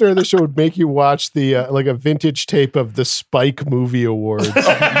listener of the show would make you watch the like a vintage tape of the Spike Movie Awards.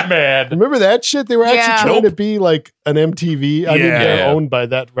 Man. Remember that shit? They were actually Yeah. trying to be like an MTV. I mean, Yeah. they're Yeah. owned by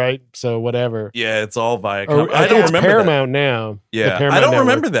that, right? So whatever. yeah, it's all Viacom. Or, I think don't it's remember Paramount now. The that. Yeah, Paramount I don't Network.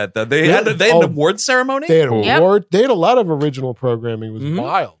 remember that though. They Yeah. had an Oh. award ceremony. They had Cool. award. They had a lot of original programming. It was Mhm.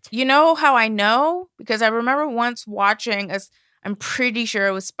 wild. You know how I know? Because I remember once watching I'm pretty sure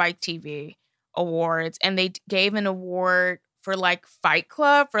it was Spike TV Awards, and they gave an award for like Fight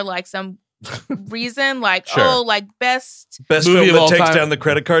Club for like some reason, like Sure. like best. Best Movie film of all that takes time. down the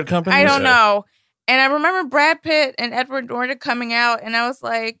credit card company. I don't know. And I remember Brad Pitt and Edward Norton coming out, and I was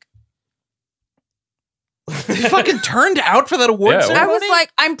like, They fucking turned out for that award Yeah, ceremony. I was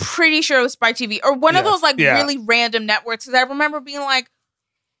like, I'm pretty sure it was Spike TV or one of Yeah. those like Yeah. really random networks. Because I remember being like,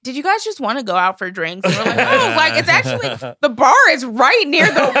 did you guys just want to go out for drinks? And we're like, oh, like it's actually the bar is right near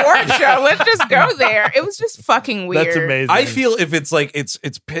the award show. Let's just go there. It was just fucking weird. That's amazing. I feel if it's like it's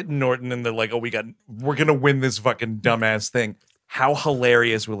Pitt and Norton and they're like, oh, we're gonna win this fucking dumbass thing. How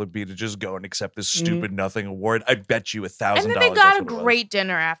hilarious will it be to just go and accept this stupid nothing award? I bet you $1,000. And then they got a great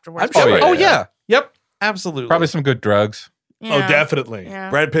dinner afterwards. I'm sure. Oh, Oh, yeah. yeah. Yep. Absolutely. Probably some good drugs. Oh, Yeah. definitely. Yeah.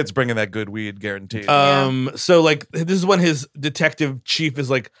 Brad Pitt's bringing that good weed, guaranteed. So like this is when his detective chief is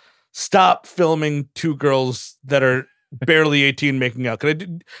like, stop filming two girls that are barely 18 making out.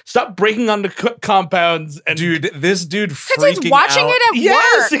 Stop breaking onto compounds and Dude, this dude Because he's freaking watching out. it at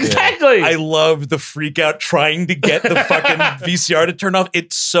Yes, work. exactly. I love the freak out trying to get the fucking VCR to turn off.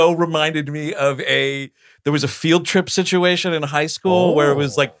 It so reminded me of there was a field trip situation in high school where it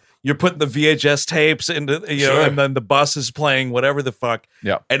was like you're putting the VHS tapes into, Sure. and then the bus is playing whatever the fuck.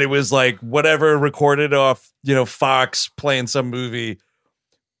 Yeah. And it was like whatever recorded off, Fox playing some movie.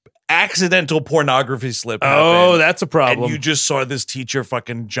 Accidental pornography slip. Oh, happened, that's a problem. and you just saw this teacher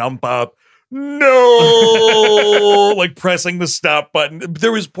fucking jump up. No, like pressing the stop button.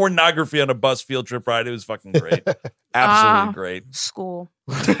 There was pornography on a bus field trip ride. It was fucking great. Absolutely great. School.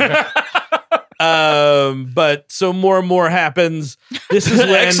 But so more and more happens. This is when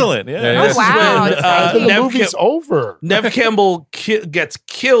Excellent. Yeah. Yeah, This wow, is when exciting. Then the Nev, movie's over. Nev Campbell gets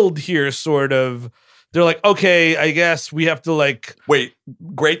killed here. Sort of. They're like, okay, I guess we have to like. Wait,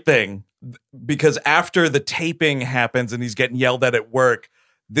 great thing. Because after the taping happens and he's getting yelled at work,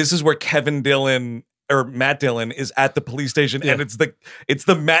 this is where Matt Dillon is at the police station, and it's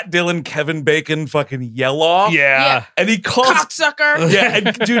the Matt Dillon, Kevin Bacon fucking yell off. Yeah. And he calls Cocksucker. Yeah,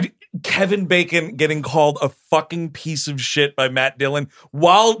 and dude, Kevin Bacon getting called a fucking piece of shit by Matt Dillon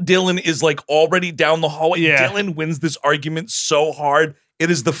while Dillon is like already down the hallway. Yeah. Dillon wins this argument so hard. It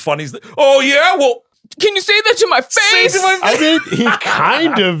is the funniest. Oh yeah, well, Can you say that to my face? I mean, he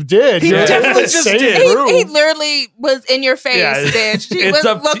kind of did. He Yeah, definitely in the just same did. room. He literally was in your face, Yeah, bitch. He it's was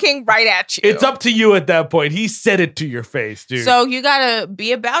up to- looking right at you. It's up to you at that point. He said it to your face, dude. So you gotta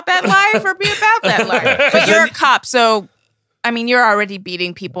be about that life or be about that life. But you're a cop, so I mean, you're already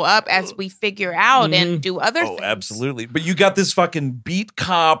beating people up as we figure out and do other Oh, things. absolutely. But you got this fucking beat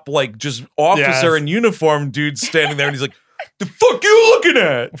cop, like just officer Yes. in uniform dude standing there, and he's like, "The fuck you looking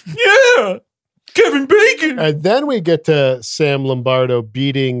at? Yeah, Kevin Bacon." And then we get to Sam Lombardo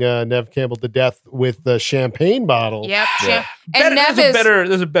beating Nev Campbell to death with the champagne bottle. Yep. Yeah. And Nev is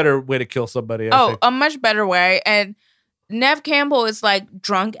there's a better way to kill somebody. I think. a much better way. And Nev Campbell is like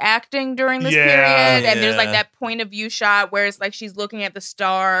drunk acting during this Yeah. period. And there's like Yeah. that point of view shot where it's like she's looking at the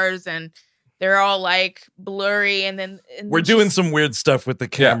stars and they're all like blurry. And then We're doing some weird stuff with the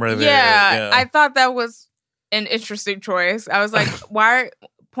camera there. Yeah, I thought that was an interesting choice. I was like, why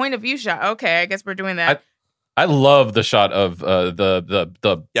point of view shot? Okay, I guess we're doing that. I love the shot of the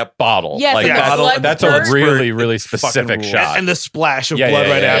bottle. Yes, like and the blood that's spurt. a really Fucking specific rules. shot. and the splash of Yeah, blood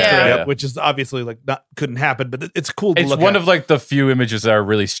yeah, right yeah, after yeah. it, which is obviously like couldn't happen, but it's cool to It's look one at. of like the few images that are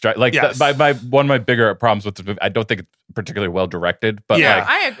really like Yes. one of my bigger problems with this movie. I don't think it's particularly well directed, but Yeah. like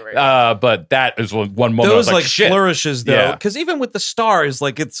I agree. but that is one moment. I Those was like, like shit. flourishes though, Yeah. because even with the stars,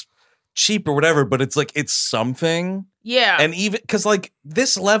 like it's cheap or whatever, but it's like it's something. yeah. And even because like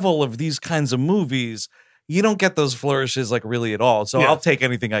this level of these kinds of movies, you don't get those flourishes like really at all. So I'll take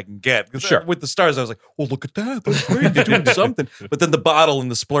anything I can get. Sure. With the stars, I was like, well, look at that. That's great. They're doing something. But then the bottle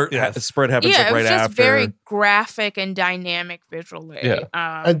and the spurt happens Yeah, like it right was just after. very graphic and dynamic visually. Yeah.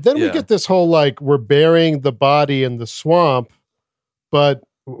 And then we get this whole like we're burying the body in the swamp, but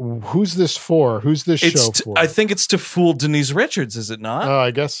who's this for? Who's this show for? I think it's to fool Denise Richards, is it not? Oh, I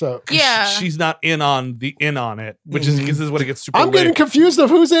guess so. Yeah. She's not in on it, which is this is what it gets super. I'm getting confused of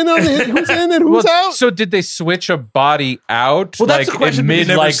who's in on it, who's in and who's out. So did they switch a body out? Well, that's like the question, in because mid you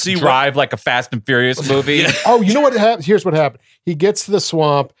never like see drive like a Fast and Furious movie. Oh, you know what happened? Here's what happened. He gets to the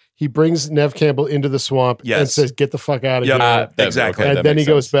swamp. He brings Nev Campbell into the swamp and says, "Get the fuck out of here." Exactly. And then he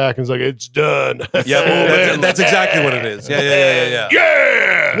goes back and is like, "It's done." Yeah, that's exactly what it is. Yeah.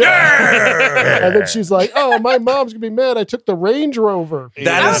 And then she's like, "Oh, my mom's gonna be mad. I took the Range Rover."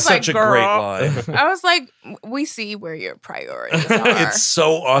 That I is was such a like, great girl. line. I was like, we see where your priorities are. It's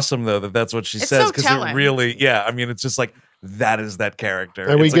so awesome though that's what she It's says so because telling. it really, I mean, it's just like that is that character.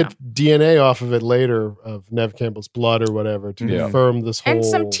 And we It's like, get DNA off of it later of Nev Campbell's blood or whatever to confirm this whole. and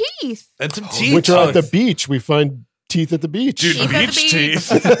some teeth. and some teeth, Which are at the beach. We find teeth at the beach. dude, Teeth at the beach beach. teeth.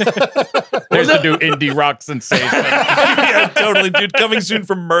 There's the new indie rock sensation. Yeah, totally, dude. Coming soon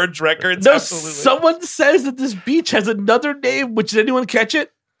from Merge Records. No, Absolutely. someone says that this beach has another name. Which did anyone catch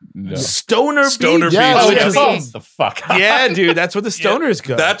it? No. Stoner Beach. Yes, which is- yes. The fuck. yeah, dude, that's where the stoners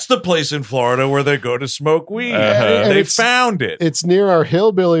go. That's the place in Florida where they go to smoke weed. And They it's- found it. It's near our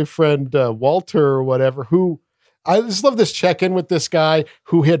hillbilly friend Walter or whatever. Who I just love this check-in with this guy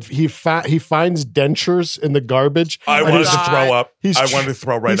who he finds dentures in the garbage. I and wanted he's- to throw up. he's I tr- wanted to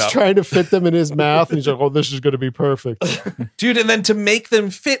throw right he's up. trying to fit them in his mouth, and he's like, "Oh, this is going to be perfect." Dude, and then to make them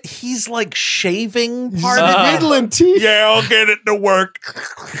fit, he's like shaving He's part of it. middling teeth. Yeah, I'll get it to work.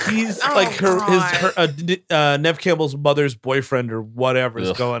 He's Oh, like God. Nev Campbell's mother's boyfriend or whatever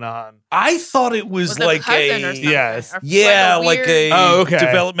is going on. I thought it was Was like a cousin or something. yes. Or yeah, like weird- a Oh, okay.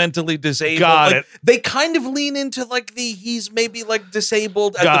 developmentally disabled. Got Like, it. They kind of lean into like he's maybe like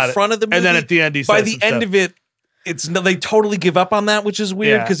disabled at Got the it. front of the movie. And then at the end, he by says the some end stuff. of it, they totally give up on that, which is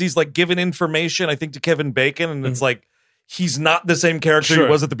weird Yeah. because he's like giving information, I think, to Kevin Bacon, and it's like he's not the same character Sure. he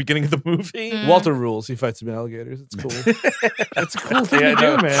was at the beginning of the movie. Walter rules. He fights some alligators. It's cool. It's a cool thing to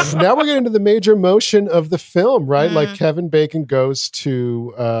do, man. Now we're getting to the major motion of the film, right? Mm. Like Kevin Bacon goes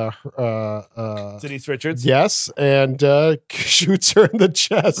to Denise Richards. yes, and shoots her in the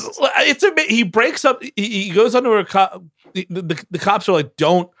chest. Well, it's he breaks up. He goes under a cop. The cops are like,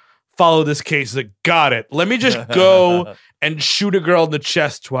 "Don't follow this case." He's like, "Got it. Let me just go and shoot a girl in the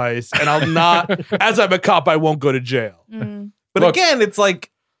chest twice, and I'll not. As I'm a cop, I won't go to jail." Mm. But Look- again, it's like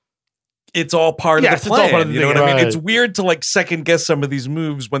it's all part Yes, of it's the all plan. part of the You know thing. what I mean? Right. It's weird to like second guess some of these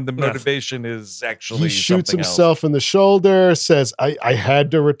moves when the motivation is actually He shoots something else. himself in the shoulder. Says, "I had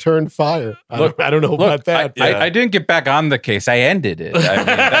to return fire." I don't know about that. I didn't get back on the case. I ended it.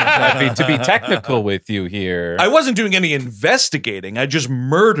 I mean, to be technical with you here. I wasn't doing any investigating. I just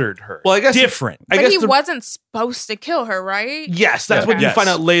murdered her. Well, I guess different. I But guess he the- wasn't supposed to kill her, right? Yes, that's what you Yes. find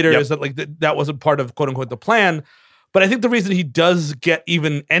out later Yep. is that like that wasn't part of quote unquote the plan. But I think the reason he does get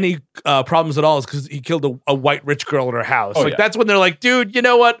even any problems at all is because he killed a white rich girl in her house. Oh, like yeah. that's when they're like, dude, you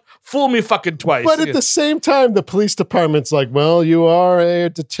know what? Fool me fucking twice. But at the same time, the police department's like, "Well, you are a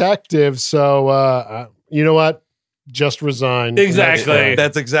detective, so you know what? Just resign." Exactly.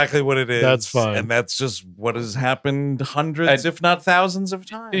 That's exactly what it is. That's fine. And that's just what has happened hundreds, if not thousands of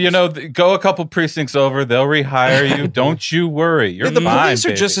times. you know, go a couple precincts over. They'll rehire you. Don't you worry. You're the fine, police are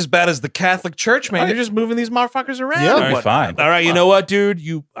baby. just as bad as the Catholic Church, man. You're just moving these motherfuckers around. Yeah. and You're whatnot. fine. All right, you know what, dude?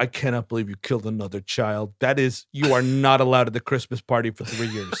 I cannot believe you killed another child. You are not allowed at the Christmas party for 3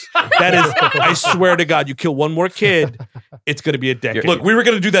 years. That is, I swear to God, you kill one more kid, it's going to be a decade. Look, we were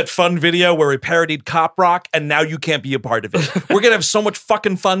going to do that fun video where we parodied cop rock, and now you can't be a part of it. We're going to have so much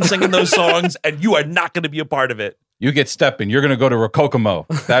fucking fun singing those songs, and you are not going to be a part of it. You get stepping. You're going to go to Rokokomo.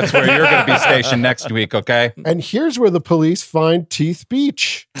 That's where you're going to be stationed next week, okay? And here's where the police find Teeth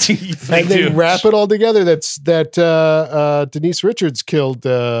Beach, and they do. wrap it all together. That Denise Richards killed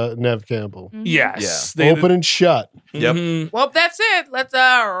Nev Campbell. yes. Open and shut. Yep. Mhm. Well, that's it. Let's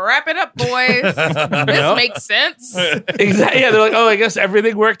wrap it up, boys. This makes sense. Exactly. Yeah, they're like, oh, I guess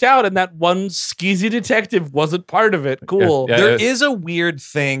everything worked out, and that one skeezy detective wasn't part of it. Cool. Yeah. There is a weird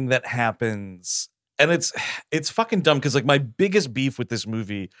thing that happens, and it's fucking dumb because like my biggest beef with this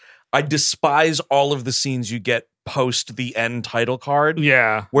movie, I despise all of the scenes you get post the end title card.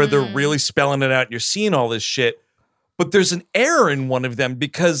 Yeah. Where they're really spelling it out and you're seeing all this shit. But there's an error in one of them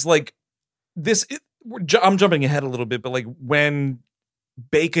because like I'm jumping ahead a little bit, but like when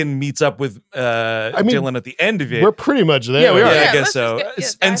Bacon meets up with Dylan at the end of it. We're pretty much there. Yeah, we are. Yeah, Yeah, I guess let's so.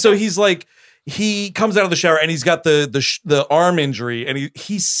 just get And back so up. he's like, he comes out of the shower and he's got the arm injury, and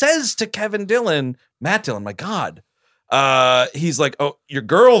he says to Matt Dillon, my God, he's like, oh, your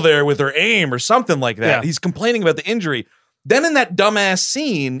girl there with her aim or something like that. Yeah. He's complaining about the injury. Then in that dumbass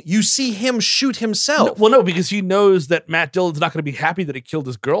scene, you see him shoot himself. No, because he knows that Matt Dillon's not going to be happy that he killed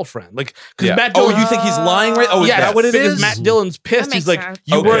his girlfriend. Like, because Matt Dillon. Oh, you think he's lying? Right? Oh, is that what it is? Because Matt Dillon's pissed. That He's makes like, sense.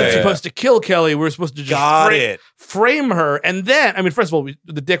 you weren't supposed to kill Kelly. We were supposed to just frame her. And then, I mean, first of all,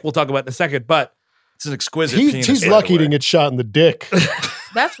 the dick we'll talk about in a second, but it's an exquisite penis. He's lucky to get shot in the dick.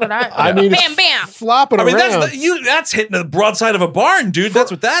 That's what I mean, bam, bam. Flopping I mean, around. that's hitting the broadside of a barn, dude. That's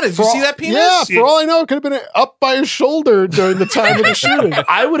what that is. You see that penis? Yeah, for all I know, it could have been up by his shoulder during the time of the shooting.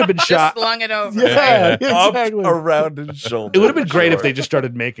 I would have been Just shot. slung it over. Yeah, Up exactly. around his shoulder. It would have been great if they just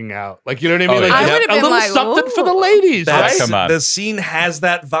started making out. Like, you know what I mean? Oh, Like, yeah. I would have a been little like, something for the ooh. ladies, That's, right? Come on. The scene has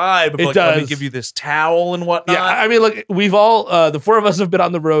that vibe. Of It like, let me does. give you this towel and whatnot. Yeah, I mean, look, we've all, the four of us have been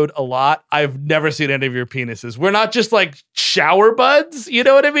on the road a lot. I've never seen any of your penises. We're not just like shower buds. You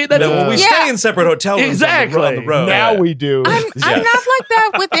know what I mean? That's No, we stay in separate hotel rooms Exactly. on the road. Now we do. I'm not like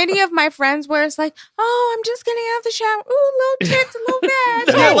that with any of my friends where it's like, oh, I'm just getting out of the shower. Ooh, little tits, a little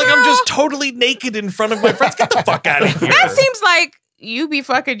vag. Yeah, Oh, like I'm no. just totally naked in front of my friends. Get the fuck out of here. That seems like you be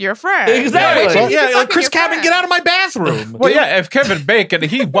fucking your friend. Exactly. Like, you be Yeah, like fucking Chris your Cabin, friend. get out of my bathroom. Well, yeah, if Kevin Bacon,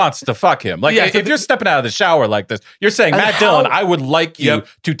 he wants to fuck him. Like, Yeah, if you're stepping out of the shower like this, you're saying, And Matt Dillon, I would like you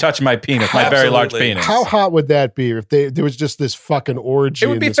to touch my penis, my very large Absolutely. penis. How hot would that be if there was just this fucking orgy? It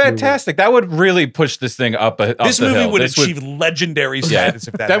would in be this movie? fantastic. That would really push this thing up This the movie hill. would This achieve legendary status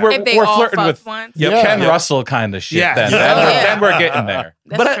if that Then happened. If they we're all flirting fucked with once. Yeah. Ken Russell kind of shit. Yeah. Then, Yeah. then we're getting there.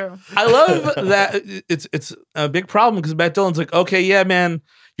 That's But true. I love that it's a big problem because Matt Dillon's like, okay, yeah, man,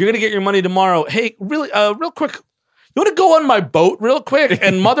 you're gonna get your money tomorrow. Hey, really, real quick, you want to go on my boat real quick?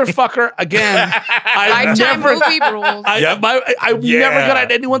 And motherfucker, again, I Lifetime never, movie rules. I never got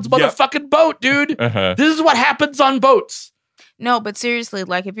on anyone's motherfucking boat, dude. Uh-huh. This is what happens on boats. No, but seriously,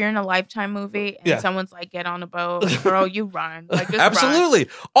 like if you're in a Lifetime movie and someone's like, get on a boat, girl, you run. Like, just run. Absolutely.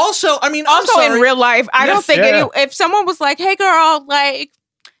 Also, I mean, Also, I'm sorry. in real life, I don't think yeah. if someone was like, hey, girl, like,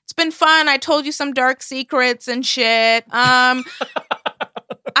 it's been fun. I told you some dark secrets and shit. I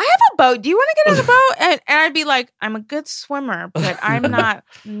have a boat. Do you want to get on the boat? And I'd be like, I'm a good swimmer, but I'm not.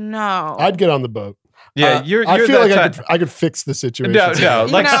 No. I'd get on the boat. Yeah, you're I feel that like type- I could fix the situation. No,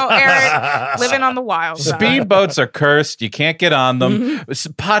 you like know, Eric, living on the wild side. speedboats are cursed. You can't get on them.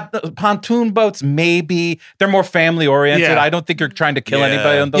 Pontoon boats, maybe they're more family oriented. Yeah. I don't think you're trying to kill Yeah.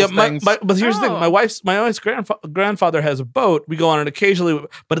 anybody on those things. But here's the thing: my wife's grandfather has a boat. We go on it occasionally,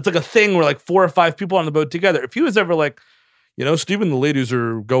 but it's like a thing where like 4 or 5 people on the boat together. If he was ever like, you know, Stephen, the ladies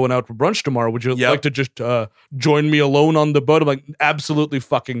are going out for brunch tomorrow. Would you like to just join me alone on the boat? I'm like, absolutely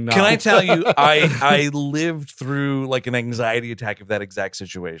fucking not. Can I tell you, I lived through like an anxiety attack of that exact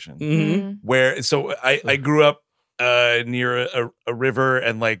situation. Mhm. Where, so I grew up near a river,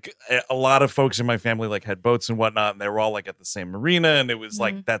 and like a lot of folks in my family like had boats and whatnot, and they were all like at the same marina, and it was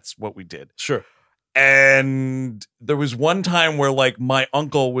like, that's what we did. Sure. And there was one time where like my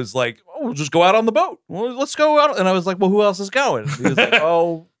uncle was like, "Oh, we'll just go out on the boat. Well, let's go out." And I was like, "Well, who else is going?" And he was like,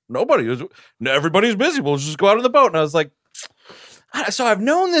 "Oh, nobody. Everybody's busy. We'll just go out on the boat." And I was like, "So I've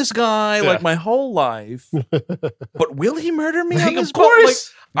known this guy like my whole life, but will he murder me on this Of boat?" Like,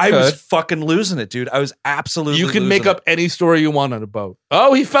 course. I was Could. fucking losing it, dude. I was absolutely. You can losing make it. up any story you want on a boat.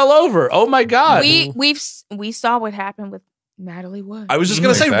 Oh, he fell over. Oh my god. We saw what happened with Natalie Wood. I was just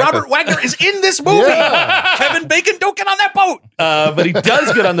gonna say Exactly. Robert Wagner is in this movie. Yeah. Kevin Bacon, don't get on that boat. But he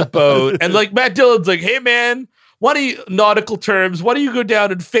does get on the boat, and like Matt Dillon's like, "Hey man, why do you nautical terms? Why do you go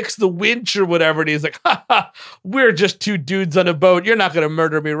down and fix the winch or whatever?" And he's like, "Ha ha, we're just 2 dudes on a boat. You're not gonna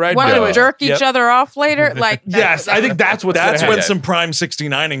murder me, right?" Want now?" to jerk each Yep. other off later? Like, Yes, I think that's what's That's gonna when happen. some prime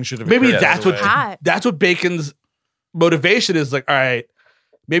 69ing should have. Maybe occurred, that's by what the way. Hot. that's what Bacon's motivation is. Like, all right,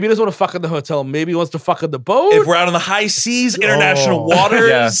 maybe he doesn't want to fuck in the hotel. Maybe he wants to fuck in the boat. If we're out on the high seas, international Oh.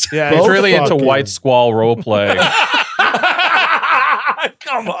 waters. yeah, He's Both really into fucking- white squall role play.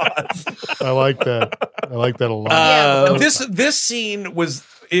 Come on. I like that. I like that a lot. Yeah. This scene was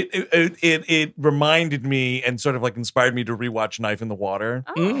it reminded me and sort of like inspired me to rewatch Knife in the Water.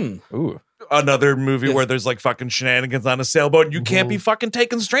 Mm. Ooh. Another movie where there's like fucking shenanigans on a sailboat and you can't be fucking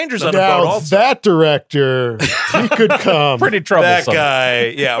taking strangers on a boat Now also. that director, he could come. Pretty That troublesome. guy,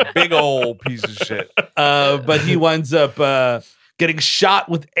 yeah, big old piece of shit. But he winds up getting shot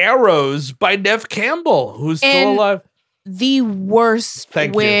with arrows by Nev Campbell, who's still And- alive. the worst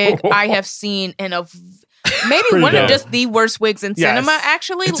Thank you. wig I have seen in a maybe Pretty one bad. of just the worst wigs in Yes. cinema.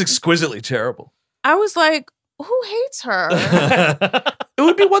 Actually, It's exquisitely terrible. I was like, who hates her? It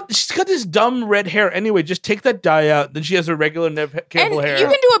would mean, what? She's got this dumb red hair anyway. Just take that dye out. Then she has her regular Nev Campbell And hair. you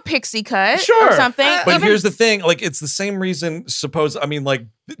can do a pixie cut Sure. or something. But Even- here's the thing, like it's the same reason. Like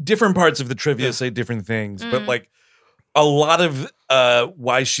different parts of the trivia say different things, but like a lot of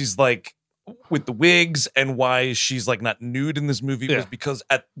why she's like with the wigs and why she's like not nude in this movie was because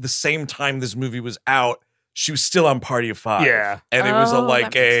at the same time this movie was out, she was still on Party of Five. Yeah. And it was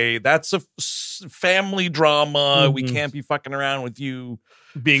that that's a family drama. We can't be fucking around with you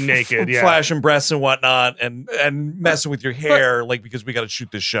being naked, yeah. flashing breasts and whatnot, and messing with your hair, like because we got to shoot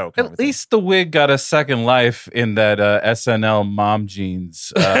this show. kind of At a thing. least the wig got a second life in that SNL mom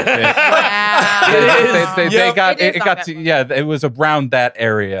jeans. Wow. They Yep. got It is it on got that to one. it was around that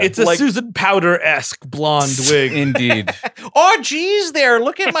area. It's a Like- Susan Powder-esque blonde wig. Indeed. Oh, geez, there!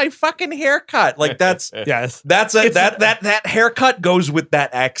 Look at my fucking haircut. Like that's Yes. that haircut goes with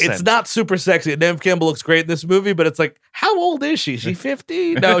that accent. It's not super sexy. Nev Campbell looks great in this movie, but it's like, how old is she? Is she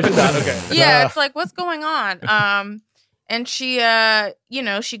 50? No, she's not. Okay. Yeah, it's like, what's going on? And she,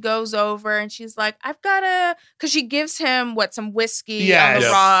 she goes over and she's like, I've got because she gives him some whiskey on the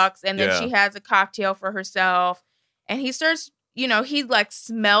Yes. rocks, and then Yeah. she has a cocktail for herself, and he starts, he like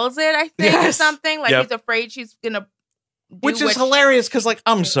smells it, I think, or Yes. something. Like Yep. he's afraid she's gonna. Which is hilarious because, like,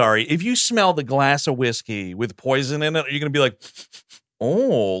 I'm sorry, if you smell the glass of whiskey with poison in it, you're gonna be like,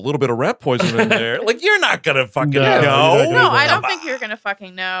 oh, a little bit of rat poison in there. Like, you're not gonna fucking No, you're not know. gonna No, I Come don't think you're gonna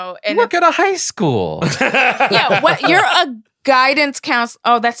fucking know. And Work at a high school. yeah, what you're a guidance counselor.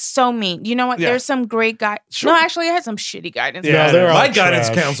 Oh, that's so mean. You know what? Yeah. There's some great Sure. No, actually, I had some shitty guidance. Yeah. No, they're all My guidance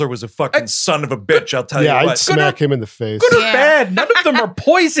trash. counselor was a fucking son of a bitch. I'll tell Yeah, you I'd what. smack him in the face. Good or Yeah. bad, none of them are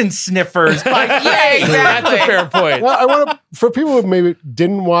poison sniffers. Like, Yeah, exactly. That's a fair point. Well, I want to, for people who maybe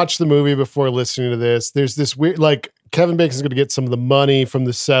didn't watch the movie before listening to this, there's this weird, like, Kevin Bacon's going to get some of the money from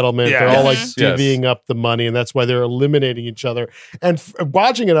the settlement. Yeah. They're all like Mhm. divvying up the money, and that's why they're eliminating each other. And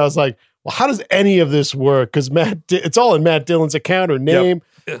watching it, I was like, well, how does any of this work? Because it's all in Matt Dillon's account or name.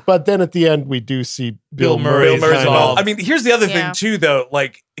 But then at the end, we do see Bill Murray's Bill Murray's kind of- involved. I mean, here's the other Yeah. thing too, though.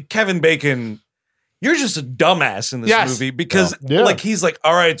 Like Kevin Bacon, you're just a dumbass in this Yes. movie because, Yeah. like, he's like,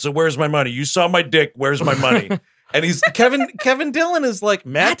 "All right, so where's my money? You saw my dick. Where's my money?" And he's Kevin Dillon is like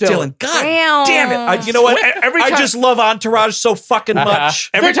Matt Dillon. God damn it! You know what? Every I time- just love Entourage so fucking much.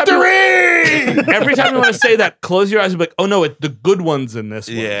 Every time you want to say that, close your eyes and be like, oh no, the good one's in this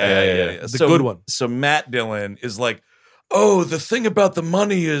one. Yeah. The good one. So Matt Dillon is like, "Oh, the thing about the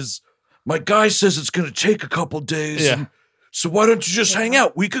money is my guy says it's going to take a couple days. Yeah. and so why don't you just hang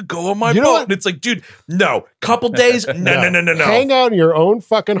out? We could go on my You know boat." what? And it's like, dude, no. Couple days? No. Hang out in your own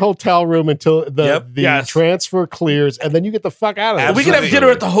fucking hotel room until the Yes. transfer clears, and then you get the fuck out of there. We can have Absolutely.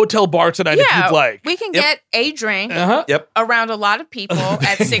 dinner at the hotel bar tonight if Yeah, you'd like. we can Yep. get a drink Uh-huh. Yep. around a lot of people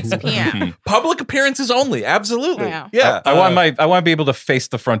at 6 p.m. Public appearances only. Absolutely. Yeah. Yeah. I want to be able to face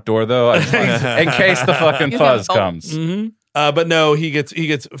the front door though, in case the fucking You fuzz have hope. comes. Mm-hmm. But no, he gets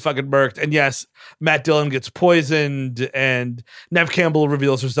fucking murked. And yes, Matt Dillon gets poisoned, and Nev Campbell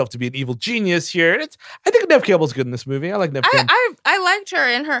reveals herself to be an evil genius here. And I think Nev Campbell's good in this movie. I like Nev Campbell. I liked her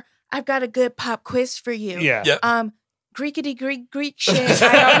and her. I've got a good pop quiz for you. Yeah. Yeah. Greekity Greek shit.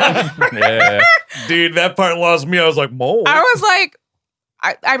 I don't know. Yeah. Dude, that part lost me. I was like, "Mole." I was like,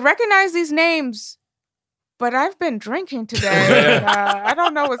 I recognize these names, but I've been drinking today. And, I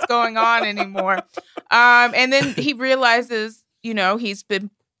don't know what's going on anymore. And then he realizes, he's been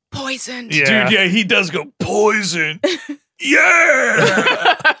poisoned. Yeah. Dude, yeah, he does go poison.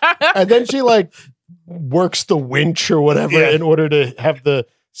 Yeah. And then she like works the winch or whatever Yeah. in order to have the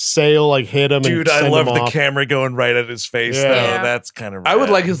sail like hit him. Dude, and I send love him the off. camera going right at his face, Yeah. though. Yeah. That's kind of I would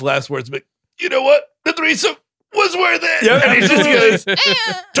like his last words, but you know what? The threesome was worth it. Yep. And he just goes,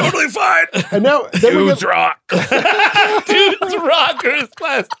 totally fine. And now then we, Dudes get, rock. dude's rockers,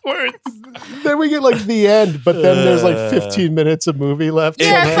 last words. then we get like the end, but then there's like 15 minutes of movie left.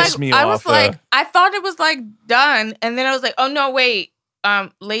 Yeah, It it's pissed like me I was off, like, I thought it was like done, and then I was like, oh no, wait,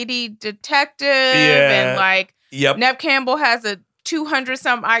 lady detective, Yeah. and like Yep. Nev Campbell has a 200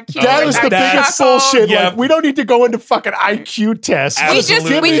 some IQ. That Like, was I the biggest chuckled. bullshit. Yeah. Like, we don't need to go into fucking IQ tests. We Just just-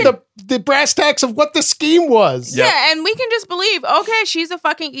 give we me can- the brass tacks of what the scheme was. Yep. Yeah, and we can just believe, okay, she's a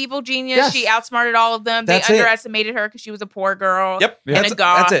fucking evil genius. Yes. She outsmarted all of them. That's they it. underestimated her because she was a poor girl. Yep. And That's a it.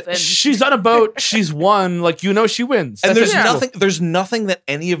 goth. That's it. And She's on a boat. She's won. Like, she wins. And That's there's it. nothing that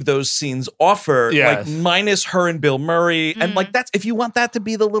any of those scenes offer, Yes. like minus her and Bill Murray. And like that's if you want that to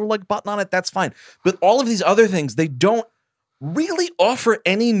be the little like button on it, that's fine. But all of these other things, they don't really offer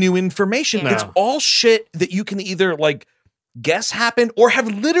any new information. No. It's all shit that you can either like guess happened or have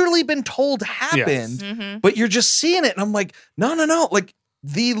literally been told happened, Mhm. but you're just seeing it. And I'm like, no. Like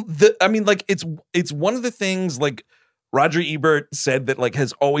I mean, like it's one of the things like Roger Ebert said that like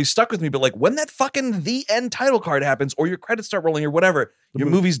has always stuck with me, but like when that fucking the end title card happens or your credits start rolling or whatever, your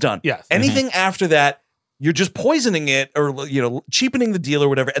movie's done. Yes. Anything after that, you're just poisoning it or cheapening the deal or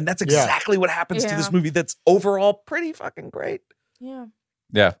whatever. And that's exactly what happens to this movie. That's overall pretty fucking great. Yeah.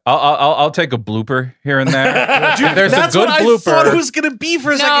 Yeah, I'll take a blooper here and there. Dude, there's that's a good what I blooper. thought it was gonna be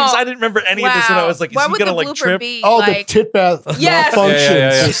for a second because I didn't remember any of this, and I was like, "Is what he would gonna the like blooper trip?" be? Oh, like, the tit bath Yes.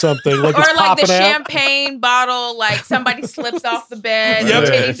 malfunctions or something. Like or it's like popping the out. champagne bottle, like somebody slips off the bed. Yep. and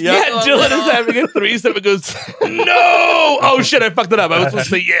titties Yeah, jiggle a Dylan little. is having a threesome and goes, no! Oh shit, I fucked it up. I was supposed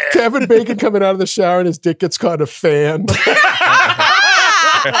to say yeah. Kevin Bacon coming out of the shower and his dick gets caught in a fan.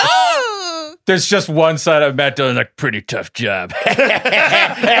 Oh. There's just one side of Matt Dillon, like, pretty tough job.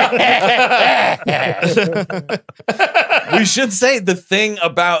 We should say the thing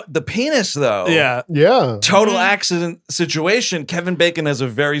about the penis, though. Yeah. Yeah. Total accident situation. Kevin Bacon has a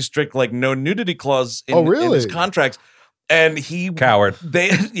very strict, like, no nudity clause in, Oh, really? in his contracts. And he Coward.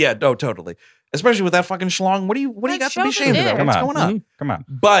 Totally. Especially with that fucking schlong. What do you Like, got to be show ashamed the about? dick. Come What's on. going on? Come on.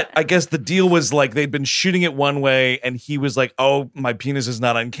 But I guess the deal was like they'd been shooting it one way, and he was like, "Oh, my penis is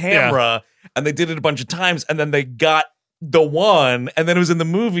not on camera," and they did it a bunch of times, and then they got the one, and then it was in the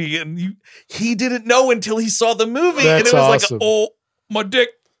movie, and he didn't know until he saw the movie, and That's it was awesome. like, "Oh, my dick."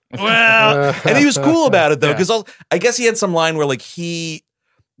 Well, and he was cool about it though, because I guess he had some line where like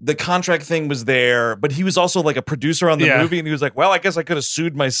the contract thing was there, but he was also like a producer on the movie, and he was like, "Well, I guess I could have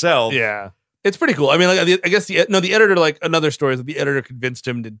sued myself." Yeah. It's pretty cool. I mean, like, I guess the editor, like, another story is that the editor convinced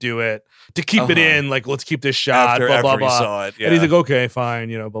him to do it, to keep it in, like, let's keep this shot, After blah, blah, he blah. saw it, And he's like, okay, fine,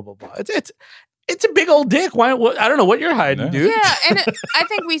 blah, blah, blah. It's a big old dick. Why? I don't know what you're hiding, dude. Yeah, and I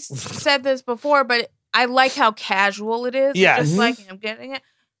think we said this before, but I like how casual it is. Yeah. It's just like, I'm getting it.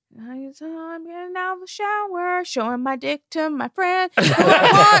 I'm getting out of the shower, showing my dick to my friend.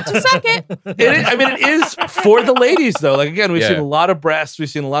 I want to suck it. It is for the ladies, though. Like, again, we've Yeah. seen a lot of breasts. We've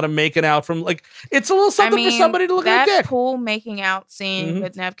seen a lot of making out from, like, it's a little something for somebody to look at that a dick. pool making out scene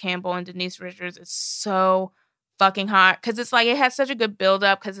with Nev Campbell and Denise Richards is so fucking hot because it's like it has such a good build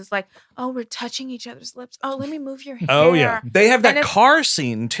up because it's like, oh, we're touching each other's lips. Oh, let me move your hair. Oh, yeah. They have that And it's- car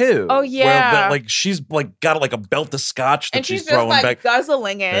scene too. Oh, where yeah. like she's like got like a belt of scotch that And she's just throwing like back.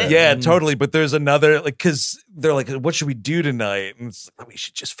 guzzling it. Yeah, totally. But there's another like because they're like, what should we do tonight? And it's like, we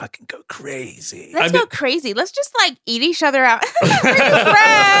should just fucking go crazy. Let's go crazy. Let's just like eat each other out.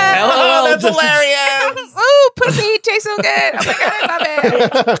 LOL, that's just- hilarious. Ooh, pussy tastes so good. Oh my god,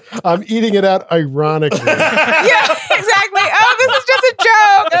 I love it. I'm eating it out ironically. Yeah, exactly. Oh, this is just a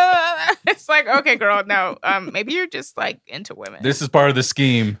joke. It's like, okay, girl, no. Maybe you're just like into women. This is part of the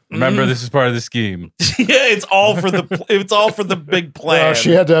scheme. Remember, this is part of the scheme. Yeah, it's all for the big plan. Well,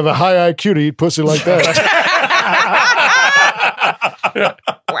 she had to have a high IQ to eat pussy like that.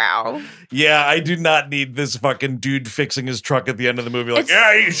 Wow. Yeah, I do not need this fucking dude fixing his truck at the end of the movie. Like,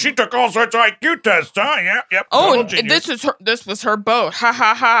 It's- she took all sorts of IQ tests, huh? Yep. Oh, total and genius. this was her boat. Ha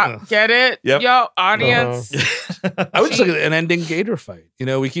ha ha. Get it? Yep. Yo, audience. I would just look at an ending gator fight.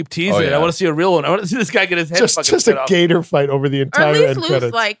 We keep teasing Oh, it. yeah. I want to see a real one. I want to see this guy get his head just fucking just cut a off. gator fight over the Or entire at least end lose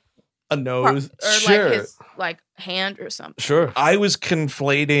credits. like A nose. Sure. like his like hand or something. Sure. I was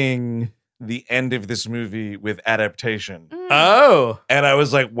conflating the end of this movie with adaptation. Oh. And I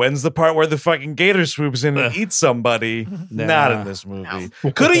was like, when's the part where the fucking gator swoops in and eats somebody? Not in this movie.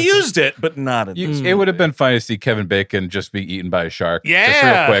 Could have used it, but not in this It would have been fun to see Kevin Bacon just be eaten by a shark. Just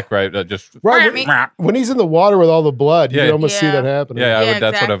Yeah. real quick, right? Just Right, Meow. when he's in the water with all the blood, you Yeah. can almost see Yeah. that happening. yeah, Yeah,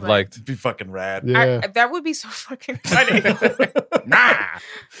 that's what I've exactly. liked. It'd be fucking rad. Yeah. That would be so fucking funny.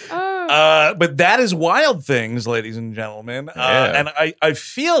 But that is Wild Things, ladies and gentlemen. Yeah. And I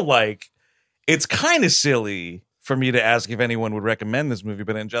feel like it's kind of silly for me to ask if anyone would recommend this movie.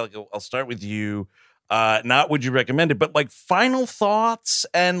 But Angelica, I'll start with you. Not would you recommend it, but like final thoughts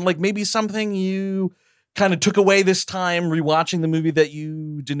and like maybe something you kind of took away this time rewatching the movie that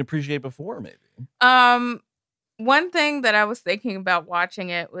you didn't appreciate before, maybe. One thing that I was thinking about watching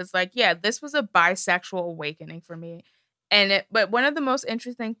it was like, yeah, this was a bisexual awakening for me. But one of the most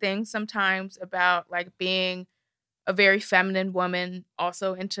interesting things sometimes about like being a very feminine woman,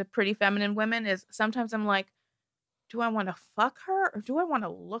 also into pretty feminine women, is sometimes I'm like, do I want to fuck her or do I want to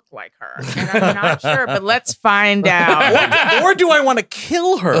look like her? And I'm not sure, but let's find out. Or do I want to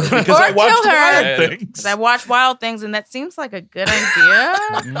kill her because Or I watched kill her. Wild Things? Because I watch Wild Things, and that seems like a good idea.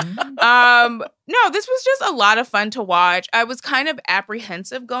 No, this was just a lot of fun to watch. I was kind of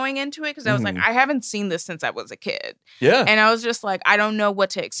apprehensive going into it because I was like, I haven't seen this since I was a kid. Yeah. And I was just like, I don't know what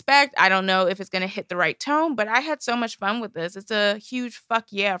to expect. I don't know if it's going to hit the right tone, but I had so much fun with this. It's a huge fuck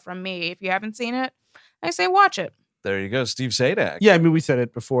yeah from me. If you haven't seen it, I say watch it. There you go, Steve Sadak. Yeah, I mean, we said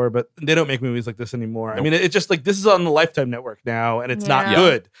it before, but they don't make movies like this anymore. I Nope. mean, it's just like this is on the Lifetime Network now, and it's not Yeah.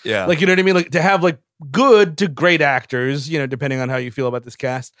 good. Yeah. Like, you know what I mean? Like, to have like good to great actors, you know, depending on how you feel about this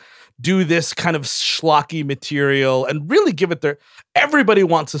cast, do this kind of schlocky material and really give it their. Everybody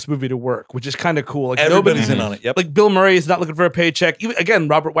wants this movie to work, which is kind of cool. Like, Everybody's nobody's in on it. Yep. Like, Bill Murray is not looking for a paycheck. Even again,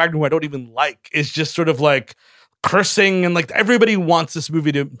 Robert Wagner, who I don't even like, is just sort of like cursing, and like everybody wants this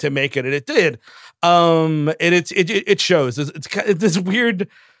movie to make it, and it did. And it shows. It's this weird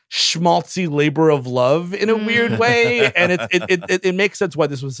schmaltzy labor of love in a weird way, and it makes sense why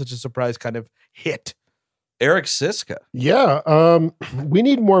this was such a surprise kind of hit. Eric Siska. Yeah, we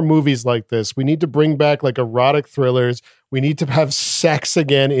need more movies like this. We need to bring back like erotic thrillers. We need to have sex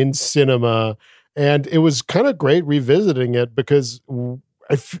again in cinema. And it was kind of great revisiting it because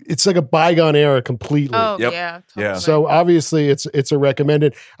it's like a bygone era completely. Oh Yep. yeah, Yeah. totally. So obviously it's a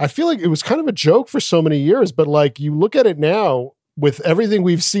recommended. I feel like it was kind of a joke for so many years, but like you look at it now with everything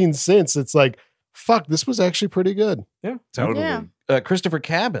we've seen since, it's like, fuck, this was actually pretty good. Totally. Yeah. Christopher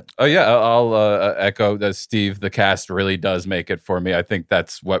Cabin. Oh yeah, I'll echo that. Steve, the cast really does make it for me. I think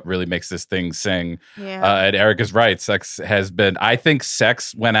that's what really makes this thing sing. Yeah. And Eric is right. Sex has been. I think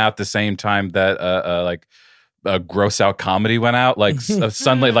Sex went out the same time that like gross out comedy went out. Like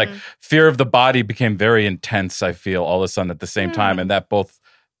suddenly, like Fear of the Body became very intense. I feel all of a sudden at the same time, and that both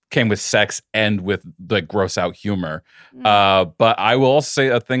came with sex and with like gross out humor. But I will also say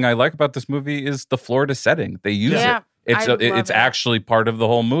a thing I like about this movie is the Florida setting. They use it. It's I love it's it. actually part of the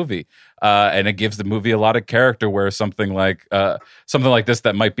whole movie, and it gives the movie a lot of character. Where something like this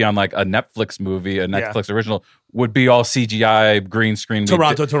that might be on like a Netflix movie, a Netflix original, would be all CGI green screen.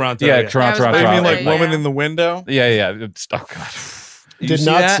 Toronto. Yeah, That was Toronto. my You mean favorite, like yeah. Woman in the Window? Yeah. It's, oh god. You Did see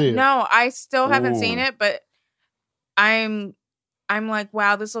not that? see it. No, I still haven't seen Ooh. it, but I'm like,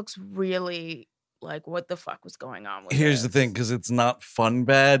 wow, this looks really like what the fuck was going on with Here's the this? thing, because it's not fun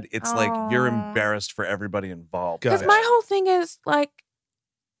bad. It's like you're Aw. embarrassed for everybody involved. Got Because it. my whole thing is like,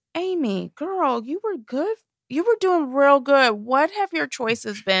 Amy, girl, you were good. You were doing real good. What have your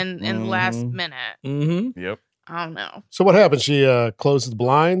choices been in the last Mhm. minute? Mm-hmm. Yep. I don't know. So what happened? She closes the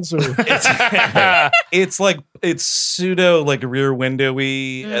blinds or It's like it's pseudo like rear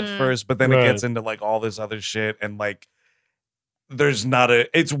windowy at Mm. first, but then it Right. gets into like all this other shit, and like there's not a.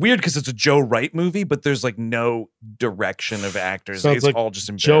 It's weird because it's a Joe Wright movie, but there's like no direction of actors. Sounds It's like all just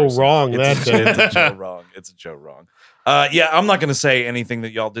Joe embarrassing. Wrong It's, that it's a day. Joe Wrong. It's a Joe Wrong. Yeah, I'm not gonna say anything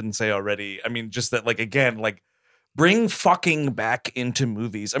that y'all didn't say already. I mean, just that like again, like bring fucking back into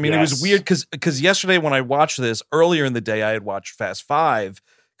movies. I mean, it was Yes. weird because yesterday when I watched this earlier in the day, I had watched Fast Five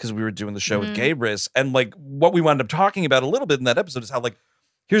because we were doing the show with Gabrus, and like what we wound up talking about a little bit in that episode is how like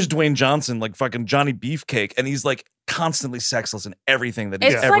here's Dwayne Johnson, like fucking Johnny Beefcake, and he's like constantly sexless in everything that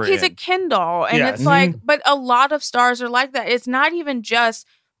he's It's ever like he's a in. Kindle, and Yeah. it's like, but a lot of stars are like that. It's not even just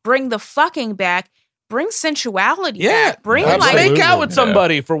bring the fucking back, bring sensuality Yeah. back, bring Absolutely. Make out with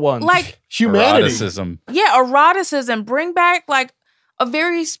somebody for once. like humanity? Eroticism. eroticism. Bring back like a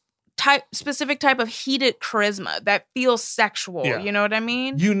very specific type of heated charisma that feels sexual. Yeah. You know what I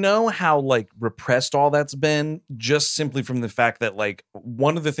mean? You know how like repressed all that's been just simply from the fact that like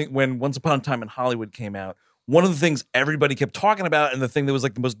one of the things when Once Upon a Time in Hollywood came out, one of the things everybody kept talking about and the thing that was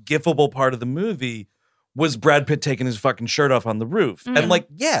like the most gifable part of the movie was Brad Pitt taking his fucking shirt off on the roof. And like,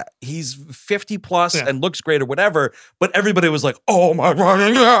 yeah, he's 50 plus and looks great or whatever, but everybody was like, oh my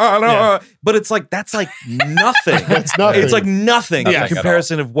God. But it's like, that's like nothing. That's nothing. It's like nothing Yeah. in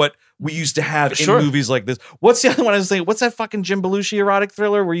comparison of what we used to have Sure. in movies like this. What's the other one I was saying? What's that fucking Jim Belushi erotic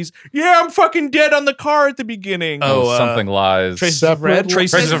thriller where he's, I'm fucking dead on the car at the beginning. Oh, Something lies. Traces of Red.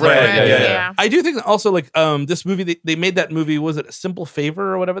 Traces of Red. Yeah. I do think also like this movie they made that movie, was it A Simple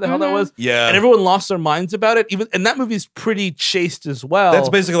Favor or whatever the hell that was? Yeah. And everyone lost their minds about it. And that movie's pretty chaste as well. That's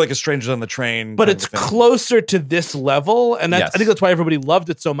basically like a Strangers on the Train. but kind it's of thing. closer to this level, and that's, Yes. I think that's why everybody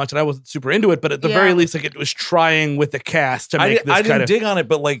loved it so much, and I wasn't super into it. But at the Yeah. very least, like it was trying with the cast to make this I kind didn't of dig on it,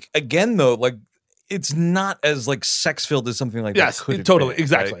 but like again though, like it's not as like sex filled as something like yes, that could have totally, been,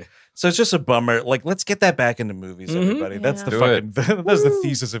 exactly. right? So it's just a bummer. Like, let's get that back into movies, everybody. That's the Do fucking that's the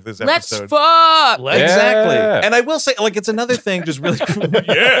thesis of this Let's episode. fuck. Exactly. Yeah. And I will say, like, it's another thing, just really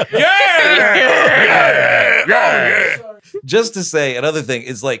just to say another thing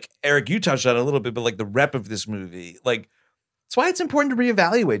is like Eric, you touched on it a little bit, but like the rep of this movie, like it's why it's important to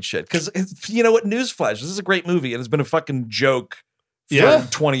reevaluate shit. Because you know what, newsflash, this is a great movie and it's been a fucking joke for Yeah.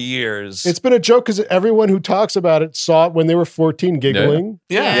 20 years. It's been a joke because everyone who talks about it saw it when they were 14 giggling.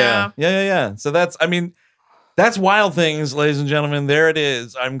 Yeah. Yeah. So that's That's Wild Things, ladies and gentlemen. There it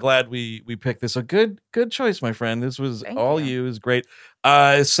is. I'm glad we picked this. A good choice, my friend. This was Thank all you. you. It was great.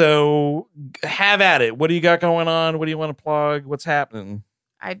 So have at it. What do you got going on? What do you want to plug? What's happening?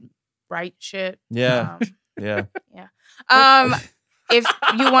 I write shit. Yeah. Yeah. If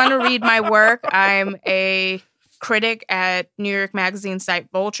you want to read my work, I'm a critic at New York Magazine site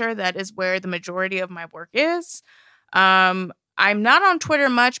Vulture. That is where the majority of my work is. I'm not on Twitter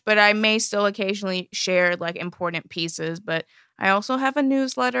much, but I may still occasionally share like important pieces. But I also have a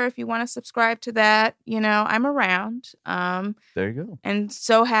newsletter if you want to subscribe to that. You know, I'm around. There you go. And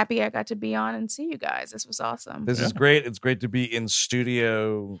so happy I got to be on and see you guys. This was awesome. This is great. It's great to be in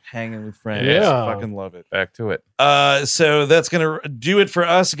studio hanging with friends. Yeah. Fucking love it. Back to it. So that's going to do it for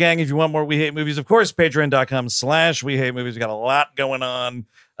us, gang. If you want more We Hate Movies, of course, patreon.com/We Hate Movies. We got a lot going on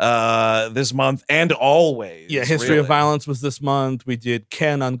this month and always. Yeah, History really. of Violence was this month. We did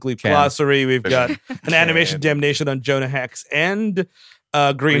Ken on Gleep Ken. Glossary. We've got an animation damnation on Jonah Hex and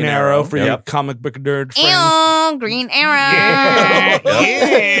Green Arrow for you comic book nerd friends. Ew, Green Arrow.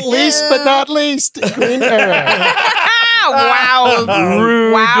 Least but not least, Green Arrow. Wow.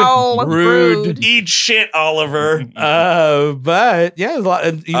 Rude. Wow. Rude. Eat shit, Oliver. But yeah, there's a lot.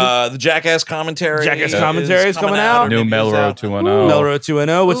 The Jackass commentary. Jackass commentary is coming out. New Melrose 210. Melrose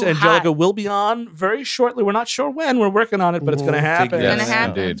 210, which Ooh, Angelica hot. will be on very shortly. We're not sure when. We're working on it, but it's going to happen. Yes. gonna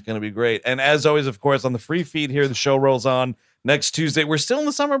happen. It's going to be great. And as always, of course, on the free feed here, the show rolls on next Tuesday. We're still in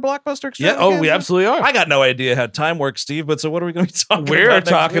the summer blockbuster Yeah. extravaganza. Oh, we absolutely are. I got no idea how time works, Steve. But so what are we going to be talking about? We're next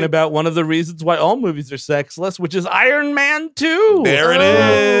talking week? about one of the reasons why all movies are sexless, which is Iron Man 2. There it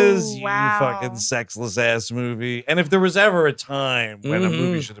Oh, is. You wow. fucking sexless ass movie. And if there was ever a time when a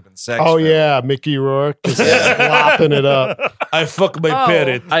movie should have been sex, Oh yeah, Mickey Rourke is slopping it up. I fuck my Oh.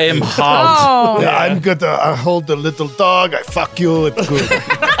 parrot. I am hogged. Oh, Yeah, I'm gonna hold the little dog. I fuck you. It's good.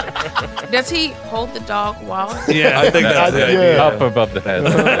 does he hold the dog while? Yeah, I think that's Yeah. the idea. Up above the head.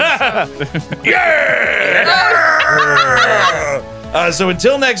 So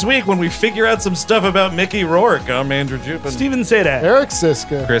until next week, when we figure out some stuff about Mickey Rourke, I'm Andrew Jupin. Steven, say that. Eric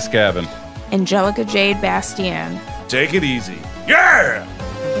Siska. Chris Gavin. Angelica Jade Bastién. Take it easy. Yeah!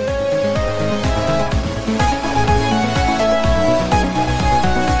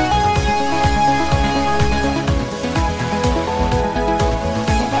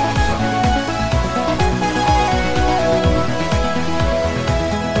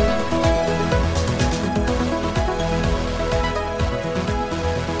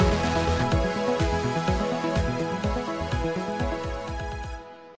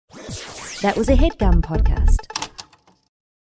 That was a headgum podcast.